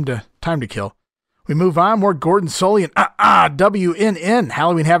had time to kill. We move on. More Gordon Solie and WNN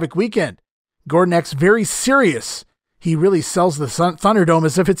Halloween Havoc weekend. Gordon acts very serious. He really sells the Thunderdome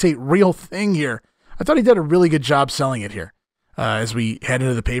as if it's a real thing here. I thought he did a really good job selling it here as we head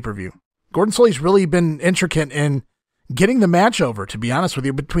into the pay-per-view. Gordon Solie's really been intricate in getting the match over, to be honest with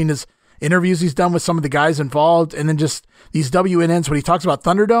you, between his interviews he's done with some of the guys involved and then just these WNNs when he talks about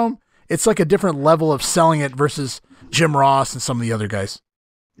Thunderdome. It's like a different level of selling it versus Jim Ross and some of the other guys.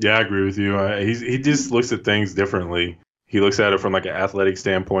 Yeah, I agree with you. He just looks at things differently. He looks at it from like an athletic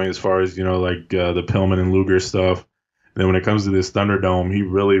standpoint as far as, like the Pillman and Luger stuff. And then when it comes to this Thunderdome, he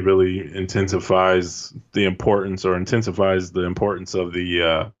really, really intensifies the importance of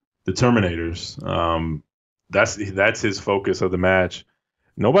the Terminators. That's his focus of the match.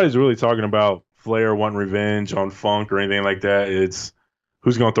 Nobody's really talking about Flair wanting revenge on Funk or anything like that. It's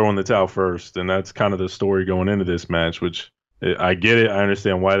who's going to throw in the towel first. And that's kind of the story going into this match, which I get it. I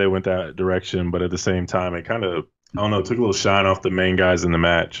understand why they went that direction. But at the same time, it kind of, I don't know, took a little shine off the main guys in the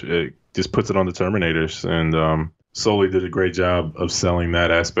match. It just puts it on the Terminators. And Solie did a great job of selling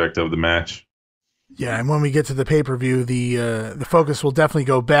that aspect of the match. Yeah, and when we get to the pay-per-view, the focus will definitely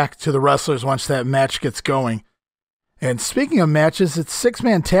go back to the wrestlers once that match gets going. And speaking of matches, it's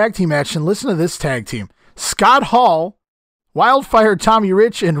 6-man tag team match, and listen to this tag team. Scott Hall, Wildfire Tommy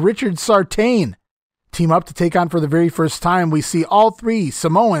Rich, and Richard Sartain team up to take on for the very first time. We see all three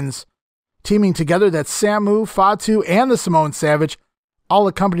Samoans teaming together. That's Samu, Fatu, and the Samoan Savage, all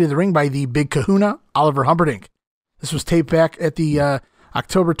accompanied to the ring by the Big Kahuna, Oliver Humperdinck. This was taped back at the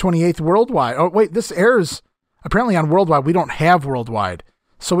October 28th Worldwide. Oh, wait, this airs apparently on Worldwide. We don't have Worldwide.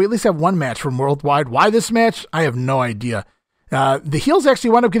 So we at least have one match from Worldwide. Why this match? I have no idea. The heels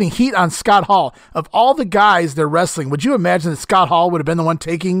actually wound up getting heat on Scott Hall. Of all the guys they're wrestling, would you imagine that Scott Hall would have been the one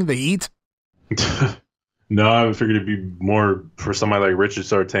taking the heat? No, I figured it'd be more for somebody like Richard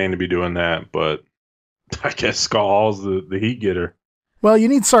Sartain to be doing that, but I guess Scott Hall's the heat getter. Well, you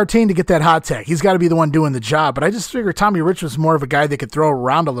need Sartain to get that hot tag. He's got to be the one doing the job. But I just figured Tommy Rich was more of a guy that could throw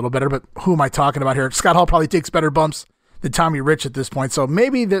around a little better. But who am I talking about here? Scott Hall probably takes better bumps than Tommy Rich at this point. So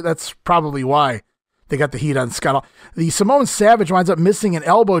maybe that's probably why they got the heat on Scott Hall. The Samoan Savage winds up missing an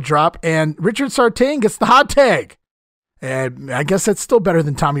elbow drop, and Richard Sartain gets the hot tag. And I guess that's still better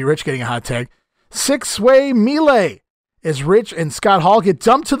than Tommy Rich getting a hot tag. 6-way melee as Rich and Scott Hall get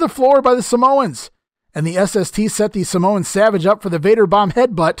dumped to the floor by the Samoans. And the SST set the Samoan Savage up for the Vader Bomb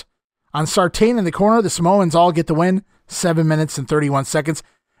headbutt on Sartain in the corner. The Samoans all get the win, 7 minutes and 31 seconds.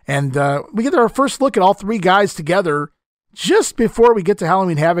 And we get our first look at all three guys together just before we get to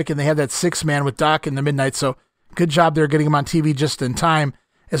Halloween Havoc, and they have that 6-man with Doc in the midnight. So good job there getting him on TV just in time.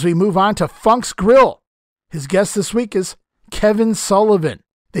 As we move on to Funk's Grill, his guest this week is Kevin Sullivan.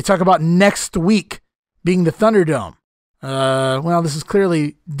 They talk about next week being the Thunderdome. Well, this is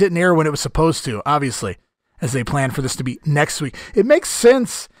clearly didn't air when it was supposed to, obviously, as they planned for this to be next week. It makes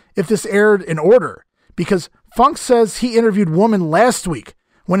sense if this aired in order, because Funk says he interviewed Woman last week,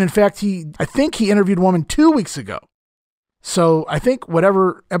 when in fact I think he interviewed Woman 2 weeks ago. So I think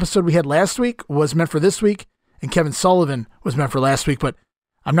whatever episode we had last week was meant for this week, and Kevin Sullivan was meant for last week, but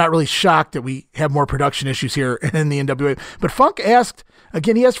I'm not really shocked that we have more production issues here in the NWA. But Funk asked,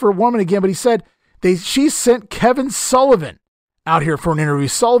 again, he asked for a woman again, but he said she sent Kevin Sullivan out here for an interview.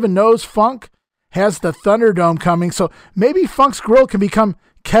 Sullivan knows Funk has the Thunderdome coming, so maybe Funk's Grill can become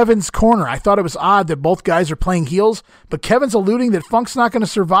Kevin's Corner. I thought it was odd that both guys are playing heels, but Kevin's alluding that Funk's not going to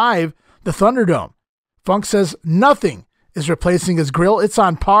survive the Thunderdome. Funk says nothing is replacing his grill. It's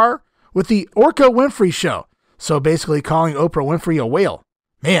on par with the Orca Winfrey show. So basically calling Oprah Winfrey a whale.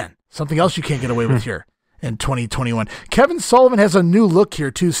 Man, something else you can't get away with here in 2021. Kevin Sullivan has a new look here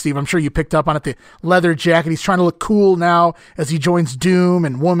too, Steve. I'm sure you picked up on it, the leather jacket. He's trying to look cool now as he joins Doom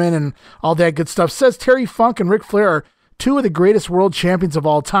and Woman and all that good stuff. Says Terry Funk and Ric Flair are two of the greatest world champions of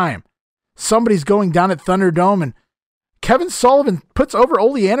all time. Somebody's going down at Thunderdome, and Kevin Sullivan puts over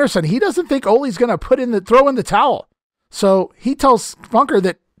Ole Anderson. He doesn't think Ole's going to throw in the towel. So he tells Funker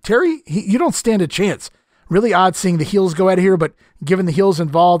that, Terry, you don't stand a chance. Really odd seeing the heels go out of here, but given the heels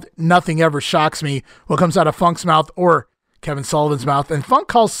involved, nothing ever shocks me what comes out of Funk's mouth or Kevin Sullivan's mouth. And Funk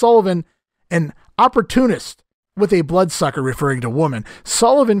calls Sullivan an opportunist with a bloodsucker, referring to Woman.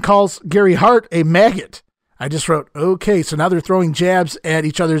 Sullivan calls Gary Hart a maggot. I just wrote, okay, so now they're throwing jabs at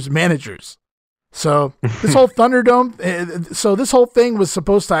each other's managers. So this whole Thunderdome, so this whole thing was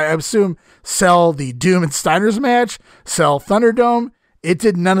supposed to, I assume, sell the Doom and Steiner's match, sell Thunderdome. It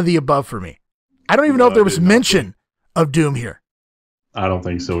did none of the above for me. I don't even know if there was mention of Doom here. I don't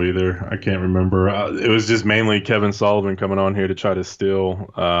think so either. I can't remember. It was just mainly Kevin Sullivan coming on here to try to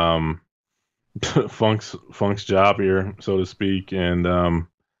steal Funk's job here, so to speak, and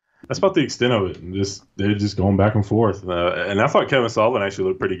that's about the extent of it. They're just going back and forth, and I thought Kevin Sullivan actually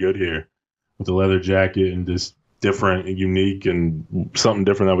looked pretty good here with the leather jacket and just different and unique and something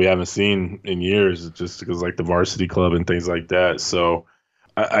different that we haven't seen in years, just because like the Varsity Club and things like that. So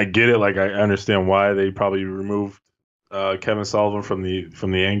I get it. Like I understand why they probably removed Kevin Sullivan from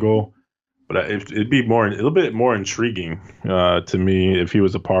the angle, but it'd be a little bit more intriguing to me if he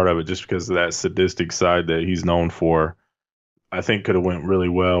was a part of it, just because of that sadistic side that he's known for. I think could have went really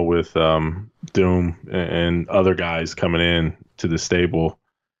well with Doom and other guys coming in to the stable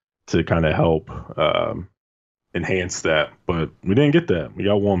to kind of help enhance that. But we didn't get that. We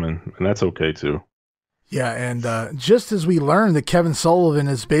got Woman, and that's okay too. Yeah, and just as we learned that Kevin Sullivan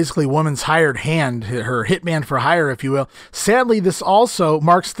is basically Woman's hired hand, her hitman for hire, if you will, sadly, this also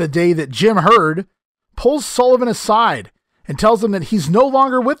marks the day that Jim Herd pulls Sullivan aside and tells him that he's no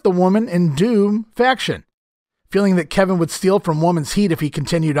longer with the Woman and Doom faction, feeling that Kevin would steal from Woman's heat if he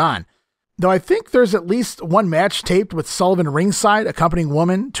continued on. Though I think there's at least one match taped with Sullivan ringside, accompanying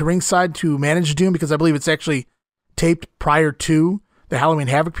Woman to ringside to manage Doom, because I believe it's actually taped prior to the Halloween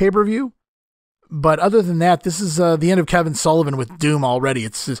Havoc pay-per-view. But other than that, this is the end of Kevin Sullivan with Doom already.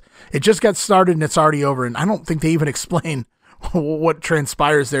 It just got started and it's already over. And I don't think they even explain what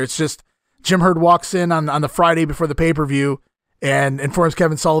transpires there. It's just Jim Herd walks in on the Friday before the pay-per-view and informs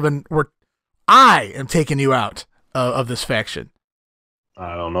Kevin Sullivan, I am taking you out of this faction.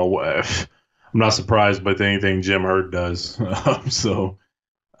 I don't know. I'm not surprised by anything Jim Herd does. So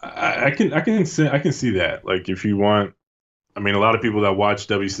I can see that. Like if you want, I mean, a lot of people that watch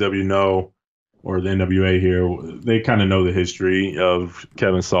WCW know, or the NWA here, they kind of know the history of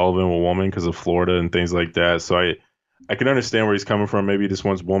Kevin Sullivan with Woman because of Florida and things like that. So I can understand where he's coming from. Maybe he just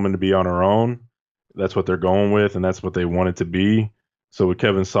wants Woman to be on her own. That's what they're going with, and that's what they want it to be. So with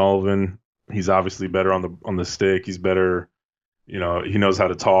Kevin Sullivan, he's obviously better on the stick. He's better, he knows how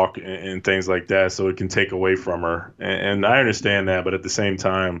to talk and things like that. So it can take away from her, and I understand that. But at the same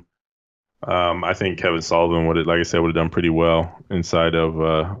time, I think Kevin Sullivan would have done pretty well inside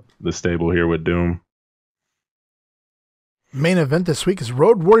of the stable here with Doom. Main event this week is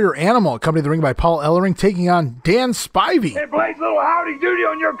Road Warrior Animal, accompanied the ring by Paul Ellering, taking on Dan Spivey. Hey, Blaze, little howdy doody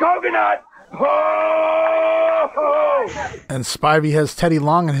on your coconut. Ho, ho. And Spivey has Teddy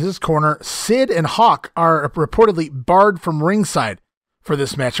Long in his corner. Sid and Hawk are reportedly barred from ringside for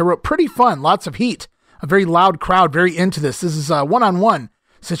this match. I wrote pretty fun, lots of heat, a very loud crowd, very into this. This is a one-on-one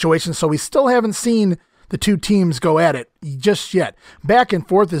situation, so we still haven't seen the two teams go at it just yet. Back and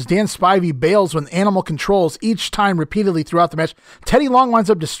forth as Dan Spivey bails when Animal controls each time repeatedly throughout the match. Teddy Long winds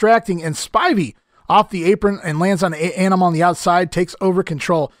up distracting, and Spivey off the apron and lands on Animal on the outside, takes over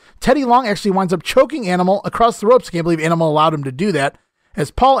control. Teddy Long actually winds up choking Animal across the ropes. I can't believe Animal allowed him to do that, as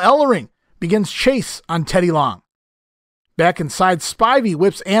Paul Ellering begins chase on Teddy Long. Back inside, Spivey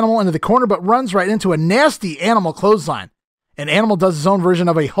whips Animal into the corner, but runs right into a nasty Animal clothesline. And Animal does his own version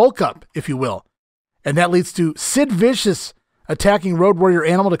of a Hulk up, if you will. And that leads to Sid Vicious attacking Road Warrior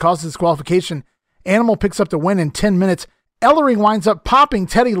Animal to cause disqualification. Animal picks up the win in 10 minutes. Ellering winds up popping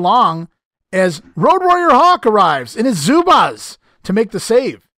Teddy Long as Road Warrior Hawk arrives in his Zubaz to make the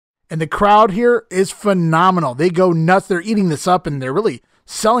save. And the crowd here is phenomenal. They go nuts. They're eating this up, and they're really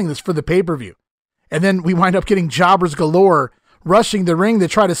selling this for the pay-per-view. And then we wind up getting jobbers galore rushing the ring to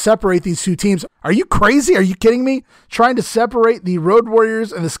try to separate these two teams. Are you crazy? Are you kidding me? Trying to separate the Road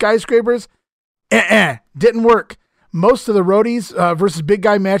Warriors and the Skyscrapers? Didn't work. Most of the Roadies versus Big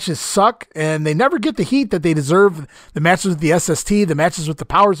Guy matches suck, and they never get the heat that they deserve. The matches with the SST, the matches with the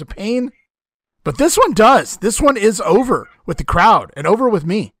Powers of Pain. But this one does. This one is over with the crowd and over with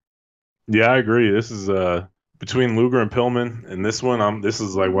me. Yeah, I agree. This is between Luger and Pillman, and this one, this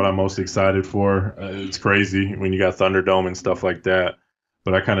is like what I'm most excited for. It's crazy when you got Thunderdome and stuff like that,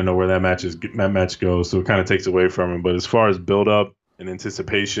 but I kind of know where that match goes, so it kind of takes away from it. But as far as build up and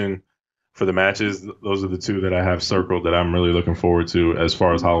anticipation for the matches, those are the two that I have circled that I'm really looking forward to as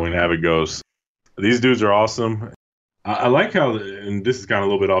far as Halloween Havoc goes. These dudes are awesome. I like how, and this is kind of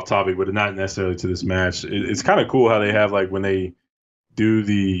a little bit off topic, but not necessarily to this match. It's kind of cool how they have, like, when they do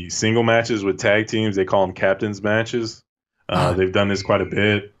the single matches with tag teams, they call them captains matches. They've done this quite a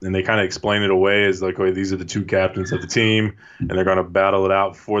bit, and they kind of explain it away as like, okay, these are the two captains of the team, and they're going to battle it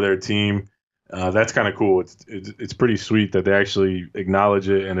out for their team. That's kind of cool. It's pretty sweet that they actually acknowledge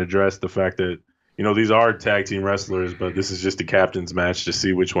it and address the fact that, you know, these are tag team wrestlers, but this is just a captain's match to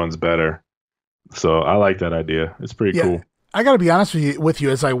see which one's better. So I like that idea. It's pretty cool. I got to be honest with you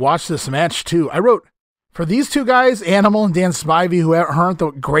as I watched this match too. I wrote, for these two guys, Animal and Dan Spivey, who aren't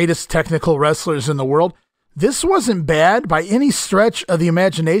the greatest technical wrestlers in the world, this wasn't bad by any stretch of the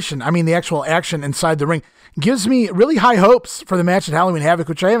imagination. I mean, the actual action inside the ring gives me really high hopes for the match at Halloween Havoc,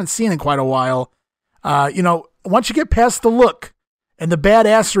 which I haven't seen in quite a while. You know, once you get past the look and the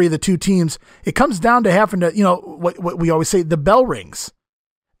badassery of the two teams, it comes down to having to, you know, what we always say, the bell rings.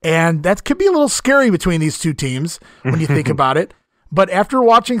 And that could be a little scary between these two teams when you think about it. But after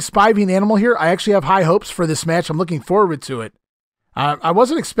watching Spivey and Animal here, I actually have high hopes for this match. I'm looking forward to it. I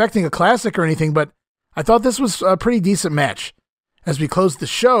wasn't expecting a classic or anything, but I thought this was a pretty decent match. As we close the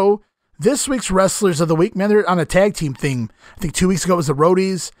show, this week's Wrestlers of the Week, man, they're on a tag team theme. I think 2 weeks ago it was the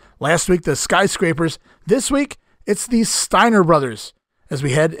Roadies. Last week, the Skyscrapers. This week, it's the Steiner Brothers as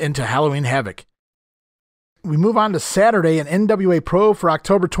we head into Halloween Havoc. We move on to Saturday in NWA Pro for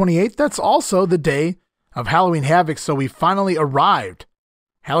October 28th. That's also the day of Halloween Havoc, so we finally arrived.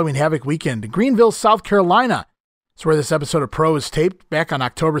 Halloween Havoc weekend in Greenville, South Carolina. It's where this episode of Pro is taped back on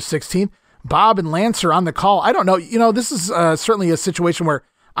October 16th. Bob and Lance are on the call. I don't know. You know, this is certainly a situation where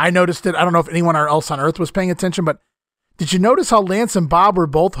I noticed it. I don't know if anyone else on Earth was paying attention, but did you notice how Lance and Bob were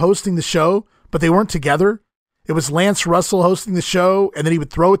both hosting the show, but they weren't together? It was Lance Russell hosting the show, and then he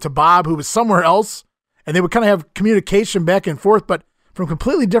would throw it to Bob, who was somewhere else, and they would kind of have communication back and forth, but from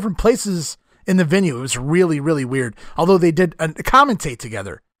completely different places in the venue. It was really, really weird, although they did commentate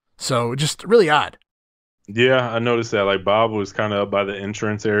together. So just really odd. Yeah, I noticed that. Like, Bob was kind of up by the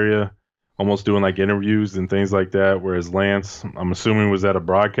entrance area, almost doing like interviews and things like that, whereas Lance, I'm assuming, was at a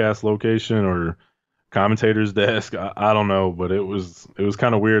broadcast location or commentator's desk. I don't know, but it was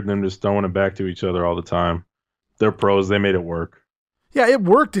kind of weird them just throwing it back to each other all the time. They're pros. They made it work. Yeah, it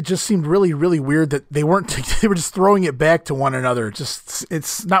worked. It just seemed really, really weird that they were just throwing it back to one another.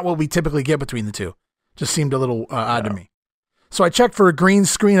 It's not what we typically get between the two. Just seemed a little odd to me. So I checked for a green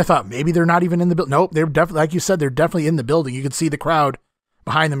screen. I thought maybe they're not even in the building. Nope, they're definitely, like you said, they're definitely in the building. You can see the crowd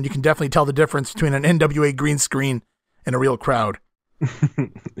behind them. You can definitely tell the difference between an NWA green screen and a real crowd.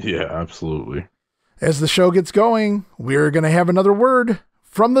 Yeah, absolutely. As the show gets going, we're going to have another word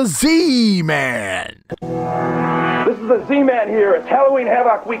from the Z-Man. This is the Z-Man here. It's Halloween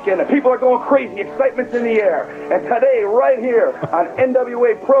Havoc weekend, and people are going crazy. Excitement's in the air. And today, right here on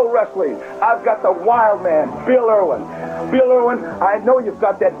NWA Pro Wrestling, I've got the wild man, Bill Irwin. Bill Irwin, I know you've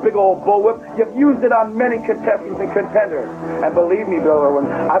got that big old bullwhip. You've used it on many contestants and contenders. And believe me, Bill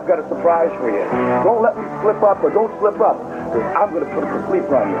Irwin, I've got a surprise for you. Don't let me slip up, or don't slip up, because I'm going to put the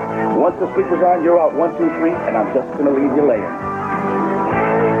sleeper on you. Once the sleeper's on, you're out 1, 2, 3, and I'm just going to leave you laying.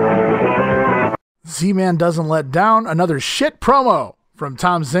 Z-Man doesn't let down. Another shit promo from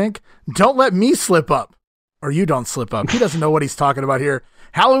Tom Zink. Don't let me slip up. Or you don't slip up. He doesn't know what he's talking about here.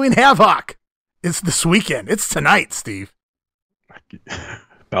 Halloween Havoc. It's this weekend. It's tonight, Steve.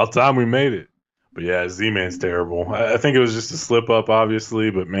 About time we made it. But yeah, Z-Man's terrible. I think it was just a slip up,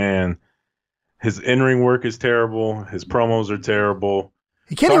 obviously. But man, his in-ring work is terrible. His promos are terrible.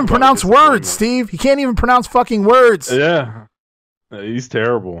 He can't even pronounce words, Steve. He can't even pronounce fucking words. Yeah. He's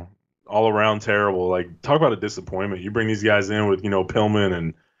terrible. All around terrible. Like, talk about a disappointment. You bring these guys in with, Pillman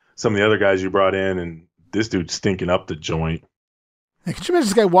and some of the other guys you brought in, and this dude's stinking up the joint. Hey, could you imagine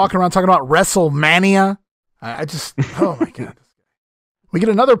this guy walking around talking about WrestleMania? I just, oh my God. We get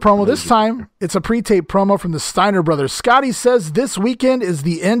another promo. This time, it's a pre-tape promo from the Steiner brothers. Scotty says this weekend is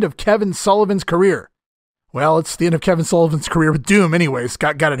the end of Kevin Sullivan's career. Well, it's the end of Kevin Sullivan's career with Doom anyway.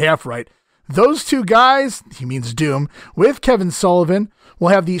 Scott got it half right. Those two guys, he means Doom, with Kevin Sullivan, will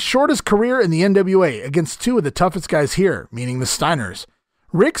have the shortest career in the NWA against two of the toughest guys here, meaning the Steiners.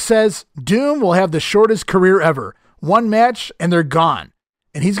 Rick says Doom will have the shortest career ever. One match and they're gone.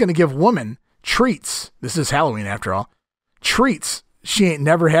 And he's going to give woman treats. This is Halloween after all. Treats she ain't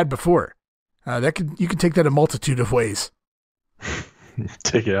never had before. You can take that a multitude of ways.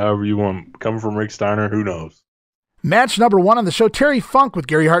 Take it however you want. Coming from Rick Steiner, who knows? Match number 1 on the show, Terry Funk with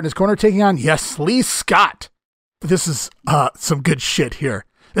Gary Hart in his corner taking on, yes, Lee Scott. This is some good shit here.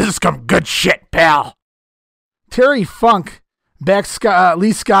 This is some good shit, pal. Terry Funk backs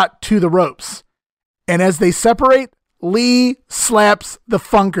Lee Scott to the ropes. And as they separate, Lee slaps the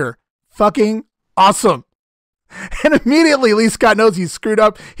Funker. Fucking awesome. And immediately Lee Scott knows he's screwed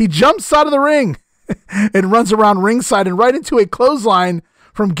up. He jumps out of the ring and runs around ringside and right into a clothesline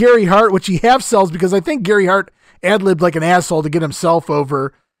from Gary Hart, which he half sells because I think Gary Hart ad-libbed like an asshole to get himself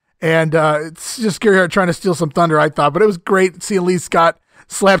over. And it's just Gary Hart trying to steal some thunder, I thought. But it was great seeing Lee Scott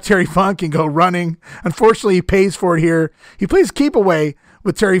slap Terry Funk and go running. Unfortunately, he pays for it here. He plays keep away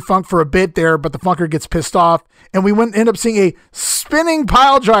with Terry Funk for a bit there, but the Funker gets pissed off. And we end up seeing a spinning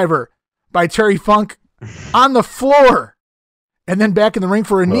pile driver by Terry Funk on the floor. And then back in the ring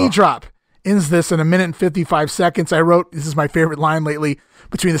for a knee drop. Ends this in 1 minute and 55 seconds. I wrote, this is my favorite line lately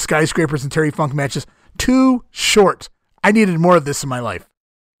between the Skyscrapers and Terry Funk matches. Too short. I needed more of this in my life.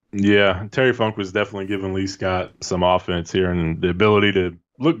 Yeah, Terry Funk was definitely giving Lee Scott some offense here and the ability to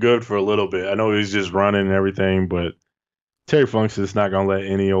look good for a little bit. I know he's just running and everything, but Terry Funk's just not going to let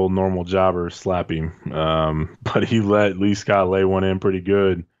any old normal jobber slap him. But he let Lee Scott lay one in pretty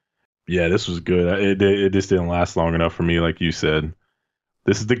good. Yeah, this was good. It just didn't last long enough for me, like you said.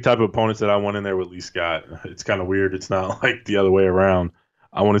 This is the type of opponents that I want in there with Lee Scott. It's kind of weird. It's not like the other way around.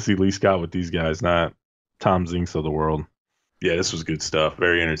 I want to see Lee Scott with these guys, not Tom Zinks of the world. Yeah, this was good stuff.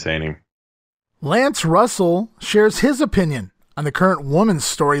 Very entertaining. Lance Russell shares his opinion on the current woman's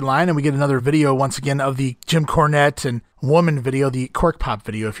storyline, and we get another video once again of the Jim Cornette and woman video, the Cork Pop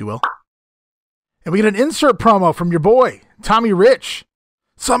video, if you will. And we get an insert promo from your boy, Tommy Rich.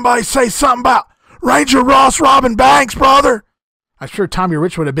 Somebody say something about Ranger Ross robbing banks, brother. I'm sure Tommy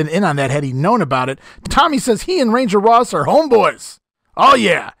Rich would have been in on that had he known about it. Tommy says he and Ranger Ross are homeboys. Oh,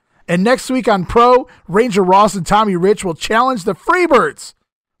 yeah. And next week on Pro, Ranger Ross and Tommy Rich will challenge the Freebirds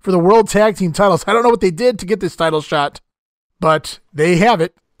for the World Tag Team titles. I don't know what they did to get this title shot, but they have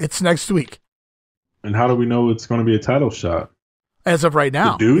it. It's next week. And how do we know it's going to be a title shot? As of right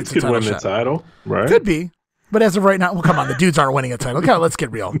now. The dudes could win the title, right? Could be. But as of right now, well, come on. The dudes aren't winning a title. Come on, let's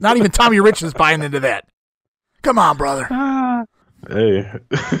get real. Not even Tommy Rich is buying into that. Come on, brother. Hey,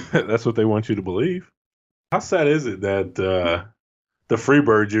 that's what they want you to believe. How sad is it that the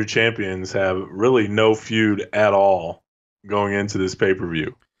Freebirds, your champions, have really no feud at all going into this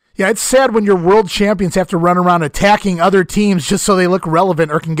pay-per-view? Yeah, it's sad when your world champions have to run around attacking other teams just so they look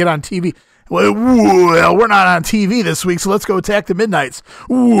relevant or can get on TV. Well, we're not on TV this week, so let's go attack the Midnights.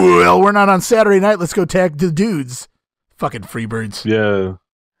 Well, we're not on Saturday night, let's go attack the dudes. Fucking Freebirds. Yeah.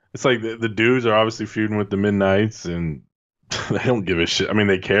 It's like the dudes are obviously feuding with the Midnights, and they don't give a shit. I mean,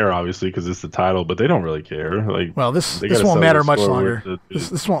 they care, obviously, because it's the title, but they don't really care. Like, well, this won't matter much longer.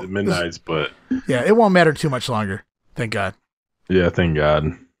 This won't. The Midnights, but... Yeah, it won't matter too much longer. Thank God. Yeah, thank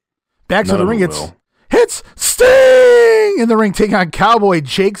God. Back to the ring, it's Sting in the ring taking on Cowboy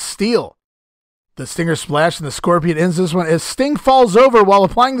Jake Steele. The Stinger splash and the Scorpion ends this one as Sting falls over while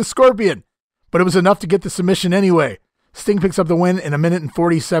applying the Scorpion, but it was enough to get the submission anyway. Sting picks up the win in 1 minute and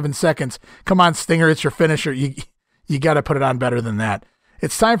 47 seconds. Come on, Stinger, it's your finisher. You got to put it on better than that.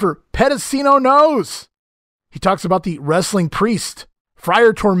 It's time for Pedicino Knows. He talks about the wrestling priest,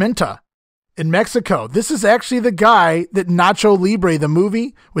 Friar Tormenta, in Mexico. This is actually the guy that Nacho Libre, the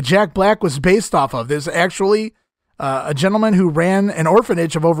movie with Jack Black, was based off of. There's actually a gentleman who ran an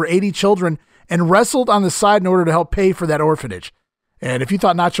orphanage of over 80 children and wrestled on the side in order to help pay for that orphanage. And if you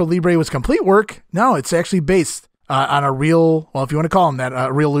thought Nacho Libre was complete work, no, it's actually based on a real, well, if you want to call him that,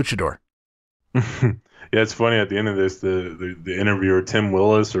 a real luchador. Yeah, it's funny at the end of this, the interviewer, Tim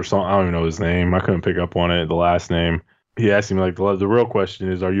Willis or something, I don't even know his name. I couldn't pick up on it, the last name. He asked him, like, the real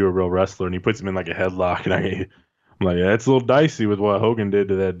question is, are you a real wrestler? And he puts him in like a headlock. And I'm like, yeah, it's a little dicey with what Hogan did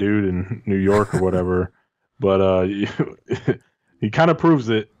to that dude in New York or whatever. But he kind of proves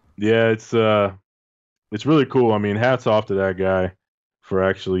it. Yeah, it's really cool. I mean, hats off to that guy for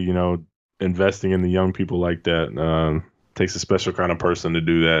actually, investing in the young people like that. Takes a special kind of person to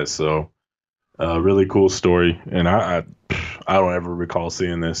do that. So, really cool story. And I don't ever recall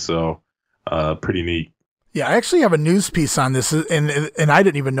seeing this. So, pretty neat. Yeah, I actually have a news piece on this, and I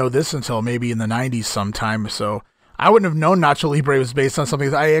didn't even know this until maybe in the 90s sometime. So I wouldn't have known Nacho Libre was based on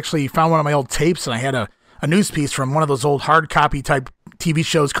something. I actually found one of my old tapes, and I had a news piece from one of those old hard copy type TV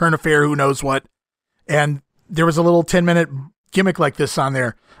shows, Current Affair, who knows what. And there was a little 10-minute gimmick like this on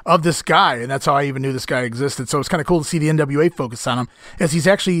there of this guy, and that's how I even knew this guy existed. So it's kind of cool to see the NWA focus on him, as he's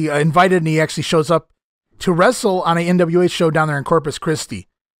actually invited, and he actually shows up to wrestle on an NWA show down there in Corpus Christi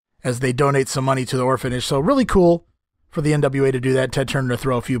as they donate some money to the orphanage. So really cool for the NWA to do that. Ted Turner to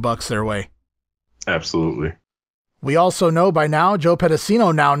throw a few bucks their way. Absolutely. We also know by now, Joe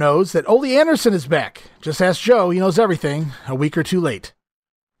Pedicino now knows that Ole Anderson is back. Just ask Joe, he knows everything, a week or two late.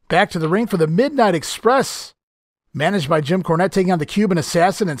 Back to the ring for the Midnight Express. Managed by Jim Cornette, taking on the Cuban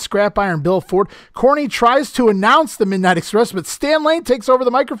Assassin and Scrap Iron Bill Ford. Corny tries to announce the Midnight Express, but Stan Lane takes over the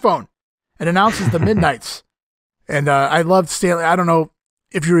microphone and announces the Midnights. And I loved Stan. I don't know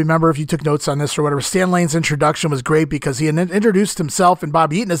if you remember, if you took notes on this or whatever, Stan Lane's introduction was great because he introduced himself and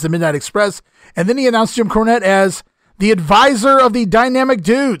Bob Eaton as the Midnight Express, and then he announced Jim Cornette as the advisor of the Dynamic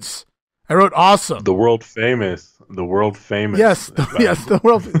Dudes. I wrote awesome. The world famous. Yes, the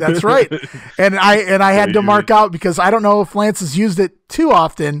world. That's right. And I had to mark out because I don't know if Lance has used it too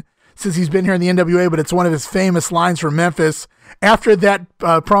often since he's been here in the NWA, but it's one of his famous lines from Memphis. After that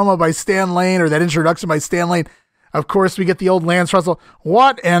promo by Stan Lane, or that introduction by Stan Lane, of course, we get the old Lance Russell.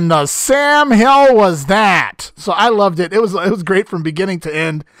 What in the Sam Hill was that? So I loved it. It was great from beginning to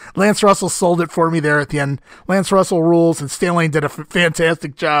end. Lance Russell sold it for me there at the end. Lance Russell rules, and Stan Lane did a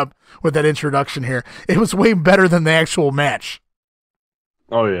fantastic job with that introduction here. It was way better than the actual match.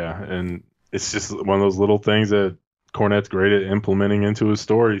 Oh, yeah. And it's just one of those little things that Cornette's great at implementing into his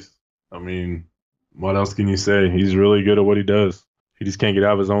stories. I mean, what else can you say? He's really good at what he does. He just can't get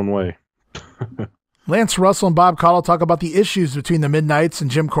out of his own way. Lance Russell and Bob Caudle talk about the issues between the Midnights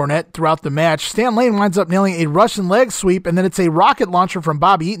and Jim Cornette throughout the match. Stan Lane winds up nailing a Russian leg sweep, and then it's a rocket launcher from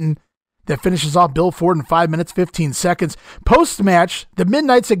Bob Eaton that finishes off Bill Ford in 5 minutes, 15 seconds. Post-match, the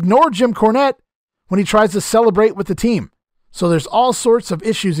Midnights ignore Jim Cornette when he tries to celebrate with the team. So there's all sorts of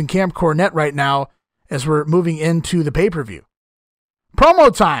issues in Camp Cornette right now as we're moving into the pay-per-view.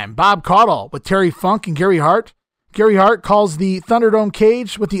 Promo time. Bob Caudle with Terry Funk and Gary Hart. Gary Hart calls the Thunderdome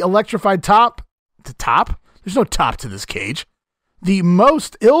cage with the electrified top. The top? There's no top to this cage. The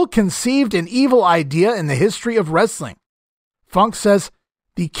most ill-conceived and evil idea in the history of wrestling. Funk says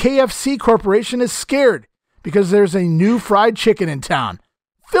the KFC Corporation is scared because there's a new fried chicken in town.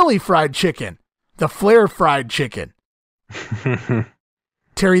 Philly fried chicken. The Flair fried chicken.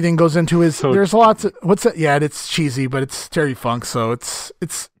 Terry then goes into his, there's lots of, what's that? Yeah, it's cheesy, but it's Terry Funk, so it's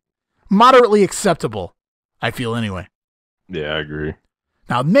moderately acceptable, I feel anyway. Yeah, I agree.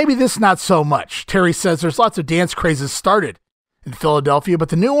 Now, maybe this not so much. Terry says there's lots of dance crazes started in Philadelphia, but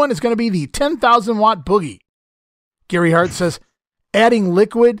the new one is going to be the 10,000-watt boogie. Gary Hart says, adding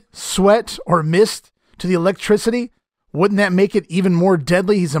liquid, sweat, or mist to the electricity, wouldn't that make it even more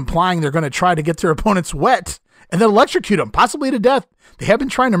deadly? He's implying they're going to try to get their opponents wet and then electrocute them, possibly to death. They have been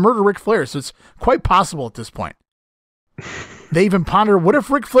trying to murder Ric Flair, so it's quite possible at this point. They even ponder, what if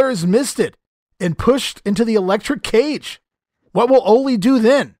Ric Flair is misted and pushed into the electric cage? What will Ole do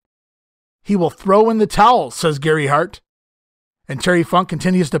then? He will throw in the towel, says Gary Hart. And Terry Funk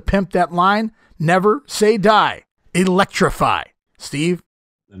continues to pimp that line, never say die, electrify. Steve?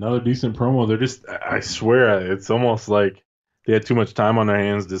 Another decent promo. They're just, I swear, it's almost like they had too much time on their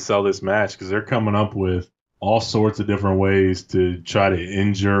hands to sell this match because they're coming up with all sorts of different ways to try to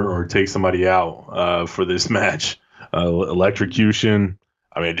injure or take somebody out for this match. Electrocution.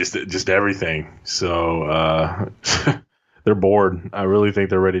 I mean, just everything. So they're bored. I really think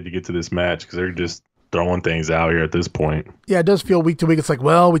they're ready to get to this match because they're just throwing things out here at this point. Yeah, it does feel week to week. It's like,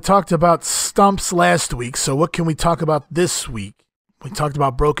 well, we talked about stumps last week, so what can we talk about this week? We talked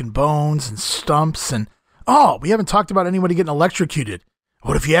about broken bones and stumps, and we haven't talked about anybody getting electrocuted.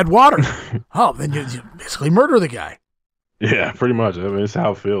 What if you had water? Then you basically murder the guy. Yeah, pretty much. I mean, it's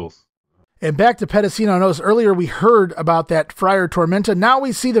how it feels. And back to Pedicino. I noticed earlier we heard about that Friar Tormenta. Now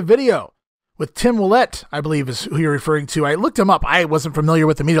we see the video with Tim Willett, I believe is who you're referring to. I looked him up. I wasn't familiar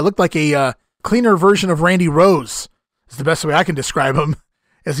with him either. It looked like a cleaner version of Randy Rose is the best way I can describe him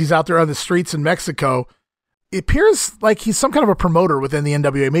as he's out there on the streets in Mexico. It appears like he's some kind of a promoter within the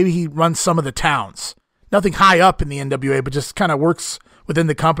NWA. Maybe he runs some of the towns. Nothing high up in the NWA, but just kind of works within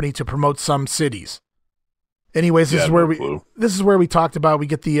the company to promote some cities. Anyways, this is where we talked about, we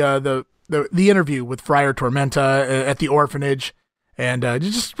get the interview with Friar Tormenta at the orphanage, and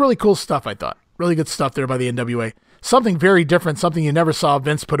just really cool stuff, I thought. Really good stuff there by the NWA. Something very different, something you never saw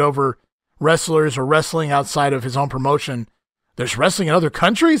Vince put over wrestlers or wrestling outside of his own promotion. There's wrestling in other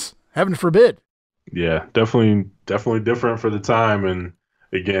countries? Heaven forbid. Yeah, definitely different for the time, and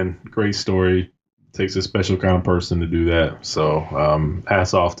again, great story. Takes a special kind of person to do that. So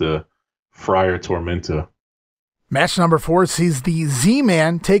hats off to Friar Tormenta. Match number 4 sees the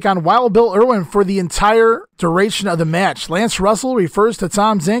Z-Man take on Wild Bill Irwin for the entire duration of the match. Lance Russell refers to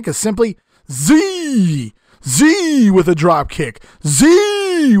Tom Zink as simply Z with a drop kick,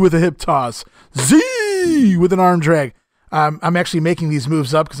 Z with a hip toss, Z with an arm drag. I'm actually making these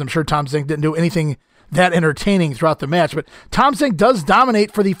moves up because I'm sure Tom Zink didn't do anything that entertaining throughout the match, but Tom Zink does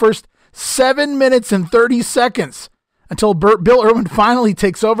dominate for the first 7 minutes and 30 seconds until Bill Irwin finally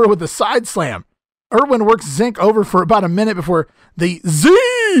takes over with a side slam. Irwin works Zink over for about a minute before the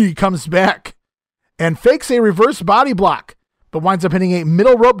Z comes back and fakes a reverse body block, but winds up hitting a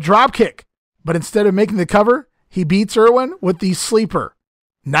middle rope drop kick. But instead of making the cover, he beats Irwin with the sleeper.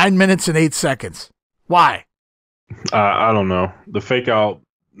 9 minutes and 8 seconds. Why? I don't know. The fake out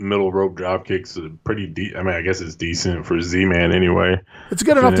middle rope drop kicks are pretty I mean, I guess it's decent for Z-Man anyway. It's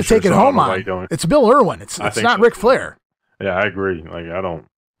good enough to take it home on. It's Bill Irwin. It's not Ric Flair. Yeah, I agree. Like,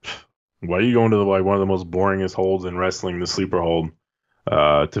 why are you going to one of the most boringest holds in wrestling, the sleeper hold,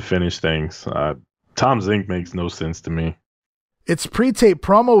 to finish things? Tom Zink makes no sense to me. It's pre-tape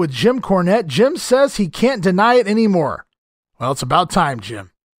promo with Jim Cornette. Jim says he can't deny it anymore. Well, it's about time,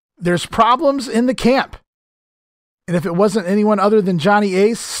 Jim. There's problems in the camp. And if it wasn't anyone other than Johnny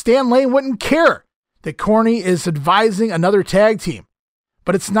Ace, Stan Lane wouldn't care that Corny is advising another tag team.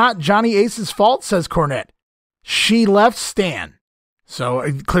 But it's not Johnny Ace's fault, says Cornette. She left Stan.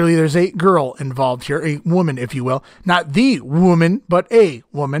 So clearly there's a girl involved here, a woman, if you will. Not the woman, but a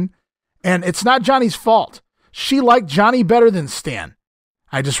woman. And it's not Johnny's fault. She liked Johnny better than Stan.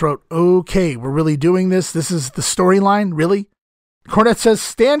 I just wrote, okay, we're really doing this? This is the storyline? Really? Cornette says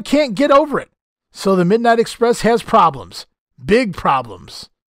Stan can't get over it. So the Midnight Express has problems. Big problems.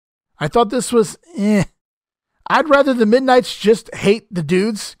 I thought this was I'd rather the Midnights just hate the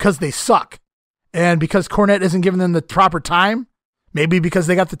dudes because they suck. And because Cornette isn't giving them the proper time. Maybe because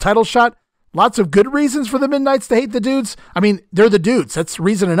they got the title shot. Lots of good reasons for the Midnights to hate the dudes. I mean, they're the dudes. That's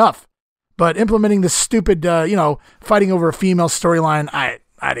reason enough. But implementing this stupid, fighting over a female storyline, I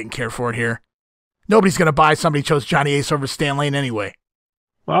didn't care for it here. Nobody's going to buy somebody chose Johnny Ace over Stan Lane anyway.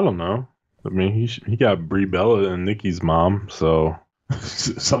 Well, I don't know. I mean, he got Brie Bella and Nikki's mom, so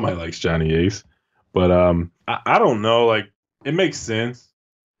somebody likes Johnny Ace. But I don't know. Like, it makes sense.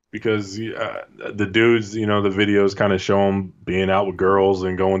 Because the dudes, the videos kind of show them being out with girls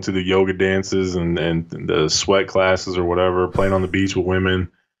and going to the yoga dances and the sweat classes or whatever, playing on the beach with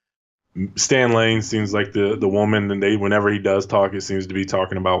women. Stan Lane seems like the woman, and whenever he does talk, it seems to be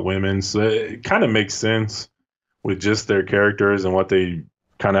talking about women. So it kind of makes sense with just their characters and what they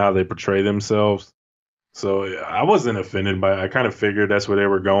kind of how they portray themselves. So I wasn't offended by it. I kind of figured that's where they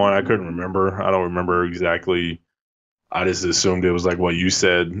were going. I couldn't remember. I don't remember exactly. I just assumed it was like what you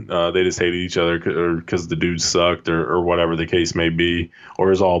said. They just hated each other because the dude sucked or whatever the case may be,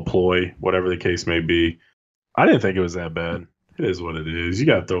 or is all ploy, whatever the case may be. I didn't think it was that bad. It is what it is. You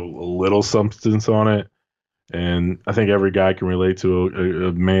got to throw a little substance on it. And I think every guy can relate to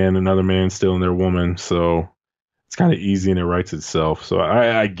a man, another man stealing their woman. So it's kind of easy and it writes itself. So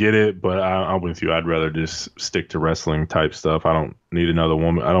I get it, but I'm with you. I'd rather just stick to wrestling type stuff. I don't need another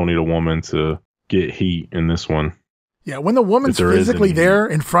woman. I don't need a woman to get heat in this one. Yeah, when the woman's physically there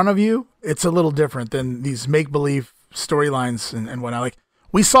in front of you, it's a little different than these make-believe storylines and whatnot. Like,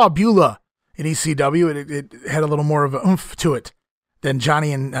 we saw Beulah, in ECW. It had a little more of a oomph to it than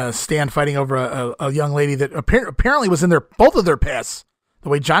Johnny and Stan fighting over a young lady that apparently was in both of their pasts, the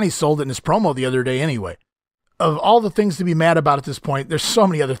way Johnny sold it in his promo the other day anyway. Of all the things to be mad about at this point, there's so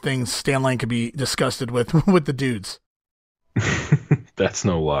many other things Stan Lane could be disgusted with the dudes. That's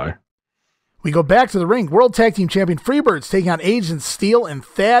no lie. We go back to the ring. World Tag Team Champion Freebirds taking on Agent Steel and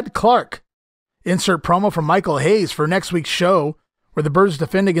Thad Clark. Insert promo from Michael Hayes for next week's show, where the Birds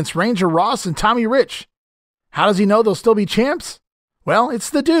defend against Ranger Ross and Tommy Rich. How does he know they'll still be champs? Well, it's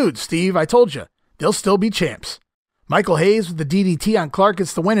the dudes, Steve. I told you. They'll still be champs. Michael Hayes with the DDT on Clark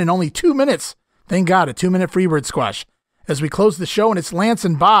gets the win in only 2 minutes. Thank God, a 2-minute Freebird squash. As we close the show and it's Lance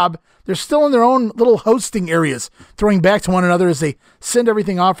and Bob, they're still in their own little hosting areas, throwing back to one another as they send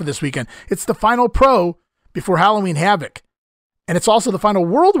everything off for this weekend. It's the final pro before Halloween Havoc. And it's also the final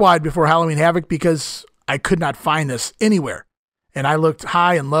worldwide before Halloween Havoc because I could not find this anywhere. And I looked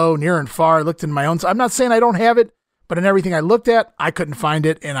high and low, near and far. I looked in my own. I'm not saying I don't have it, but in everything I looked at, I couldn't find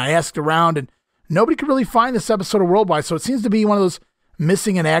it. And I asked around and nobody could really find this episode of Worldwide. So it seems to be one of those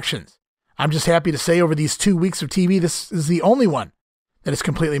missing in actions. I'm just happy to say over these 2 weeks of TV, this is the only one that is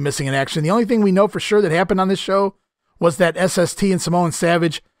completely missing in action. The only thing we know for sure that happened on this show was that SST and Samoan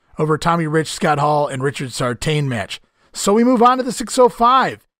Savage over Tommy Rich, Scott Hall, and Richard Sartain match. So we move on to the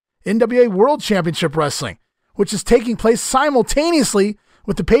 605 NWA World Championship Wrestling, which is taking place simultaneously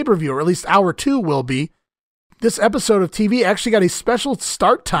with the pay-per-view, or at least hour 2 will be. This episode of TV actually got a special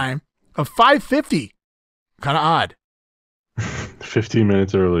start time of 5:50. Kind of odd. 15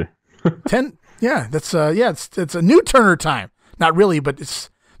 minutes early. 10. Yeah, that's it's a new Turner time. Not really, but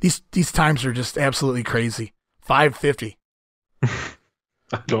it's these times are just absolutely crazy. 5:50.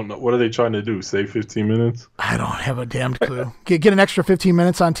 I don't know. What are they trying to do? Save 15 minutes? I don't have a damn clue. Get an extra 15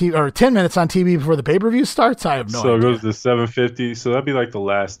 minutes on TV or 10 minutes on TV before the pay-per-view starts? I have no idea. So it goes to 7:50. So that'd be like the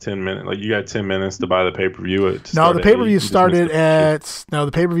last 10 minutes. Like you got 10 minutes to buy the pay-per-view. No, the pay-per-view started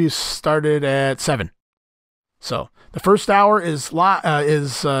at 7. So the first hour is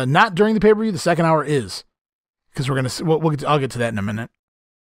not during the pay-per-view. The second hour is, because I'll get to that in a minute.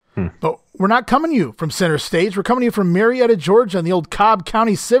 But we're not coming to you from center stage. We're coming to you from Marietta, Georgia, in the old Cobb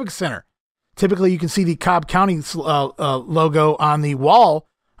County Civic Center. Typically, you can see the Cobb County logo on the wall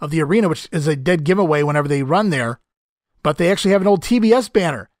of the arena, which is a dead giveaway whenever they run there. But they actually have an old TBS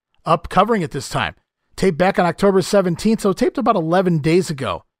banner up covering it this time. Taped back on October 17th, so taped about 11 days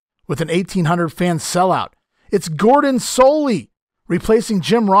ago with an 1,800 fan sellout. It's Gordon Soley replacing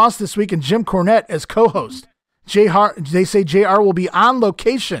Jim Ross this week and Jim Cornette as co-host. They say JR will be on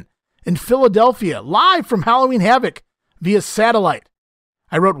location in Philadelphia, live from Halloween Havoc via satellite.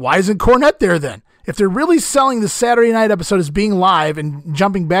 I wrote, why isn't Cornette there then? If they're really selling the Saturday night episode as being live and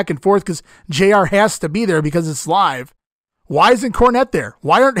jumping back and forth because JR has to be there because it's live, why isn't Cornette there?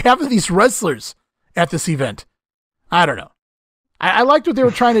 Why aren't half of these wrestlers at this event? I don't know. I liked what they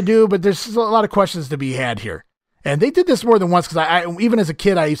were trying to do, but there's a lot of questions to be had here. And they did this more than once because I even as a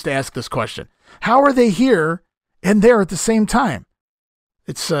kid, I used to ask this question. How are they here and there at the same time?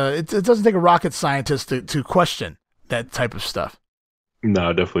 It doesn't take a rocket scientist to question that type of stuff. No,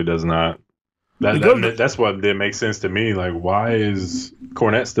 it definitely does not. That's what didn't make sense to me. Like, why is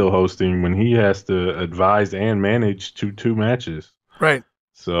Cornette still hosting when he has to advise and manage two matches? Right.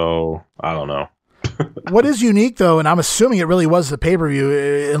 So, I don't know. What is unique, though, and I'm assuming it really was the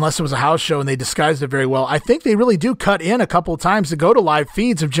pay-per-view, unless it was a house show and they disguised it very well, I think they really do cut in a couple of times to go to live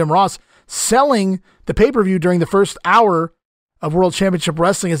feeds of Jim Ross selling the pay-per-view during the first hour of World Championship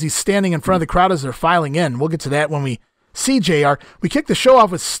Wrestling as he's standing in front of the crowd as they're filing in. We'll get to that when we see JR. We kick the show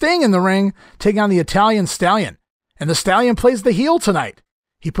off with Sting in the ring, taking on the Italian Stallion. And the Stallion plays the heel tonight.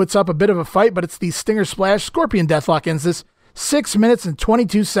 He puts up a bit of a fight, but it's the Stinger Splash Scorpion Deathlock ends this 6 minutes and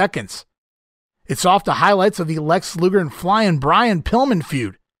 22 seconds. It's off to highlights of the Lex Luger and Flying Brian Pillman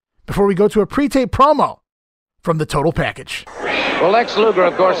feud before we go to a pre-tape promo from the Total Package. Well, Lex Luger,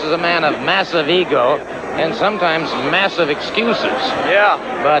 of course, is a man of massive ego and sometimes massive excuses. Yeah.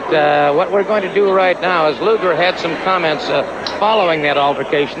 But what we're going to do right now is Luger had some comments following that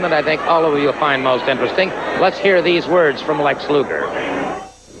altercation that I think all of you will find most interesting. Let's hear these words from Lex Luger.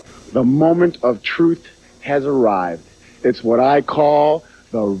 The moment of truth has arrived. It's what I call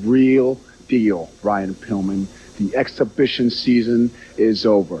the real deal, Brian Pillman. The exhibition season is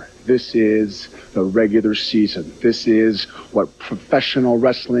over. This is the regular season. This is what professional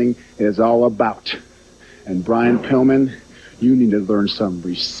wrestling is all about. And Brian Pillman, you need to learn some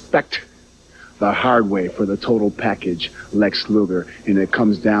respect the hard way for the Total Package, Lex Luger. And it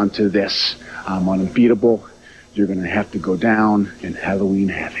comes down to this. I'm unbeatable. You're going to have to go down in Halloween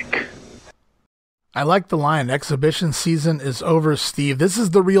Havoc. I like the line. Exhibition season is over, Steve. This is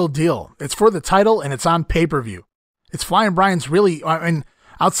the real deal. It's for the title, and it's on pay-per-view. It's Flying Brian's really,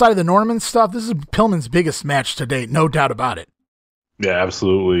 outside of the Norman stuff, this is Pillman's biggest match to date, no doubt about it. Yeah,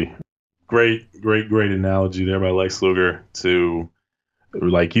 absolutely. Great analogy there by Lex Luger to,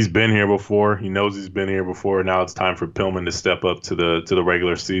 like, he's been here before. He knows he's been here before. Now it's time for Pillman to step up to the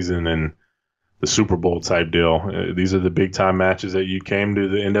regular season and the Super Bowl type deal. These are the big time matches that you came to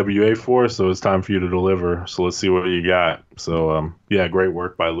the NWA for, so it's time for you to deliver. So let's see what you got. So, great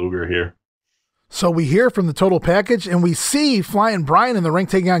work by Luger here. So we hear from the total package, and we see Flying Brian in the ring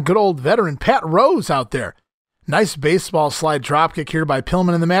taking on good old veteran Pat Rose out there. Nice baseball slide dropkick here by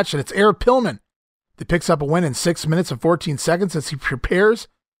Pillman in the match, and it's Air Pillman that picks up a win in 6 minutes and 14 seconds as he prepares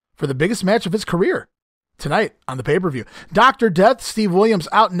for the biggest match of his career tonight on the pay-per-view. Dr. Death, Steve Williams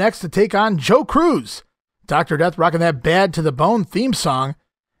out next to take on Joe Cruz. Dr. Death rocking that Bad to the Bone theme song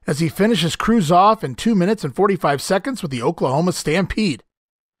as he finishes Cruz off in 2 minutes and 45 seconds with the Oklahoma Stampede.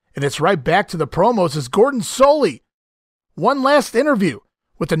 And it's right back to the promos as Gordon Solie. One last interview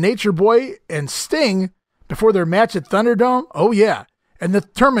with the Nature Boy and Sting before their match at Thunderdome. Oh yeah, and the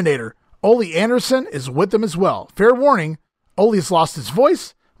Terminator, Ole Anderson, is with them as well. Fair warning, Ole's lost his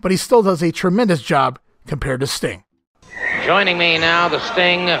voice, but he still does a tremendous job compared to Sting. Joining me now, the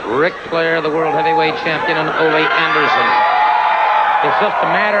Sting, Ric Flair, the World Heavyweight Champion, and Ole Anderson. It's just a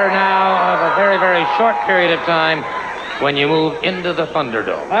matter now of a very, very short period of time when you move into the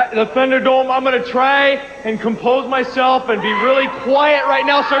Thunderdome. The Thunderdome, I'm going to try and compose myself and be really quiet right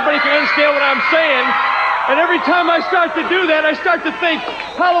now so everybody can understand what I'm saying. And every time I start to do that, I start to think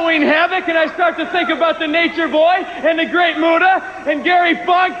Halloween Havoc, and I start to think about the Nature Boy and the Great Muta and Gary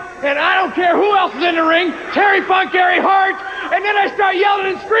Funk, and I don't care who else is in the ring, Terry Funk, Gary Hart, and then I start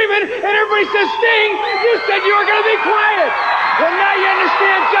yelling and screaming, and everybody says, Sting, you said you were going to be quiet. Well, now you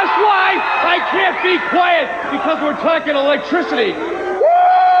understand just why I can't be quiet, because we're talking electricity.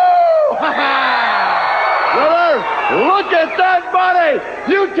 Woo! Ha ha! Brother, look at that body.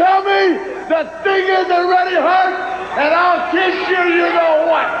 You tell me the thing isn't ready, Hart, and I'll kiss you, you know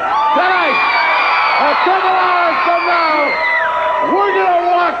what. Tonight, a couple hours from now, we're going to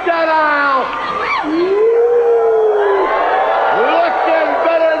walk that aisle. Looking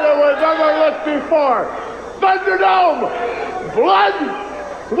better than we've ever looked before. Thunderdome, blood,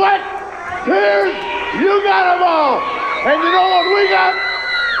 sweat, tears, you got them all. And you know what we got?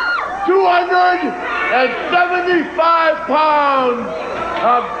 275 pounds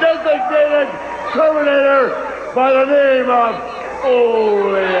of designated Terminator by the name of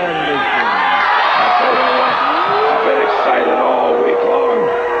Ole Anderson. I've been excited all week long,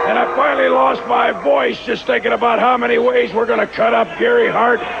 and I finally lost my voice just thinking about how many ways we're going to cut up Gary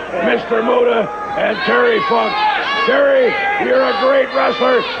Hart, Mr. Muta, and Terry Funk. Terry, you're a great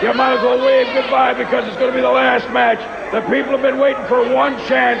wrestler. You might as well wave goodbye because it's going to be the last match. The people have been waiting for one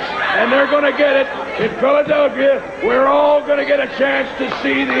chance, and they're going to get it in Philadelphia. We're all going to get a chance to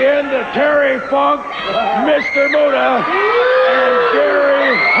see the end of Terry Funk, Mr. Muta, and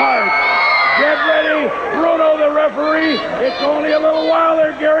Gary Hart. Get ready, Bruno the referee. It's only a little while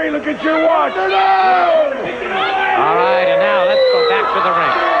there, Gary. Look at your watch. All right, and now let's go back to the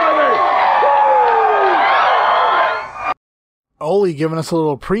ring. Ole giving us a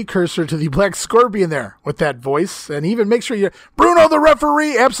little precursor to the Black Scorpion there with that voice, and even make sure you Bruno the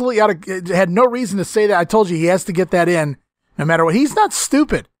referee absolutely had no reason to say that. I told you he has to get that in no matter what. He's not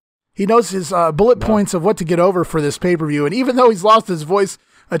stupid. He knows his bullet points of what to get over for this pay-per-view, and even though he's lost his voice,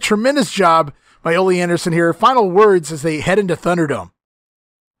 a tremendous job by Ole Anderson here. Final words as they head into Thunderdome.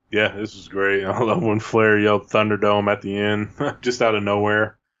 Yeah, this was great. I love when Flair yelled Thunderdome at the end, just out of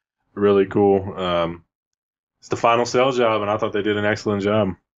nowhere. Really cool. It's the final sell job, and I thought they did an excellent job.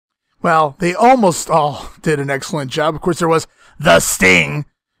 Well, they almost all did an excellent job. Of course, there was the Sting,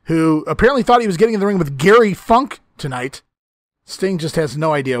 who apparently thought he was getting in the ring with Gary Funk tonight. Sting just has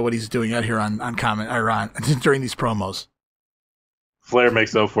no idea what he's doing out here on comment or on during these promos. Flair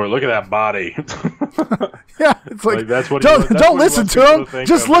makes up for it. Look at that body. Yeah, it's like that's what don't listen to him.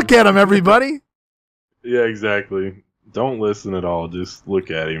 Just look at him, everybody. Yeah, exactly. Don't listen at all. Just look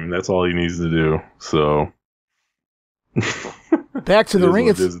at him. That's all he needs to do. So. Back to the ring.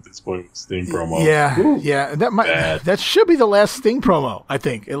 It's at this point with Sting promo. Yeah, Ooh, yeah. That should be the last Sting promo, I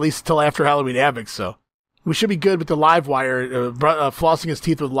think, at least till after Halloween Havoc. So we should be good with the live wire, flossing his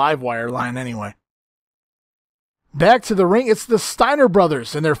teeth with live wire line anyway. Back to the ring. It's the Steiner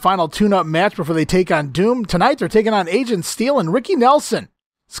brothers in their final tune-up match before they take on Doom. Tonight they're taking on Agent Steel and Ricky Nelson.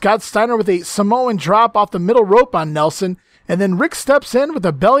 Scott Steiner with a Samoan drop off the middle rope on Nelson, and then Rick steps in with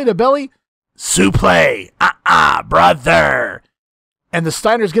a belly-to-belly suplex. Brother. And the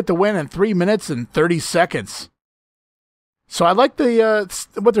Steiners get the win in 3 minutes and 30 seconds. So I like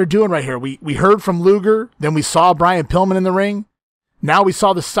what they're doing right here. We heard from Luger, then we saw Brian Pillman in the ring. Now we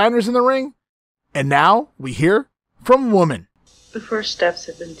saw the Steiners in the ring. And now we hear from Woman. The first steps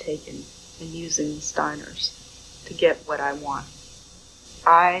have been taken in using the Steiners to get what I want.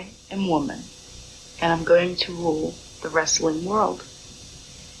 I am Woman, and I'm going to rule the wrestling world.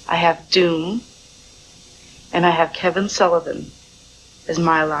 I have Doom, and I have Kevin Sullivan as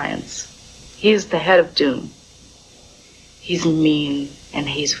my alliance. He is the head of Doom. He's mean and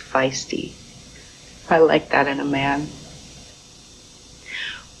he's feisty. I like that in a man.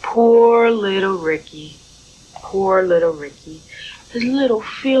 Poor little Ricky. Poor little Ricky. His little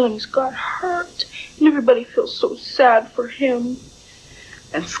feelings got hurt, and everybody feels so sad for him.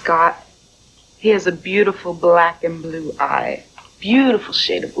 And Scott, he has a beautiful black and blue eye. Beautiful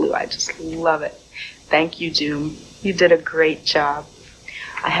shade of blue. I just love it. Thank you, Doom. You did a great job.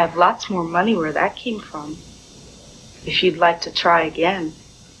 I have lots more money where that came from. If you'd like to try again,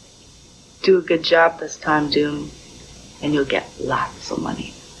 do a good job this time, Doom, and you'll get lots of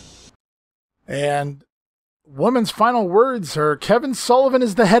money. And Woman's final words are, Kevin Sullivan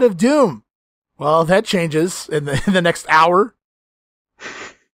is the head of Doom. Well, that changes in the next hour.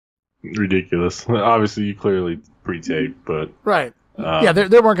 Ridiculous. Obviously, you clearly pre-taped, but right. Yeah,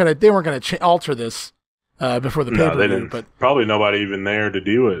 they weren't gonna alter this before the pay-per-view. But probably nobody even there to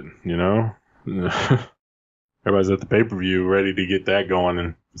do it. You know, everybody's at the pay-per-view ready to get that going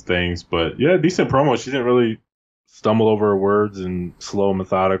and things. But yeah, decent promo. She didn't really stumble over her words and slow,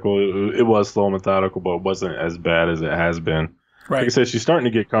 methodical. It was slow, methodical, but it wasn't as bad as it has been. Right. Like I said, she's starting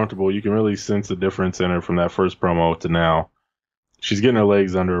to get comfortable. You can really sense the difference in her from that first promo to now. She's getting her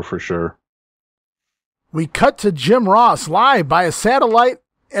legs under her for sure. We cut to Jim Ross live by a satellite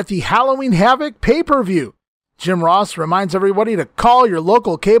at the Halloween Havoc pay-per-view. Jim Ross reminds everybody to call your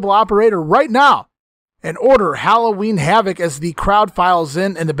local cable operator right now and order Halloween Havoc as the crowd files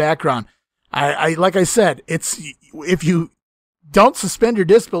in the background. I like I said, it's if you don't suspend your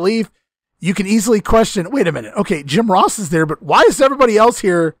disbelief, you can easily question, wait a minute, okay, Jim Ross is there, but why is everybody else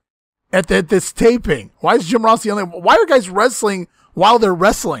here at this taping? Why is Jim Ross the only one? Why are guys wrestling while they're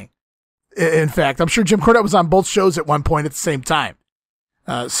wrestling? In fact, I'm sure Jim Cornette was on both shows at one point at the same time.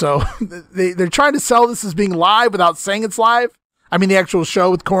 So they're trying to sell this as being live without saying it's live. I mean, the actual show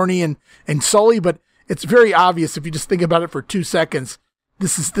with Corny and Sully, but it's very obvious if you just think about it for 2 seconds.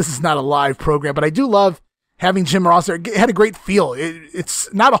 This is not a live program, but I do love having Jim Ross there. It had a great feel.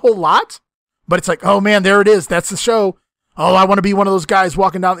 It's not a whole lot, but it's like, oh man, there it is. That's the show. Oh, I want to be one of those guys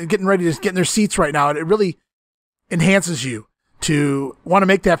walking down and getting ready to get in their seats right now. And it really enhances you to want to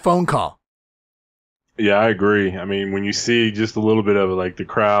make that phone call. Yeah, I agree. I mean, when you see just a little bit of it, like the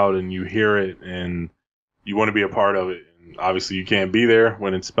crowd, and you hear it and you want to be a part of it. And obviously you can't be there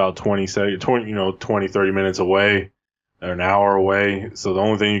when it's about 20, 30 minutes away or an hour away. So the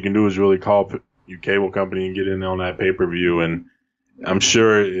only thing you can do is really call your cable company and get in on that pay-per-view. And I'm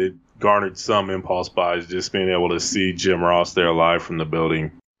sure it garnered some impulse buys just being able to see Jim Ross there live from the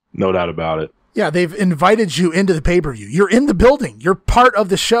building. No doubt about it. Yeah, they've invited you into the pay-per-view. You're in the building. You're part of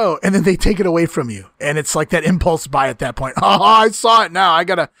the show, and then they take it away from you. And it's like that impulse buy at that point. Oh, I saw it now. I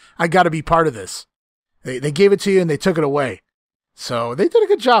gotta be part of this. They gave it to you and they took it away. So they did a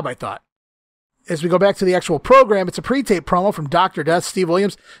good job, I thought. As we go back to the actual program, it's a pre-tape promo from Dr. Death, Steve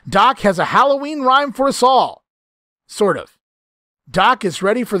Williams. Doc has a Halloween rhyme for us all. Sort of. Doc is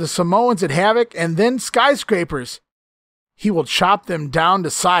ready for the Samoans at Havoc and then skyscrapers. He will chop them down to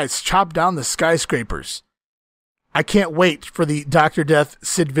size, chop down the skyscrapers. I can't wait for the Dr. Death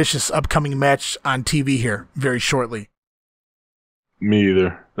Sid Vicious upcoming match on TV here very shortly. Me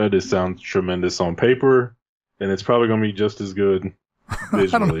either. That just sounds tremendous on paper, and it's probably going to be just as good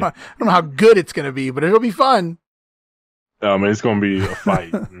visually. I don't know how good it's going to be, but it'll be fun. It's going to be a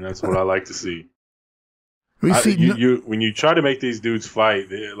fight, and that's what I like to see. When you try to make these dudes fight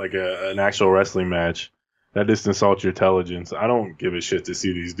like an actual wrestling match, that just insults your intelligence. I don't give a shit to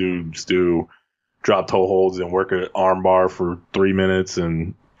see these dudes do drop toe holds and work an arm bar for 3 minutes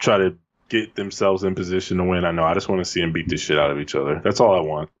and try to get themselves in position to win. I just want to see them beat the shit out of each other. That's all I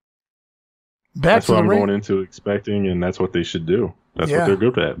want. That's what I'm going into expecting, and that's what they should do. That's what they're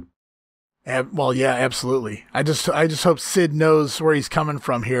good at. Well, yeah, absolutely. I just hope Sid knows where he's coming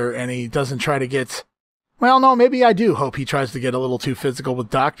from here, and he doesn't try to get. Well, no, maybe I do hope he tries to get a little too physical with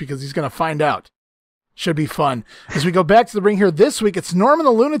Doc, because he's going to find out. Should be fun. As we go back to the ring here this week, it's Norman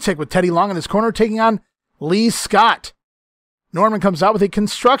the Lunatic with Teddy Long in his corner taking on Lee Scott. Norman comes out with a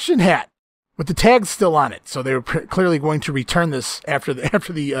construction hat with the tag still on it, so they're clearly going to return this after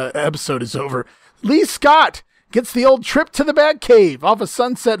the episode is over. Lee Scott gets the old trip to the Batcave off a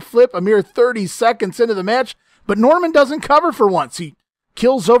sunset flip a mere 30 seconds into the match, but Norman doesn't cover for once. He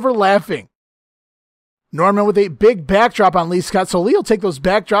kills over laughing. Norman with a big backdrop on Lee Scott, so Lee will take those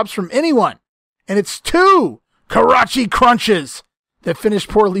backdrops from anyone. And it's 2 Karachi crunches that finish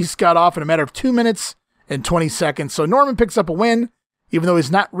poor Lee Scott off in a matter of 2 minutes and 20 seconds. So Norman picks up a win, even though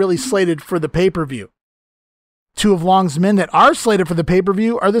he's not really slated for the pay-per-view. 2 of Long's men that are slated for the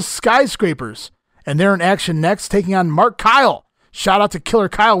pay-per-view are the Skyscrapers, and they're in action next, taking on Mark Kyle. Shout out to Killer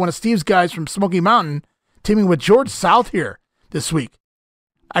Kyle, one of Steve's guys from Smoky Mountain, teaming with George South here this week.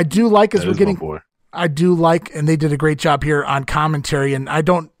 I do like as we're getting... I do like, and they did a great job here on commentary, and I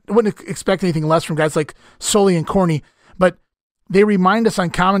wouldn't expect anything less from guys like Sully and Corny, but they remind us on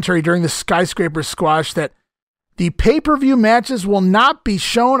commentary during the Skyscraper squash that the pay-per-view matches will not be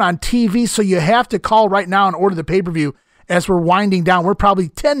shown on TV, so you have to call right now and order the pay-per-view as we're winding down. We're probably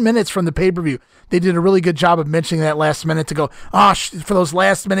 10 minutes from the pay-per-view. They did a really good job of mentioning that last minute to go, for those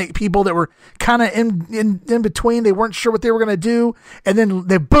last-minute people that were kind of in between, they weren't sure what they were going to do, and then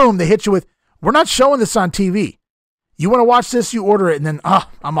they hit you with, we're not showing this on TV. You want to watch this, you order it, and then,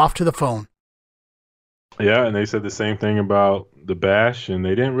 I'm off to the phone. Yeah, and they said the same thing about the Bash, and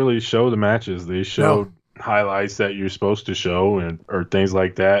they didn't really show the matches. They showed highlights that you're supposed to show or things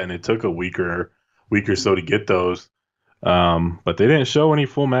like that, and it took a week or so to get those. But they didn't show any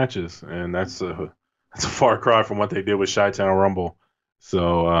full matches, and that's a far cry from what they did with Chi-Town Rumble.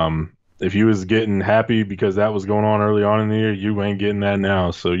 So if you was getting happy because that was going on early on in the year, you ain't getting that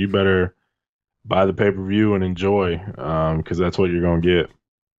now. So you better buy the pay-per-view and enjoy, because that's what you're going to get.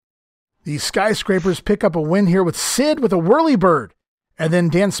 The Skyscrapers pick up a win here with Sid with a whirly bird. And then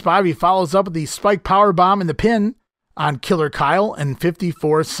Dan Spivey follows up with the spike power bomb and the pin on Killer Kyle in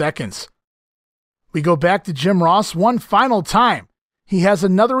 54 seconds. We go back to Jim Ross one final time. He has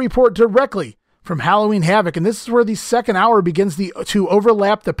another report directly from Halloween Havoc, and this is where the second hour begins to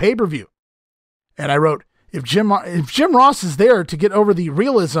overlap the pay-per-view. And I wrote, if Jim Ross is there to get over the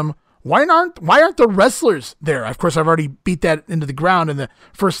realism, why aren't the wrestlers there? Of course, I've already beat that into the ground in the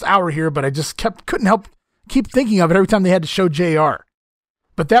first hour here, but I just couldn't help keep thinking of it every time they had to show JR.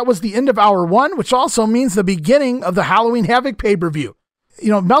 But that was the end of hour 1, which also means the beginning of the Halloween Havoc pay-per-view.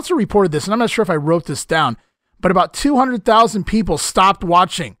 Meltzer reported this, and I'm not sure if I wrote this down, but about 200,000 people stopped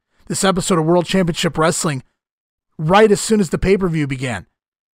watching this episode of World Championship Wrestling right as soon as the pay-per-view began.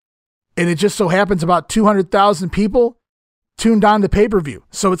 And it just so happens about 200,000 people tuned on the pay-per-view.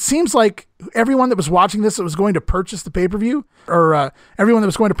 So it seems like everyone that was watching this that was going to purchase the pay-per-view, or everyone that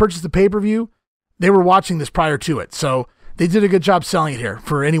was going to purchase the pay-per-view, they were watching this prior to it. So they did a good job selling it here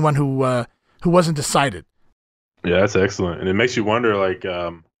for anyone who wasn't decided. Yeah, that's excellent. And it makes you wonder,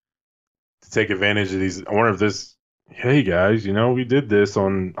 to take advantage of these. I wonder if this, hey guys, we did this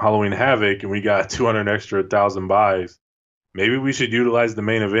on Halloween Havoc and we got 200,000 buys. Maybe we should utilize the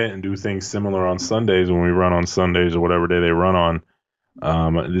main event and do things similar on Sundays when we run on Sundays or whatever day they run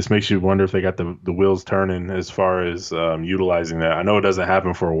on. This makes you wonder if they got the wheels turning as far as utilizing that. I know it doesn't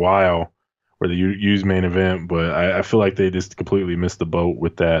happen for a while where they use main event, but I feel like they just completely missed the boat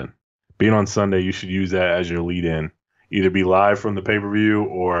with that. Being on Sunday, you should use that as your lead-in. Either be live from the pay-per-view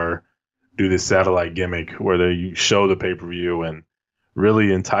or do this satellite gimmick where they show the pay-per-view and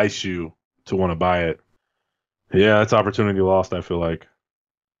really entice you to want to buy it. Yeah, that's opportunity lost, I feel like.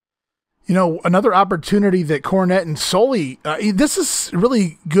 Another opportunity that Cornette and Sully, this is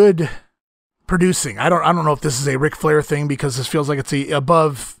really good producing. I don't know if this is a Ric Flair thing because this feels like it's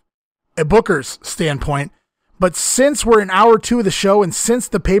above a Booker's standpoint. But since we're in hour 2 of the show and since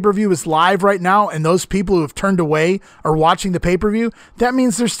the pay-per-view is live right now and those people who have turned away are watching the pay-per-view, that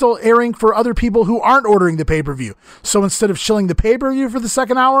means they're still airing for other people who aren't ordering the pay-per-view. So instead of shilling the pay-per-view for the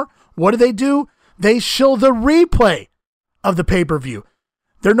second hour, what do? They shill the replay of the pay-per-view.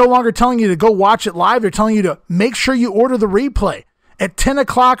 They're no longer telling you to go watch it live. They're telling you to make sure you order the replay at 10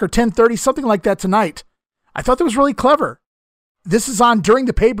 o'clock or 10:30, something like that tonight. I thought that was really clever. This is on during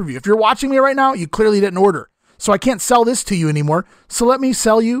the pay-per-view. If you're watching me right now, you clearly didn't order. So I can't sell this to you anymore. So let me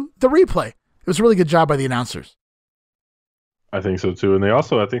sell you the replay. It was a really good job by the announcers. I think so too. And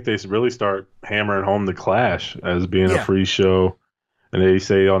I think they really start hammering home the Clash as being a free show. And they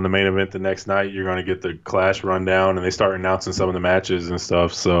say on the main event the next night, you're going to get the Clash rundown, and they start announcing some of the matches and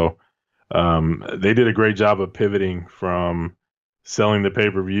stuff. So they did a great job of pivoting from selling the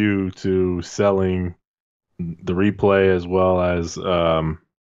pay-per-view to selling the replay as well as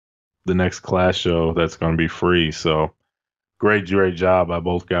the next Clash show that's going to be free. So great job by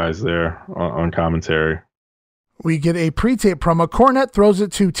both guys there on commentary. We get a pre-tape promo. Cornette throws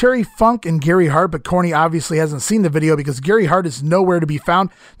it to Terry Funk and Gary Hart, but Corny obviously hasn't seen the video because Gary Hart is nowhere to be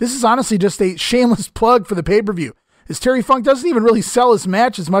found. This is honestly just a shameless plug for the pay-per-view, as Terry Funk doesn't even really sell his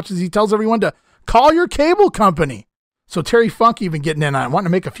match as much as he tells everyone to call your cable company. So Terry Funk even getting in on it, wanting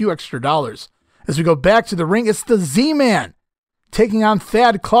to make a few extra dollars. As we go back to the ring, it's the Z-Man taking on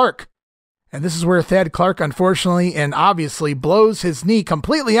Thad Clark. And this is where Thad Clark, unfortunately and obviously, blows his knee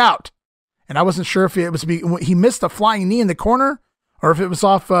completely out. And I wasn't sure if it was he missed a flying knee in the corner or if it was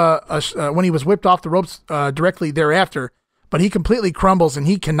off when he was whipped off the ropes directly thereafter. But he completely crumbles and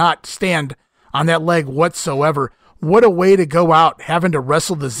he cannot stand on that leg whatsoever. What a way to go out, having to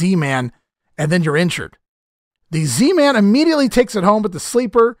wrestle the Z-Man, and then you're injured. The Z-Man immediately takes it home with the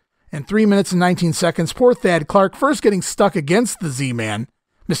sleeper in 3 minutes and 19 seconds. Poor Thad Clark, first getting stuck against the Z-Man,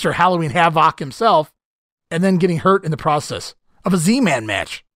 Mr. Halloween Havoc himself, and then getting hurt in the process of a Z-Man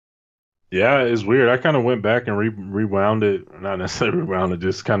match. Yeah, it's weird. I kind of went back and rewound it. Not necessarily rewound it,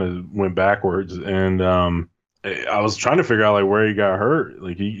 just kind of went backwards. And I was trying to figure out like where he got hurt.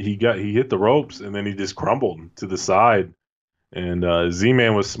 Like he hit the ropes and then he just crumbled to the side. And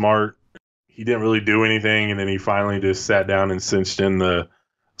Z-Man was smart. He didn't really do anything, and then he finally just sat down and cinched in the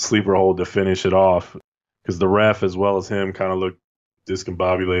sleeper hold to finish it off. Because the ref, as well as him, kind of looked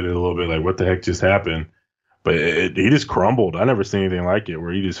discombobulated a little bit, like what the heck just happened. But he just crumbled. I never seen anything like it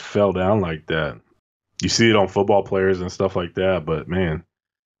where he just fell down like that. You see it on football players and stuff like that, but man,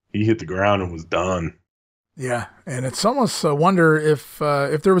 he hit the ground and was done. Yeah, and it's almost a wonder if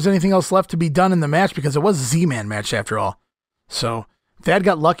there was anything else left to be done in the match, because it was a Z-Man match after all. So Thad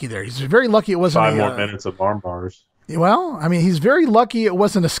got lucky there. He's very lucky it wasn't 5 more minutes of arm bars. Well, I mean, he's very lucky it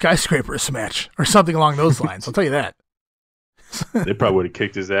wasn't a skyscrapers match or something along those lines. I'll tell you that. They probably would have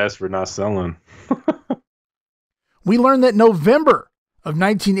kicked his ass for not selling. We learned that November of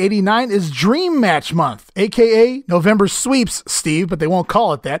 1989 is Dream Match Month, a.k.a. November Sweeps, Steve, but they won't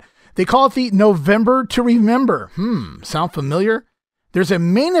call it that. They call it the November to Remember. Sound familiar? There's a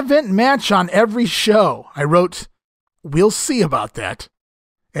main event match on every show. I wrote, we'll see about that.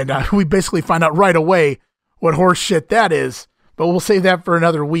 And we basically find out right away what horse shit that is, but we'll save that for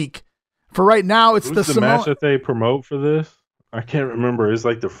another week. For right now, it's Who's the match that they promote for this? I can't remember. It's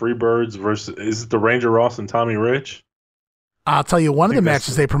like the Freebirds versus, is it the Ranger Ross and Tommy Rich? I'll tell you, one of the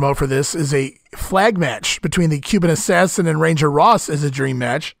matches they promote for this is a flag match between the Cuban Assassin and Ranger Ross as a dream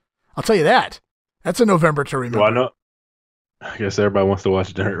match. I'll tell you that. That's a November to remember. Well, I know. I guess everybody wants to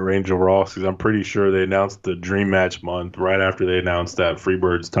watch Ranger Ross because I'm pretty sure they announced the Dream Match Month right after they announced that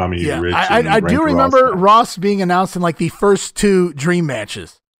Freebirds, Tommy Rich. I do remember Ross being announced in like the first 2 dream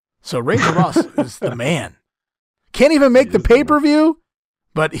matches. So Ranger Ross is the man. Can't even make the pay-per-view,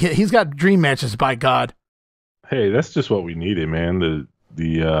 but he's got dream matches, by God. Hey, that's just what we needed, man.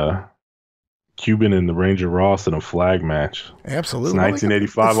 The Cuban and the Ranger Ross in a flag match. Absolutely. It's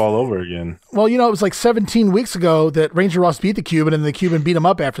 1985 all over again. Well, you know, it was like 17 weeks ago that Ranger Ross beat the Cuban and the Cuban beat him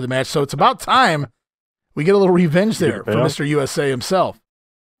up after the match. So it's about time we get a little revenge there for Mr. USA himself.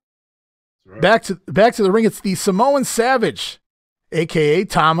 Right. Back to the ring. It's the Samoan Savage, a.k.a.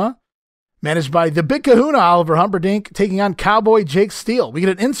 Tama, managed by the Big Kahuna, Oliver Humperdinck, taking on Cowboy Jake Steele. We get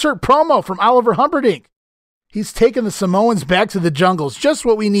an insert promo from Oliver Humperdinck. He's taken the Samoans back to the jungles. Just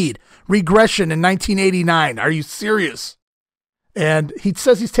what we need. Regression in 1989. Are you serious? And he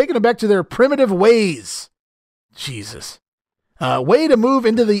says he's taking them back to their primitive ways. Jesus. Way to move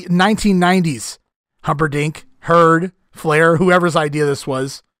into the 1990s. Humperdinck, Hurd, Flair, whoever's idea this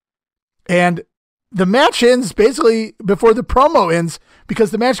was. And the match ends basically before the promo ends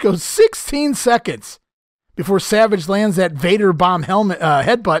because the match goes 16 seconds before Savage lands that Vader bomb helmet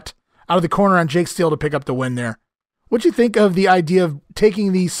headbutt out of the corner on Jake Steele to pick up the win there. What'd you think of the idea of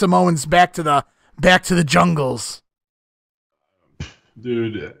taking the Samoans back to the jungles?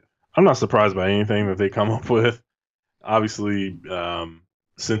 Dude, I'm not surprised by anything that they come up with. Obviously,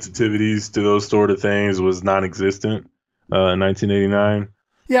 sensitivities to those sort of things was non-existent in 1989.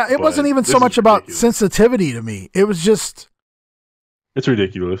 Yeah, it wasn't even so much about sensitivity to me. It was just... It's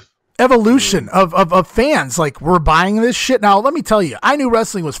ridiculous. Evolution of fans. Like, we're buying this shit. Now, let me tell you, I knew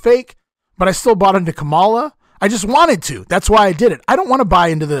wrestling was fake, but I still bought into Kamala. I just wanted to. That's why I did it. I don't want to buy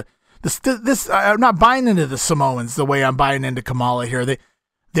into this. I'm not buying into the Samoans the way I'm buying into Kamala here.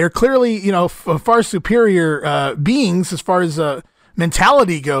 They're clearly, far superior beings as far as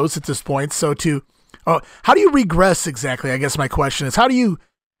mentality goes at this point. So how do you regress exactly? I guess my question is, how do you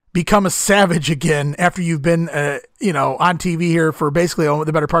become a savage again after you've been, on TV here for basically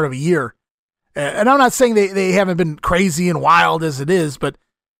the better part of a year? And I'm not saying they haven't been crazy and wild as it is, but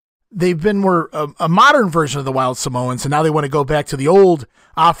they've been more a modern version of the Wild Samoans, and now they want to go back to the old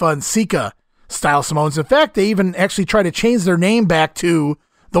Afa and Sika style Samoans. In fact, they even actually try to change their name back to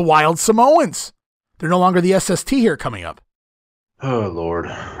the Wild Samoans. They're no longer the SST here coming up. Oh, Lord.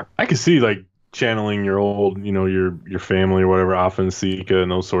 I can see, like, channeling your old, your family or whatever, Afa Sika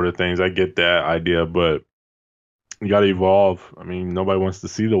and those sort of things. I get that idea, but you got to evolve. I mean, nobody wants to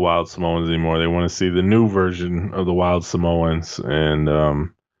see the Wild Samoans anymore. They want to see the new version of the Wild Samoans. And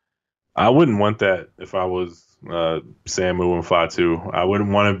I wouldn't want that if I was Samu and Fatu. I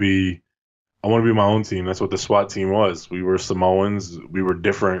wouldn't want to be. I want to be my own team. That's what the SWAT team was. We were Samoans. We were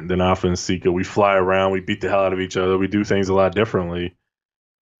different than Afa and Sika. We fly around. We beat the hell out of each other. We do things a lot differently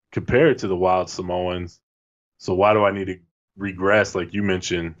compared to the Wild Samoans. So why do I need to regress, like you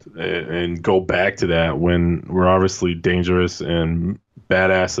mentioned, and go back to that when we're obviously dangerous and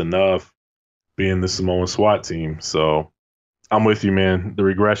badass enough being the Samoan SWAT team? So I'm with you, man. The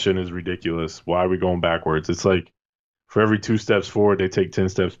regression is ridiculous. Why are we going backwards? It's like for every 2 steps forward, they take 10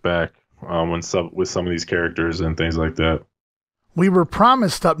 steps back with some of these characters and things like that. We were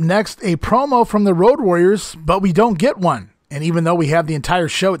promised up next a promo from the Road Warriors, but we don't get one. And even though we have the entire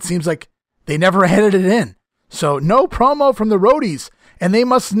show, it seems like they never headed it in. So no promo from the Roadies. And they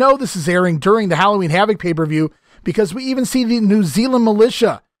must know this is airing during the Halloween Havoc pay-per-view because we even see the New Zealand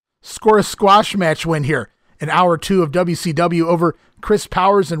Militia score a squash match win here. In hour 2 of WCW over Chris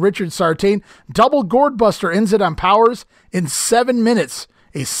Powers and Richard Sartain. Double gourd buster ends it on Powers in 7 minutes.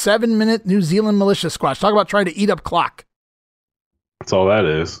 A 7-minute New Zealand Militia squash. Talk about trying to eat up clock. That's all that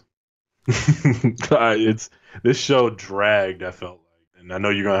is. This show dragged, I felt like. And I know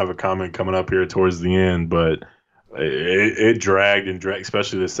you're going to have a comment coming up here towards the end, but it dragged and dragged,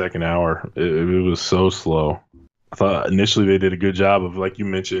 especially the second hour. It was so slow. I thought initially they did a good job of, like you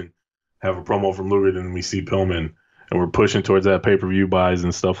mentioned, have a promo from Libre, then we see Pillman, and we're pushing towards that pay-per-view buys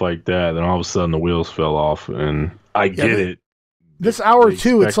and stuff like that. Then all of a sudden the wheels fell off, and I get it. This hour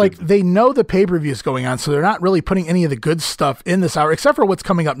too, it's like they know the pay-per-view is going on, so they're not really putting any of the good stuff in this hour, except for what's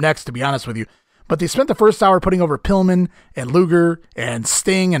coming up next, to be honest with you. But they spent the first hour putting over Pillman and Luger and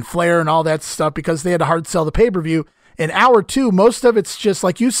Sting and Flair and all that stuff because they had to hard sell the pay-per-view. In hour 2, most of it's just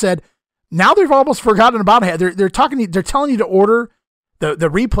like you said. Now they've almost forgotten about it. They're telling you to order the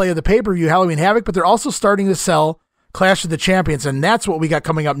replay of the pay-per-view Halloween Havoc, but they're also starting to sell Clash of the Champions, and that's what we got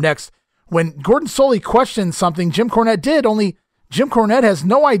coming up next. When Gordon Soley questioned something, Jim Cornette did, only Jim Cornette has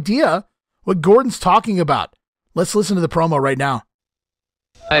no idea what Gordon's talking about. Let's listen to the promo right now.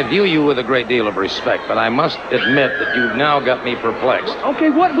 I view you with a great deal of respect, but I must admit that you've now got me perplexed. Okay,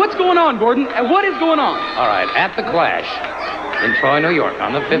 what's going on, Gordon? And what is going on? All right, at the Clash in Troy, New York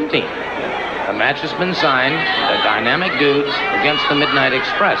on the 15th, the match has been signed, the Dynamic Dudes against the Midnight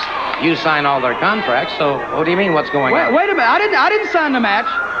Express. You sign all their contracts, so what do you mean what's going on? Wait a minute, I didn't sign the match.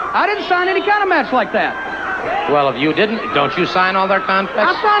 I didn't sign any kind of match like that. Well, if you didn't, don't you sign all their contracts?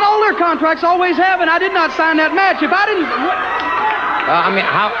 I signed all their contracts, always have, and I did not sign that match. If I didn't...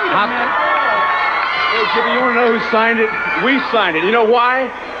 how... Hey, Jimmy, you want to know who signed it? We signed it. You know why?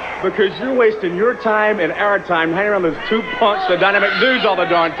 Because you're wasting your time and our time hanging around those 2 punks, the Dynamic Dudes all the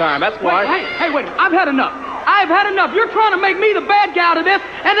darn time. That's why. Wait. I've had enough. I've had enough. You're trying to make me the bad guy out of this,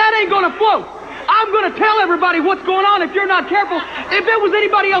 and that ain't going to float. I'm going to tell everybody what's going on if you're not careful. If it was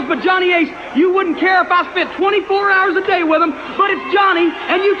anybody else but Johnny Ace, you wouldn't care if I spent 24 hours a day with him. But it's Johnny,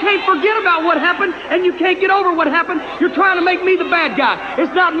 and you can't forget about what happened, and you can't get over what happened. You're trying to make me the bad guy.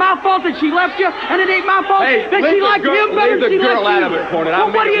 It's not my fault that she left you, and it ain't my fault that she liked him better than she liked you. Out of it, Cornette.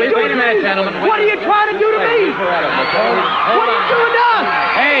 Well, what are you doing to me? What are you trying to do to me? What are you doing to us?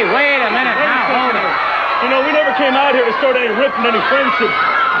 Hey, wait a minute. Now, hold it. You know, we never came out here to start any ripping, any friendships.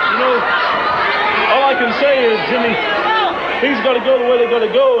 You know, all I can say is, Jimmy, things got to go the way they got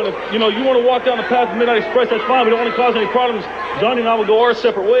to go. And if, you want to walk down the path of Midnight Express, that's fine. We don't want to cause any problems. Johnny and I will go our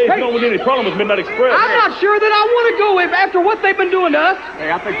separate ways. We don't want any problem with Midnight Express. I'm not sure that I want to go after what they've been doing to us.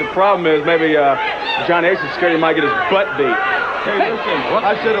 Hey, I think the problem is maybe Johnny Ace is scared he might get his butt beat. Hey, listen,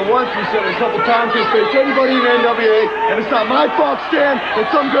 I said it once, we said it a couple times, you face anybody in NWA, and it's not my fault, Stan,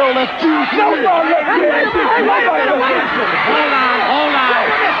 that some girl left you. Hold on.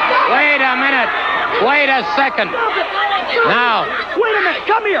 Wait a minute. Wait a second. Now. Wait a minute.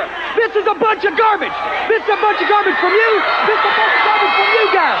 Come here. This is a bunch of garbage. This is a bunch of garbage from you. This is a bunch of garbage from you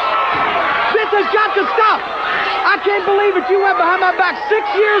guys. This has got to stop. I can't believe it. You went behind my back. 6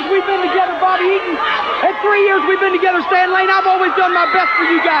 years we've been together, Bobby Eaton. And 3 years we've been together, Stan Lane. I've always done my best for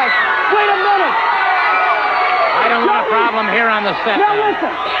you guys. Wait a minute. I don't want a problem here on the set. Now listen,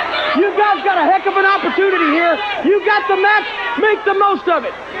 you guys got a heck of an opportunity here. You got the match, make the most of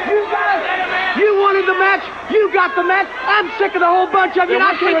it. You guys, you wanted the match, you got the match. I'm sick of the whole bunch of you, and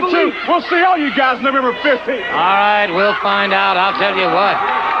I can't believe. We'll see all you guys November 15th. All right, we'll find out. I'll tell you what.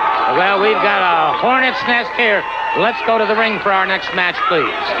 Well, we've got a hornet's nest here. Let's go to the ring for our next match,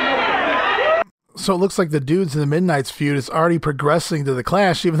 please. So it looks like the Dudes and the Midnight's feud is already progressing to the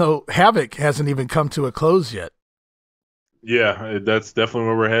Clash, even though Havoc hasn't even come to a close yet. Yeah, that's definitely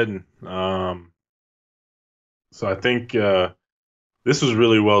where we're heading. So I think this was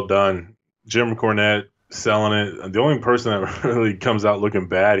really well done. Jim Cornette selling it. The only person that really comes out looking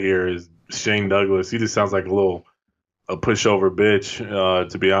bad here is Shane Douglas. He just sounds like a pushover bitch,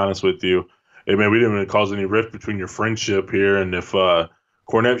 to be honest with you. Hey, man, we didn't even cause any rift between your friendship here. And if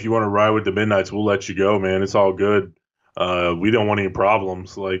Cornette, if you want to ride with the Midnights, we'll let you go, man. It's all good. We don't want any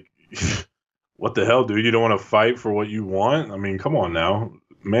problems. Like, what the hell, dude? You don't want to fight for what you want? I mean, come on now.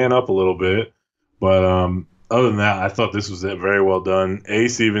 Man up a little bit. But other than that, I thought this was very well done.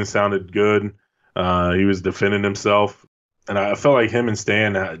 Ace even sounded good. He was defending himself. And I felt like him and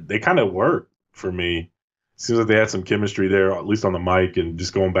Stan, they kind of worked for me. Seems like they had some chemistry there, at least on the mic, and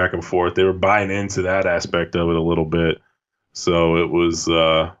just going back and forth. They were buying into that aspect of it a little bit. So it was,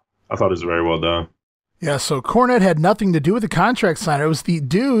 I thought it was very well done. Yeah, so Cornette had nothing to do with the contract signer. It was the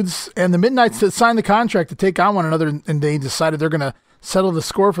Dudes and the Midnights that signed the contract to take on one another, and they decided they're going to settle the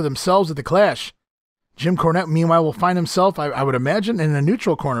score for themselves at the Clash. Jim Cornette, meanwhile, will find himself, I would imagine, in a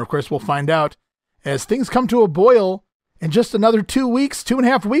neutral corner. Of course, we'll find out as things come to a boil in just another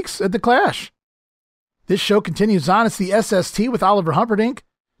 2.5 weeks at the Clash. This show continues on. It's the SST with Oliver Humperdinck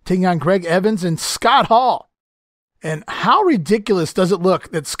taking on Greg Evans and Scott Hall. And how ridiculous does it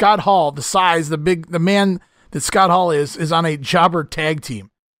look that Scott Hall, the size, the man that Scott Hall is on a jobber tag team?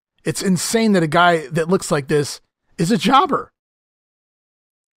 It's insane that a guy that looks like this is a jobber.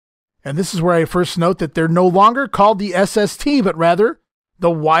 And this is where I first note that they're no longer called the SST, but rather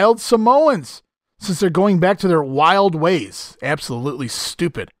the Wild Samoans, since they're going back to their wild ways. Absolutely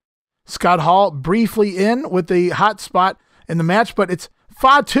stupid. Scott Hall briefly in with the hot spot in the match, but it's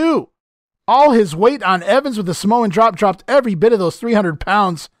Fatu. All his weight on Evans with the Samoan drop, dropped every bit of those 300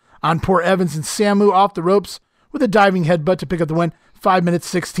 pounds on poor Evans, and Samu off the ropes with a diving headbutt to pick up the win. 5 minutes,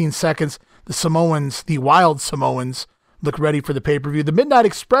 16 seconds. The Samoans, the Wild Samoans, look ready for the pay-per-view. The Midnight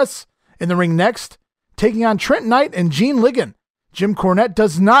Express in the ring next, taking on Trent Knight and Gene Ligon. Jim Cornette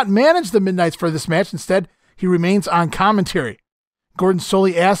does not manage the Midnights for this match. Instead, he remains on commentary. Gordon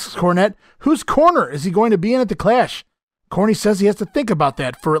Soley asks Cornette, whose corner is he going to be in at the Clash? Corny says he has to think about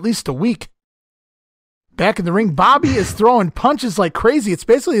that for at least a week. Back in the ring, Bobby is throwing punches like crazy. It's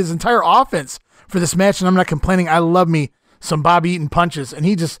basically his entire offense for this match, and I'm not complaining. I love me some Bobby eating punches, and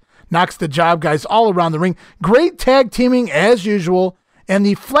he just knocks the job guys all around the ring. Great tag teaming as usual, and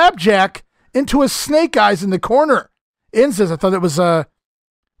the flapjack into a snake eyes in the corner. In says, I thought it was a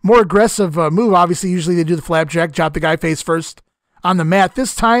more aggressive move. Obviously, usually they do the flapjack, drop the guy face first on the mat.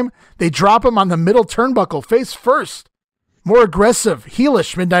 This time, they drop him on the middle turnbuckle, face first. More aggressive,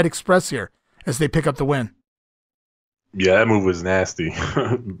 heelish Midnight Express here as they pick up the win. Yeah, that move was nasty.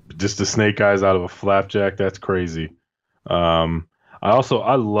 Just the snake eyes out of a flapjack, that's crazy.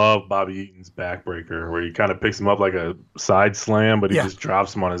 I love Bobby Eaton's backbreaker, where he kind of picks him up like a side slam, but he just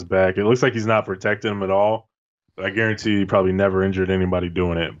drops him on his back. It looks like he's not protecting him at all. But I guarantee he probably never injured anybody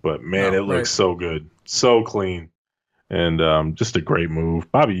doing it. But man, it looks so good, so clean, and just a great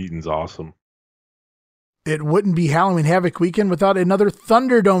move. Bobby Eaton's awesome. It wouldn't be Halloween Havoc weekend without another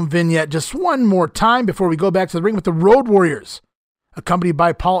Thunderdome vignette. Just one more time before we go back to the ring with the Road Warriors, accompanied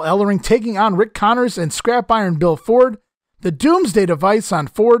by Paul Ellering taking on Rick Connors and Scrap Iron Bill Ford. The Doomsday Device on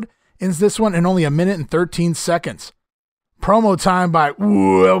Ford ends this one in only 1 minute and 13 seconds. Promo time by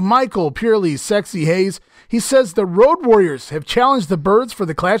Michael Purely Sexy Hayes. He says the Road Warriors have challenged the Birds for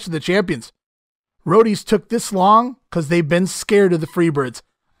the Clash of the Champions. Roadies took this long because they've been scared of the Freebirds.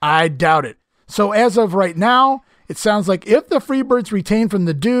 I doubt it. So as of right now, it sounds like if the Freebirds retain from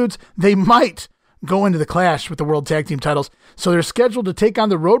the Dudes, they might go into the Clash with the World Tag Team titles. So they're scheduled to take on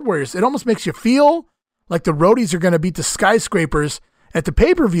the Road Warriors. It almost makes you feel like the Roadies are going to beat the Skyscrapers at the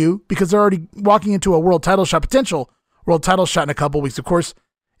pay-per-view because they're already walking into a world title shot, potential world title shot in a couple weeks. Of course,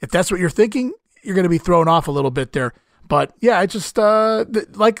 if that's what you're thinking, you're going to be thrown off a little bit there. But yeah, it just,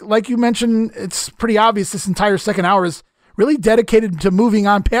 like you mentioned, it's pretty obvious this entire second hour is really dedicated to moving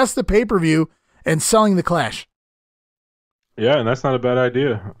on past the pay-per-view and selling the Clash. Yeah, and that's not a bad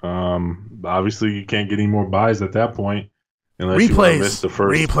idea. Obviously, you can't get any more buys at that point unless you want to miss the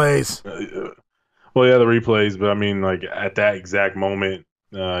first replays. Well, yeah, the replays, but I mean, like at that exact moment,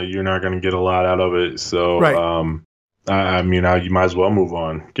 you're not going to get a lot out of it. So, right. I mean, you might as well move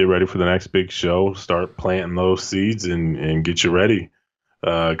on. Get ready for the next big show. Start planting those seeds and get you ready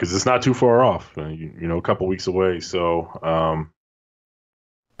because it's not too far off. A couple weeks away. So,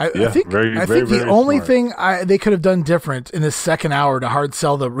 I think the only thing they could have done different in this second hour to hard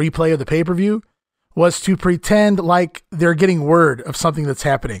sell the replay of the pay-per-view was to pretend like they're getting word of something that's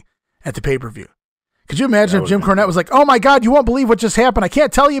happening at the pay-per-view. Could you imagine if Jim Cornette was like, "Oh my God, you won't believe what just happened. I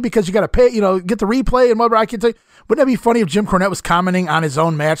can't tell you because you got to pay, get the replay and whatever. I can't tell you." Wouldn't that be funny if Jim Cornette was commenting on his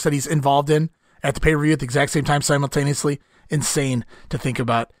own match that he's involved in at the pay-per-view at the exact same time simultaneously? Insane to think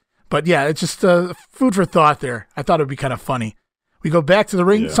about. But yeah, it's just food for thought there. I thought it would be kind of funny. We go back to the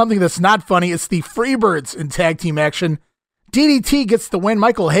ring. Yeah. Something that's not funny. It's the Freebirds in tag team action. DDT gets the win.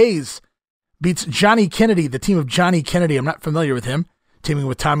 Michael Hayes beats Johnny Kennedy, the team of Johnny Kennedy. I'm not familiar with him. Teaming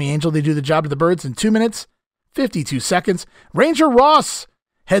with Tommy Angel, they do the job to the Birds in 2 minutes, 52 seconds. Ranger Ross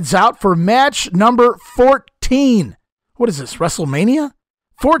heads out for match number 14. What is this, WrestleMania?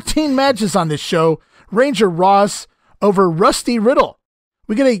 14 matches on this show. Ranger Ross over Rusty Riddle.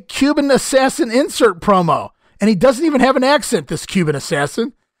 We get a Cuban Assassin insert promo. And he doesn't even have an accent, this Cuban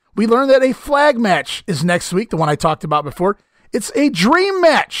Assassin. We learned that a flag match is next week, the one I talked about before. It's a dream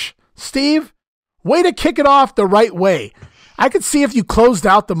match. Steve, way to kick it off the right way. I could see if you closed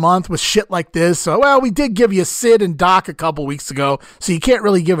out the month with shit like this. So, well, we did give you Sid and Doc a couple weeks ago, so you can't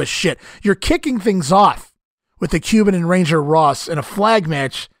really give a shit. You're kicking things off with the Cuban and Ranger Ross in a flag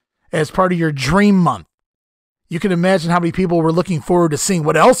match as part of your dream month. You can imagine how many people were looking forward to seeing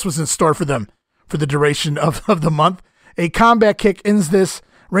what else was in store for them for the duration of the month. A combat kick ends this.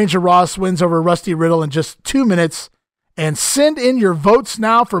 Ranger Ross wins over Rusty Riddle in just 2 minutes. And send in your votes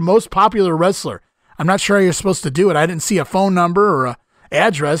now for most popular wrestler. I'm not sure how you're supposed to do it. I didn't see a phone number or an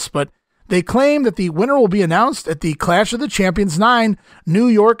address, but they claim that the winner will be announced at the Clash of the Champions 9 New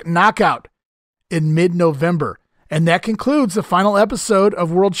York Knockout in mid-November. And that concludes the final episode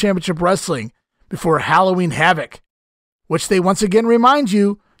of World Championship Wrestling before Halloween Havoc, which they once again remind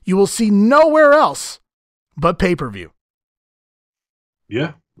you will see nowhere else but pay-per-view.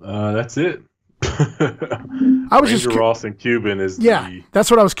 Yeah, that's it. I was Ranger Ross and Cuban is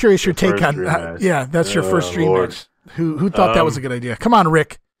that's what I was curious your take on. That's your first dream match. Who thought that was a good idea? Come on,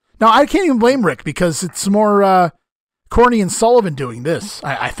 Rick. No, I can't even blame Rick because it's more Corny and Sullivan doing this,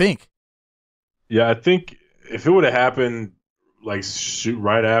 I think. Yeah, I think if it would have happened like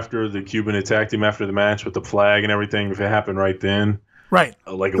right after the Cuban attacked him after the match with the flag and everything, if it happened right then, right,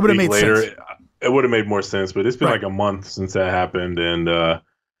 like a week later, it would have made more sense. But it's been like a month since that happened, and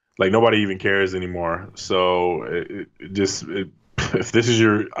like nobody even cares anymore. So if this is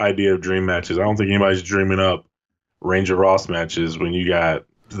your idea of dream matches, I don't think anybody's dreaming up Ranger Ross matches when you got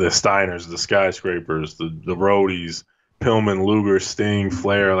the Steiners, the Skyscrapers, the Roadies, Pillman, Luger, Sting,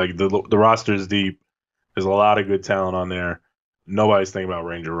 Flair. Like the roster is deep. There's a lot of good talent on there. Nobody's thinking about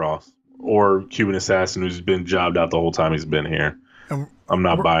Ranger Ross or Cuban Assassin, who's been jobbed out the whole time he's been here. I'm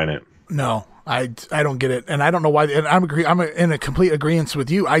not buying it. No, I don't get it, and I don't know why. And I'm in a complete agreement with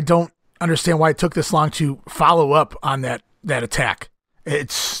you. I don't understand why it took this long to follow up on that attack.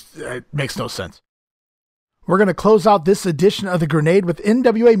 It makes no sense. We're going to close out this edition of The Grenade with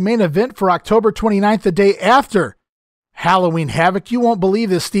NWA Main Event for October 29th, the day after Halloween Havoc. You won't believe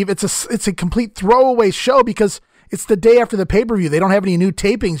this, Steve. It's a complete throwaway show because it's the day after the pay-per-view. They don't have any new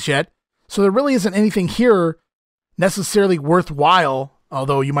tapings yet, so there really isn't anything here necessarily worthwhile,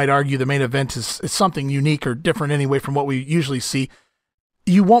 although you might argue the main event is something unique or different anyway from what we usually see.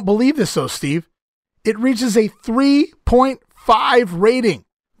 You won't believe this, though, Steve. It reaches a 3.5 rating.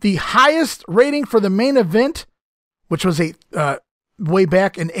 The highest rating for the main event, which was way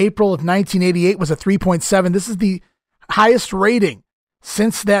back in April of 1988, was a 3.7. This is the highest rating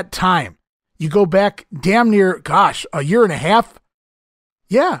since that time. You go back damn near, a year and a half.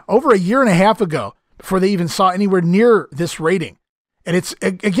 Yeah, over a year and a half ago before they even saw anywhere near this rating. And it's,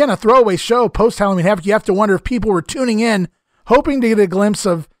 again, a throwaway show post-Halloween Havoc. You have to wonder if people were tuning in, hoping to get a glimpse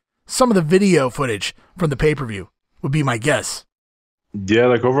of some of the video footage from the pay-per-view, would be my guess. Yeah,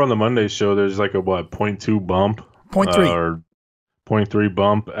 like over on the Monday show, there's like a 0.2 bump. 0.3. Or 0.3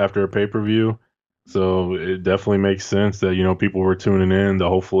 bump after a pay-per-view. So it definitely makes sense that, people were tuning in to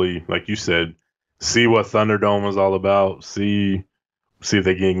hopefully, like you said, see what Thunderdome was all about, see if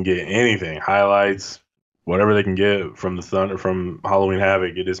they can get anything, highlights, whatever they can get from from Halloween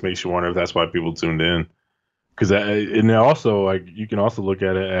Havoc. It just makes you wonder if that's why people tuned in. Because also, you can also look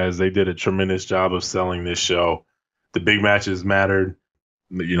at it as they did a tremendous job of selling this show. The big matches mattered.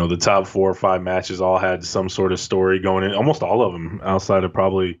 The top 4 or 5 matches all had some sort of story going in. Almost all of them, outside of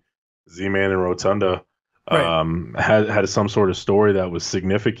probably Z-Man and Rotunda, had some sort of story that was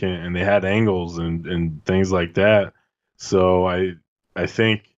significant, and they had angles and things like that. So I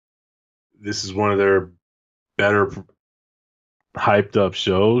think this is one of their better hyped up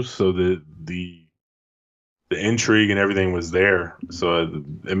shows. So that the intrigue and everything was there. So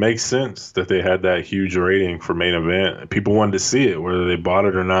it makes sense that they had that huge rating for main event. People wanted to see it. Whether they bought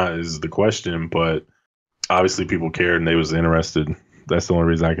it or not is the question, but obviously people cared and they was interested. That's the only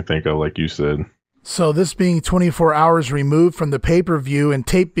reason I can think of, like you said. So this being 24 hours removed from the pay-per-view and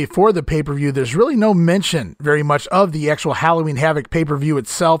taped before the pay-per-view, there's really no mention very much of the actual Halloween Havoc pay-per-view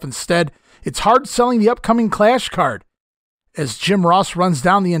itself. Instead, it's hard selling the upcoming Clash card as Jim Ross runs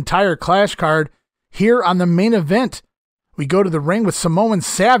down the entire Clash card. Here on the main event, we go to the ring with Samoan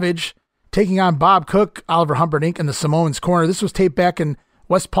Savage taking on Bob Cook, Oliver Humperdinck in the Samoans corner. This was taped back in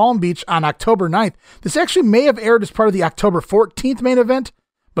West Palm Beach on October 9th. This actually may have aired as part of the October 14th main event,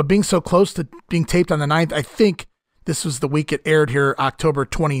 but being so close to being taped on the 9th, I think this was the week it aired here, October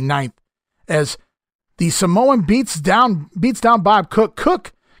 29th, as the Samoan beats down Bob Cook.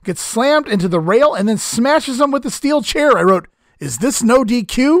 Cook gets slammed into the rail and then smashes him with the steel chair. I wrote, is this no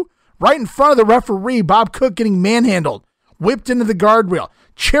DQ? Right in front of the referee, Bob Cook getting manhandled, whipped into the guardrail,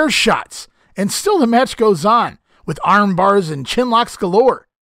 chair shots, and still the match goes on with arm bars and chin locks galore.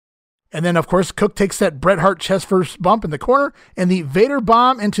 And then, of course, Cook takes that Bret Hart chest first bump in the corner, and the Vader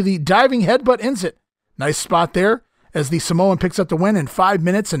bomb into the diving headbutt ends it. Nice spot there as the Samoan picks up the win in 5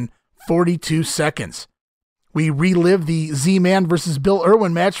 minutes and 42 seconds. We relive the Z-Man versus Bill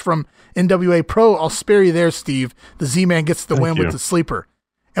Irwin match from NWA Pro. I'll spare you there, Steve. The Z-Man gets the win with the sleeper.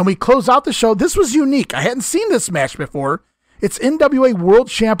 And we close out the show. This was unique. I hadn't seen this match before. It's NWA World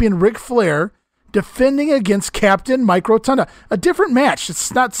Champion Ric Flair defending against Captain Mike Rotunda. A different match.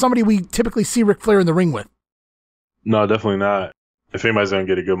 It's not somebody we typically see Ric Flair in the ring with. No, definitely not. If anybody's going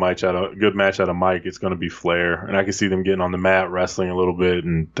to get a good match out of Mike, it's going to be Flair. And I can see them getting on the mat, wrestling a little bit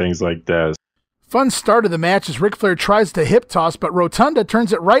and things like that. Fun start of the match as Ric Flair tries to hip toss, but Rotunda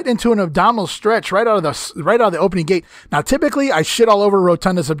turns it right into an abdominal stretch right out of the opening gate. Now, typically, I shit all over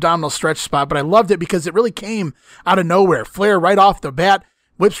Rotunda's abdominal stretch spot, but I loved it because it really came out of nowhere. Flair right off the bat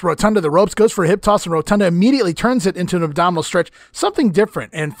whips Rotunda the ropes, goes for a hip toss, and Rotunda immediately turns it into an abdominal stretch. Something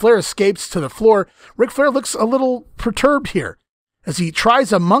different, and Flair escapes to the floor. Ric Flair looks a little perturbed here as he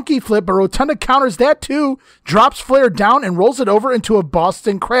tries a monkey flip, but Rotunda counters that too, drops Flair down, and rolls it over into a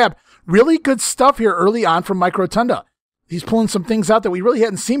Boston Crab. Really good stuff here early on from Mike Rotunda. He's pulling some things out that we really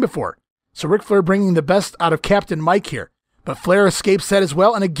hadn't seen before. So Ric Flair bringing the best out of Captain Mike here. But Flair escapes that as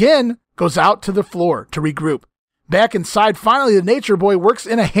well and again goes out to the floor to regroup. Back inside, finally the Nature Boy works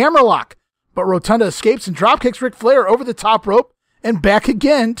in a hammerlock. But Rotunda escapes and dropkicks Ric Flair over the top rope and back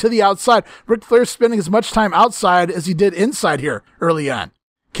again to the outside. Ric Flair spending as much time outside as he did inside here early on.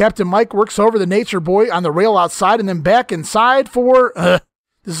 Captain Mike works over the Nature Boy on the rail outside and then back inside for...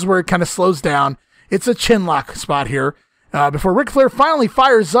 This is where it kind of slows down. It's a chin lock spot here before Ric Flair finally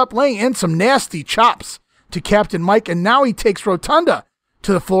fires up, laying in some nasty chops to Captain Mike. And now he takes Rotunda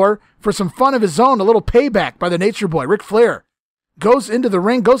to the floor for some fun of his own, a little payback by the Nature Boy. Ric Flair goes into the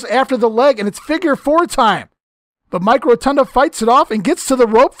ring, goes after the leg, and it's figure four time. But Mike Rotunda fights it off and gets to the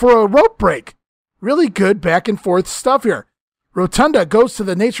rope for a rope break. Really good back and forth stuff here. Rotunda goes to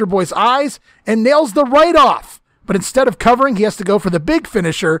the Nature Boy's eyes and nails the right off. But instead of covering, he has to go for the big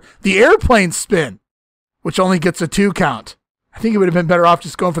finisher, the airplane spin, which only gets a 2 count. I think he would have been better off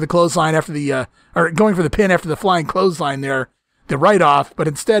just going for the clothesline after or going for the pin after the flying clothesline there, the right off. But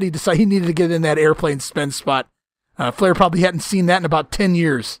instead, he decided he needed to get in that airplane spin spot. Flair probably hadn't seen that in about 10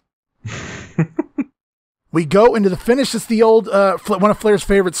 years. We go into the finish. It's the old one of Flair's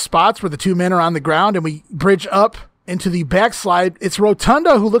favorite spots where the two men are on the ground and we bridge up into the backslide. It's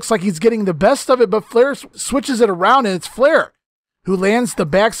Rotunda who looks like he's getting the best of it, but Flair switches it around, and it's Flair who lands the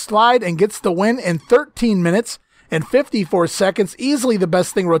backslide and gets the win in 13 minutes and 54 seconds. Easily the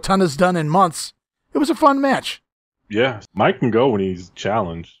best thing Rotunda's done in months. It was a fun match. Yeah, Mike can go when he's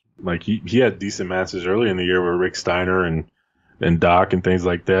challenged. Like he had decent matches early in the year with Rick Steiner and Doc and things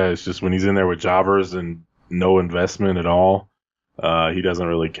like that. It's just when he's in there with jobbers and no investment at all, he doesn't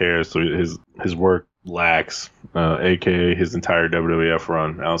really care. So his work lacks, aka his entire WWF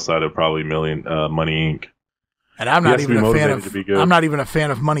run outside of probably Money Inc. And I'm not even a fan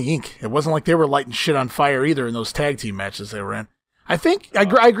of Money Inc. It wasn't like they were lighting shit on fire either in those tag team matches they were in. I think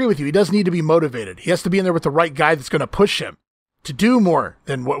I agree with you. He does need to be motivated. He has to be in there with the right guy that's going to push him to do more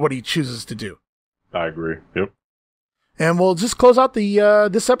than what he chooses to do. I agree. Yep. And we'll just close out the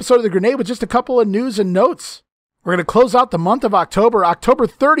this episode of The Grenade with just a couple of news and notes. We're going to close out the month of October. October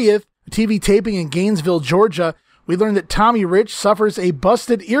 30th, TV taping in Gainesville, Georgia, we learned that Tommy Rich suffers a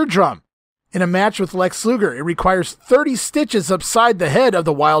busted eardrum in a match with Lex Luger. It requires 30 stitches upside the head of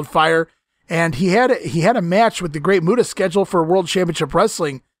the Wildfire, and he had a match with the Great Muta scheduled for World Championship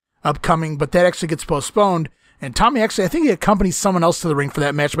Wrestling upcoming, but that actually gets postponed, And Tommy actually, I think he accompanies someone else to the ring for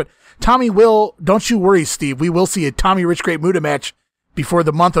that match, but Tommy will, don't you worry, Steve, we will see a Tommy Rich Great Muta match before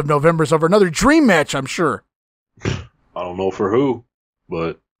the month of November is over. Another dream match, I'm sure. I don't know for who,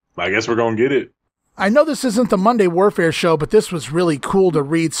 but I guess we're going to get it. I know this isn't the Monday Warfare show, but this was really cool to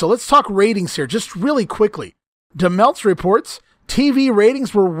read. So let's talk ratings here, just really quickly. DeMeltz reports TV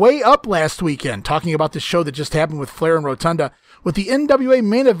ratings were way up last weekend, talking about the show that just happened with Flair and Rotunda. With the NWA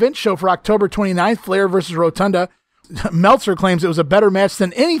main event show for October 29th, Flair versus Rotunda, Meltzer claims it was a better match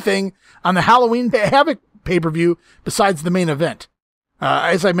than anything on the Halloween Havoc pay-per-view besides the main event.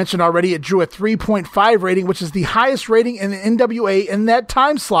 As I mentioned already, it drew a 3.5 rating, which is the highest rating in the NWA in that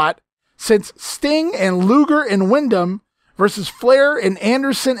time slot since Sting and Luger and Wyndham versus Flair and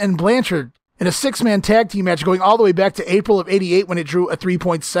Anderson and Blanchard in a 6-man tag team match going all the way back to April of '88 when it drew a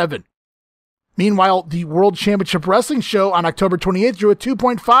 3.7. Meanwhile, the World Championship Wrestling show on October 28th drew a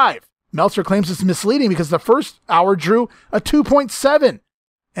 2.5. Meltzer claims it's misleading because the first hour drew a 2.7.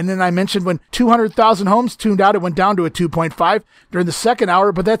 And then I mentioned when 200,000 homes tuned out, it went down to a 2.5 during the second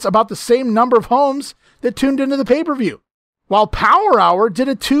hour, but that's about the same number of homes that tuned into the pay-per-view. While Power Hour did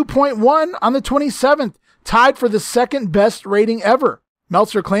a 2.1 on the 27th, tied for the second best rating ever.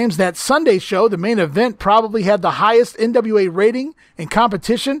 Meltzer claims that Sunday show, the main event, probably had the highest NWA rating in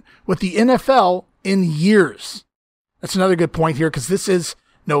competition with the NFL in years. That's another good point here because this is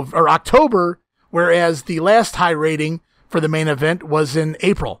October, whereas the last high rating for the main event was in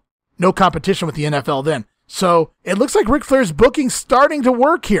April. No competition with the NFL then. So it looks like Ric Flair's booking's starting to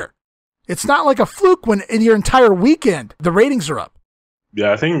work here. It's not like a fluke when in your entire weekend, the ratings are up.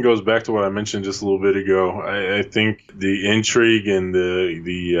 Yeah, I think it goes back to what I mentioned just a little bit ago. I think the intrigue and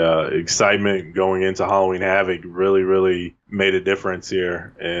the excitement going into Halloween Havoc really, really made a difference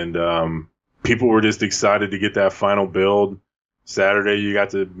here. And people were just excited to get that final build. Saturday, you got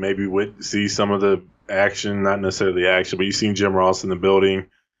to maybe see some of the action, not necessarily the action, but you seen Jim Ross in the building.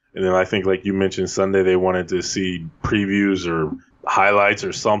 And then I think, like you mentioned, Sunday they wanted to see previews or highlights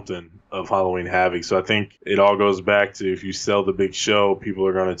or something of Halloween Havoc. So I think it all goes back to if you sell the big show, people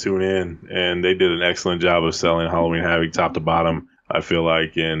are going to tune in. And they did an excellent job of selling Halloween Havoc top to bottom, I feel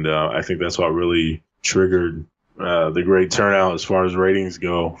like. And I think that's what really triggered the great turnout as far as ratings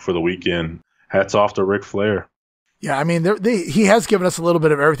go for the weekend. Hats off to Ric Flair. Yeah, I mean, he has given us a little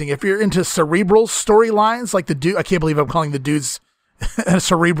bit of everything. If you're into cerebral storylines, like the dude, I can't believe I'm calling the dudes a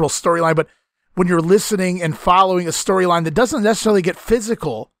cerebral storyline, but when you're listening and following a storyline that doesn't necessarily get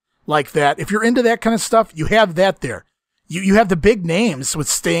physical like that, if you're into that kind of stuff, you have that there. You have the big names with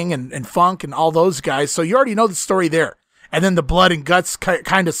Sting and Funk and all those guys, so you already know the story there. And then the blood and guts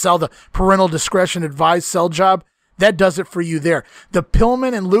kind of sell, the parental discretion advised sell job. That does it for you there. The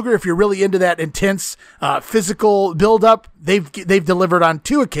Pillman and Luger, if you're really into that intense physical build-up, they've delivered on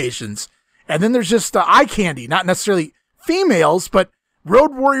 2 occasions. And then there's just eye candy, not necessarily females, but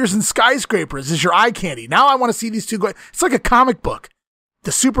Road Warriors and Skyscrapers is your eye candy. Now I want to see these two go. It's like a comic book. The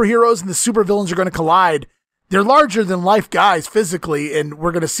superheroes and the supervillains are going to collide. They're larger than life guys physically, and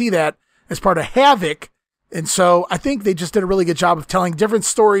we're going to see that as part of Havoc. And so I think they just did a really good job of telling different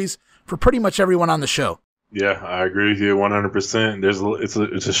stories for pretty much everyone on the show. Yeah, I agree with you 100%. It's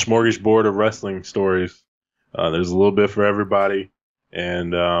a smorgasbord of wrestling stories. There's a little bit for everybody,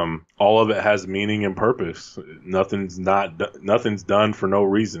 and all of it has meaning and purpose. Nothing's done for no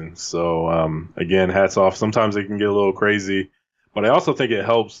reason. So again, hats off. Sometimes it can get a little crazy, but I also think it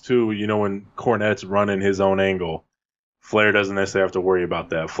helps too. When Cornette's running his own angle, Flair doesn't necessarily have to worry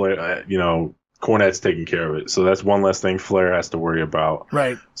about that. Flair, Cornette's taking care of it. So that's one less thing Flair has to worry about.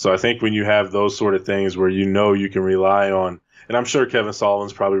 Right. So I think when you have those sort of things where you can rely on, and I'm sure Kevin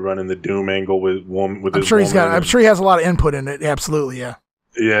Sullivan's probably running the Doom angle with I'm sure he has a lot of input in it. Absolutely, yeah.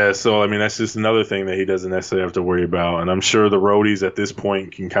 Yeah, so I mean that's just another thing that he doesn't necessarily have to worry about. And I'm sure the roadies at this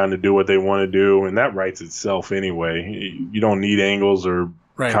point can kind of do what they want to do, and that writes itself anyway. You don't need angles or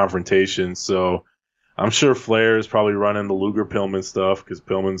confrontations. So I'm sure Flair is probably running the Luger Pillman stuff because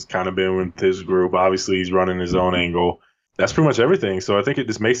Pillman's kind of been with his group. Obviously, he's running his own angle. That's pretty much everything. So I think it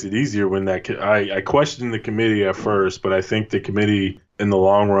just makes it easier when I questioned the committee at first, but I think the committee in the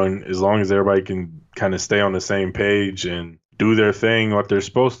long run, as long as everybody can kind of stay on the same page and do their thing, what they're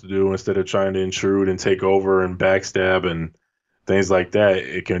supposed to do, instead of trying to intrude and take over and backstab and things like that,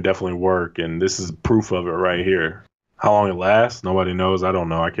 it can definitely work. And this is proof of it right here. How long it lasts, nobody knows. I don't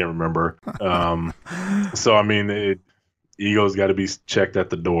know. I can't remember. So, I mean, ego's got to be checked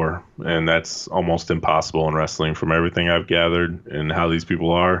at the door, and that's almost impossible in wrestling from everything I've gathered and how these people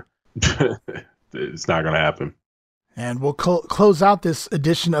are. It's not going to happen. And we'll close out this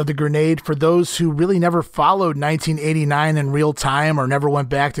edition of The Grenade for those who really never followed 1989 in real time or never went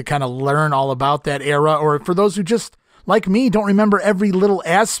back to kind of learn all about that era, or for those who just, like me, don't remember every little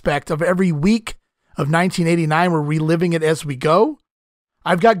aspect of every week of 1989. We're reliving it as we go.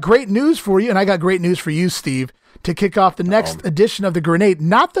 I've got great news for you, and I got great news for you, Steve, to kick off the next edition of The Grenade.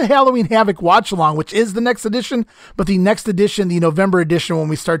 Not the Halloween Havoc watch-along, which is the next edition, but the next edition, the November edition, when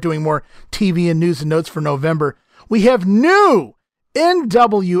we start doing more TV and news and notes for November. We have new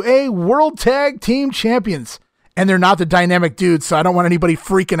NWA World Tag Team Champions, and they're not the Dynamic Dudes, so I don't want anybody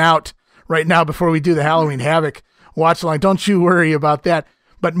freaking out right now before we do the Halloween Havoc watch-along. Don't you worry about that.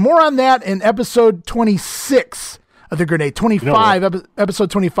 But more on that in episode 26 of The Grenade. Episode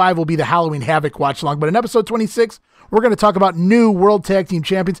 25 will be the Halloween Havoc watch-along, but in episode 26, we're going to talk about new World Tag Team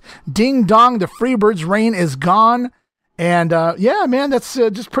Champions. Ding dong, the Freebirds' reign is gone. And yeah, man, that's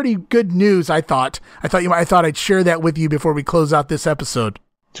just pretty good news. I thought I'd share that with you before we close out this episode.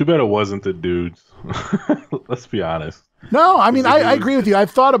 Too bad it wasn't the dudes. Let's be honest. No, I mean, I agree with you.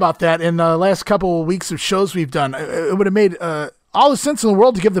 I've thought about that in the last couple of weeks of shows we've done. It would have made all the sense in the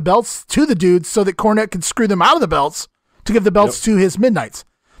world to give the belts to the dudes so that Cornette could screw them out of the belts to give the belts to his Midnights.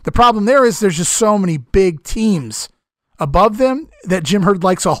 The problem there is there's just so many big teams above them that Jim Herd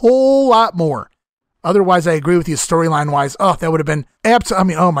likes a whole lot more. Otherwise, I agree with you storyline-wise. Oh, that would have been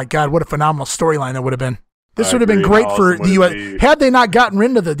oh my God, what a phenomenal storyline that would have been. This would have been great for the U.S. Had they not gotten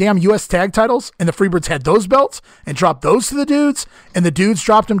rid of the damn U.S. tag titles and the Freebirds had those belts and dropped those to the dudes and the dudes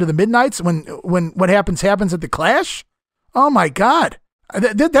dropped them to the Midnights when what happens at the Clash. Oh my God.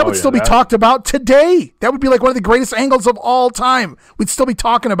 That would still be talked about today. That would be like one of the greatest angles of all time. We'd still be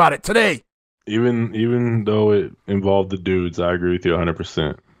talking about it today. Even though it involved the dudes, I agree with you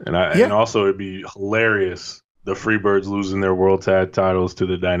 100%. And also it'd be hilarious, the Freebirds losing their World Tag titles to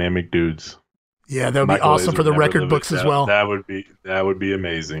the Dynamic Dudes. Yeah, that would be awesome for the record books as well. That would be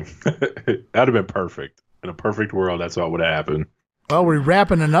amazing. That'd have been perfect. In a perfect world, that's what would have happened. Well, we're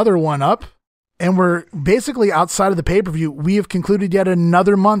wrapping another one up, and we're basically outside of the pay-per-view. We have concluded yet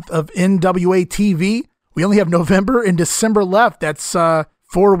another month of NWA TV. We only have November and December left. That's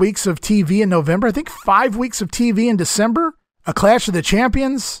 4 weeks of TV in November. I think 5 weeks of TV in December. A Clash of the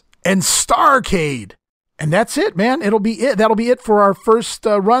Champions, and Starrcade. And that's it, man. That'll be it for our first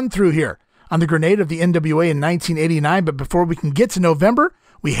run through here on the Grenade of the NWA in 1989. But before we can get to November,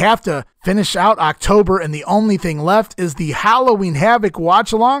 we have to finish out October, and the only thing left is the Halloween Havoc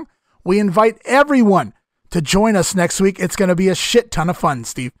watch-along. We invite everyone to join us next week. It's going to be a shit ton of fun,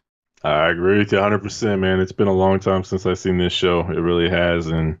 Steve. I agree with you 100%, man. It's been a long time since I've seen this show. It really has,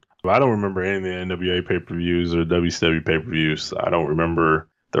 and I don't remember any of the NWA pay-per-views or WCW pay-per-views. I don't remember.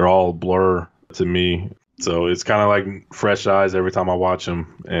 They're all blur to me. So it's kind of like fresh eyes every time I watch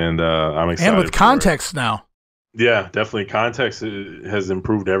them. And I'm excited. And with context now. Yeah, definitely. Context has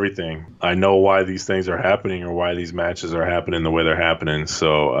improved everything. I know why these things are happening or why these matches are happening the way they're happening.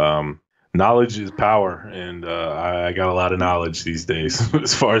 So knowledge is power. And I got a lot of knowledge these days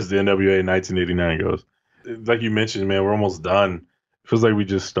as far as the NWA 1989 goes. Like you mentioned, man, we're almost done. Feels like we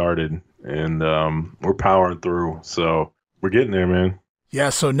just started, and we're powering through. So we're getting there, man.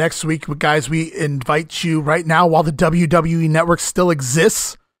 Yeah, so next week, guys, we invite you right now while the WWE Network still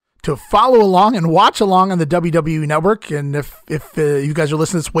exists to follow along and watch along on the WWE Network. And if you guys are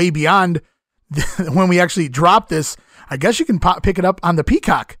listening to this way beyond when we actually drop this, I guess you can pick it up on the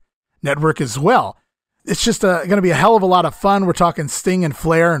Peacock Network as well. It's just going to be a hell of a lot of fun. We're talking Sting and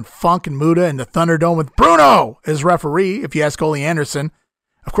Flair and Funk and Muta and the Thunderdome with Bruno as referee, if you ask Ole Anderson.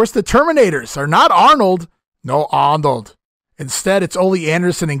 Of course, the Terminators are not Arnold. No, Arnold. Instead, it's Ole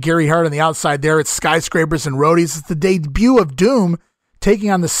Anderson and Gary Hart on the outside there. It's Skyscrapers and Roadies. It's the debut of Doom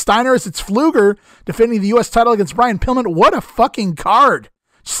taking on the Steiners. It's Fluger defending the U.S. title against Brian Pillman. What a fucking card.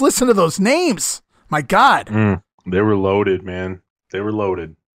 Just listen to those names. My God. They were loaded, man. They were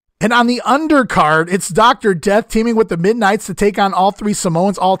loaded. And on the undercard, it's Dr. Death teaming with the Midnights to take on all three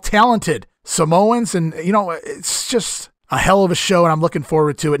Samoans, all talented Samoans. And, it's just a hell of a show, and I'm looking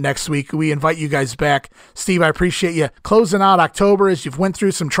forward to it next week. We invite you guys back. Steve, I appreciate you closing out October as you've went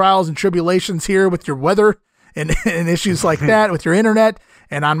through some trials and tribulations here with your weather and issues like that, with your internet.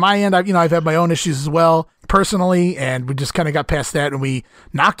 And on my end, I've had my own issues as well, personally, and we just kind of got past that, and we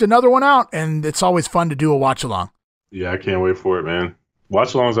knocked another one out, and it's always fun to do a watch-along. Yeah, I can't wait for it, man.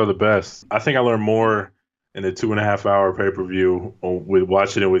 Watch-alongs are the best. I think I learned more in the 2.5-hour pay-per-view with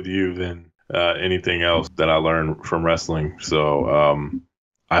watching it with you than anything else that I learned from wrestling. So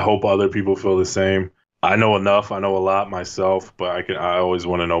I hope other people feel the same. I know enough. I know a lot myself, but I always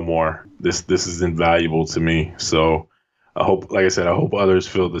want to know more. This is invaluable to me. So I hope, like I said, I hope others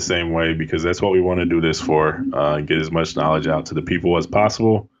feel the same way, because that's what we want to do this for. Get as much knowledge out to the people as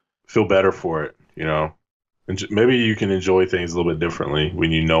possible. Feel better for it, you know. And maybe you can enjoy things a little bit differently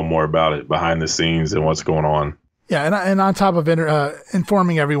when you know more about it behind the scenes and what's going on. Yeah, and on top of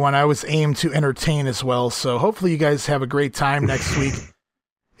informing everyone, I always aim to entertain as well. So hopefully you guys have a great time next week.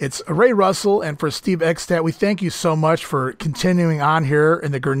 It's Ray Russell, and for Steve Eckstadt, we thank you so much for continuing on here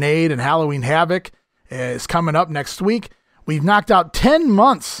in the Grenade and Halloween Havoc. Is coming up next week. We've knocked out 10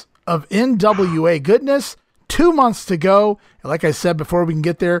 months of NWA goodness, 2 months to go. And like I said, before we can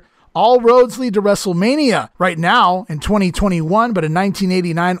get there, all roads lead to WrestleMania right now in 2021, but in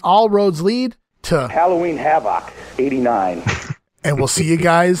 1989, all roads lead to Halloween Havoc 89. And we'll see you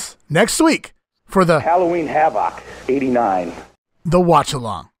guys next week for the Halloween Havoc 89. The Watch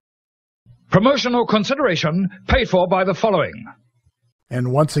Along. Promotional consideration paid for by the following.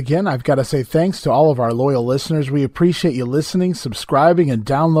 And once again, I've got to say thanks to all of our loyal listeners. We appreciate you listening, subscribing, and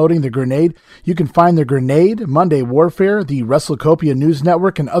downloading The Grenade. You can find The Grenade, Monday Warfare, the WrestleCopia News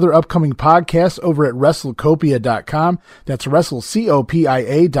Network, and other upcoming podcasts over at WrestleCopia.com. That's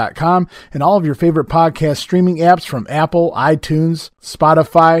WrestleCopia.com, and all of your favorite podcast streaming apps from Apple, iTunes,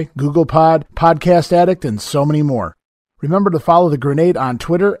 Spotify, Google Pod, Podcast Addict, and so many more. Remember to follow The Grenade on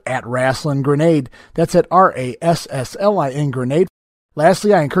Twitter at Rasslin Grenade. That's at RASSLIN Grenade.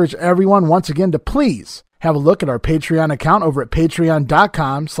 Lastly, I encourage everyone once again to please have a look at our Patreon account over at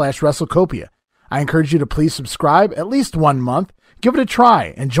patreon.com/WrestleCopia. I encourage you to please subscribe at least 1 month, give it a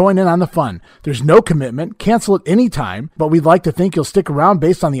try, and join in on the fun. There's no commitment, cancel at any time, but we'd like to think you'll stick around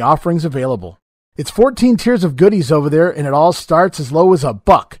based on the offerings available. It's 14 tiers of goodies over there, and it all starts as low as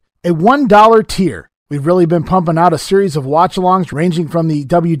 $1, a $1 tier. We've really been pumping out a series of watch-alongs ranging from the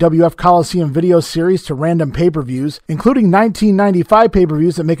WWF Coliseum video series to random pay-per-views, including 1995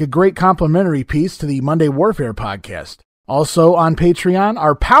 pay-per-views that make a great complimentary piece to the Monday Warfare podcast. Also on Patreon,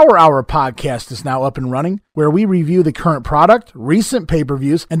 our Power Hour podcast is now up and running, where we review the current product, recent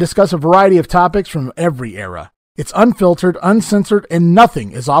pay-per-views, and discuss a variety of topics from every era. It's unfiltered, uncensored, and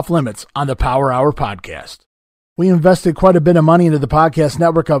nothing is off-limits on the Power Hour podcast. We invested quite a bit of money into the podcast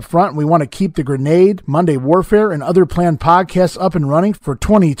network up front, and we want to keep The Grenade, Monday Warfare, and other planned podcasts up and running for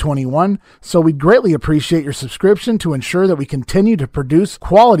 2021, so we'd greatly appreciate your subscription to ensure that we continue to produce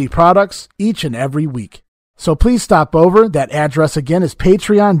quality products each and every week. So please stop over. That address again is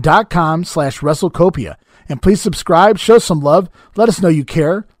patreon.com/WrestleCopia, and please subscribe, show some love, let us know you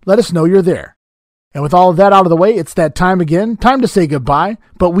care, let us know you're there. And with all of that out of the way, it's that time again, time to say goodbye,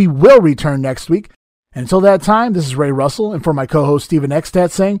 but we will return next week. Until that time, this is Ray Russell, and for my co-host Stephen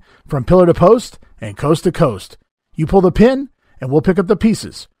Eckstadt saying, from pillar to post and coast to coast, you pull the pin, and we'll pick up the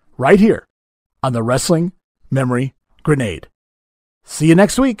pieces right here on the Wrestling Memory Grenade. See you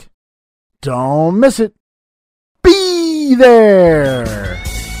next week. Don't miss it. Be there.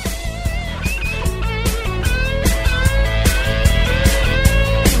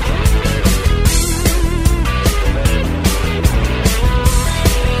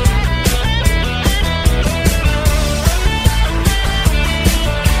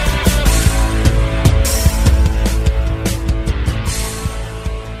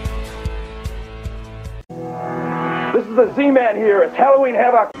 This is the Z-Man here. It's Halloween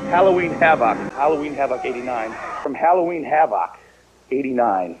Havoc. Halloween Havoc. Halloween Havoc 89. From Halloween Havoc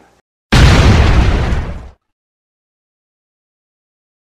 89.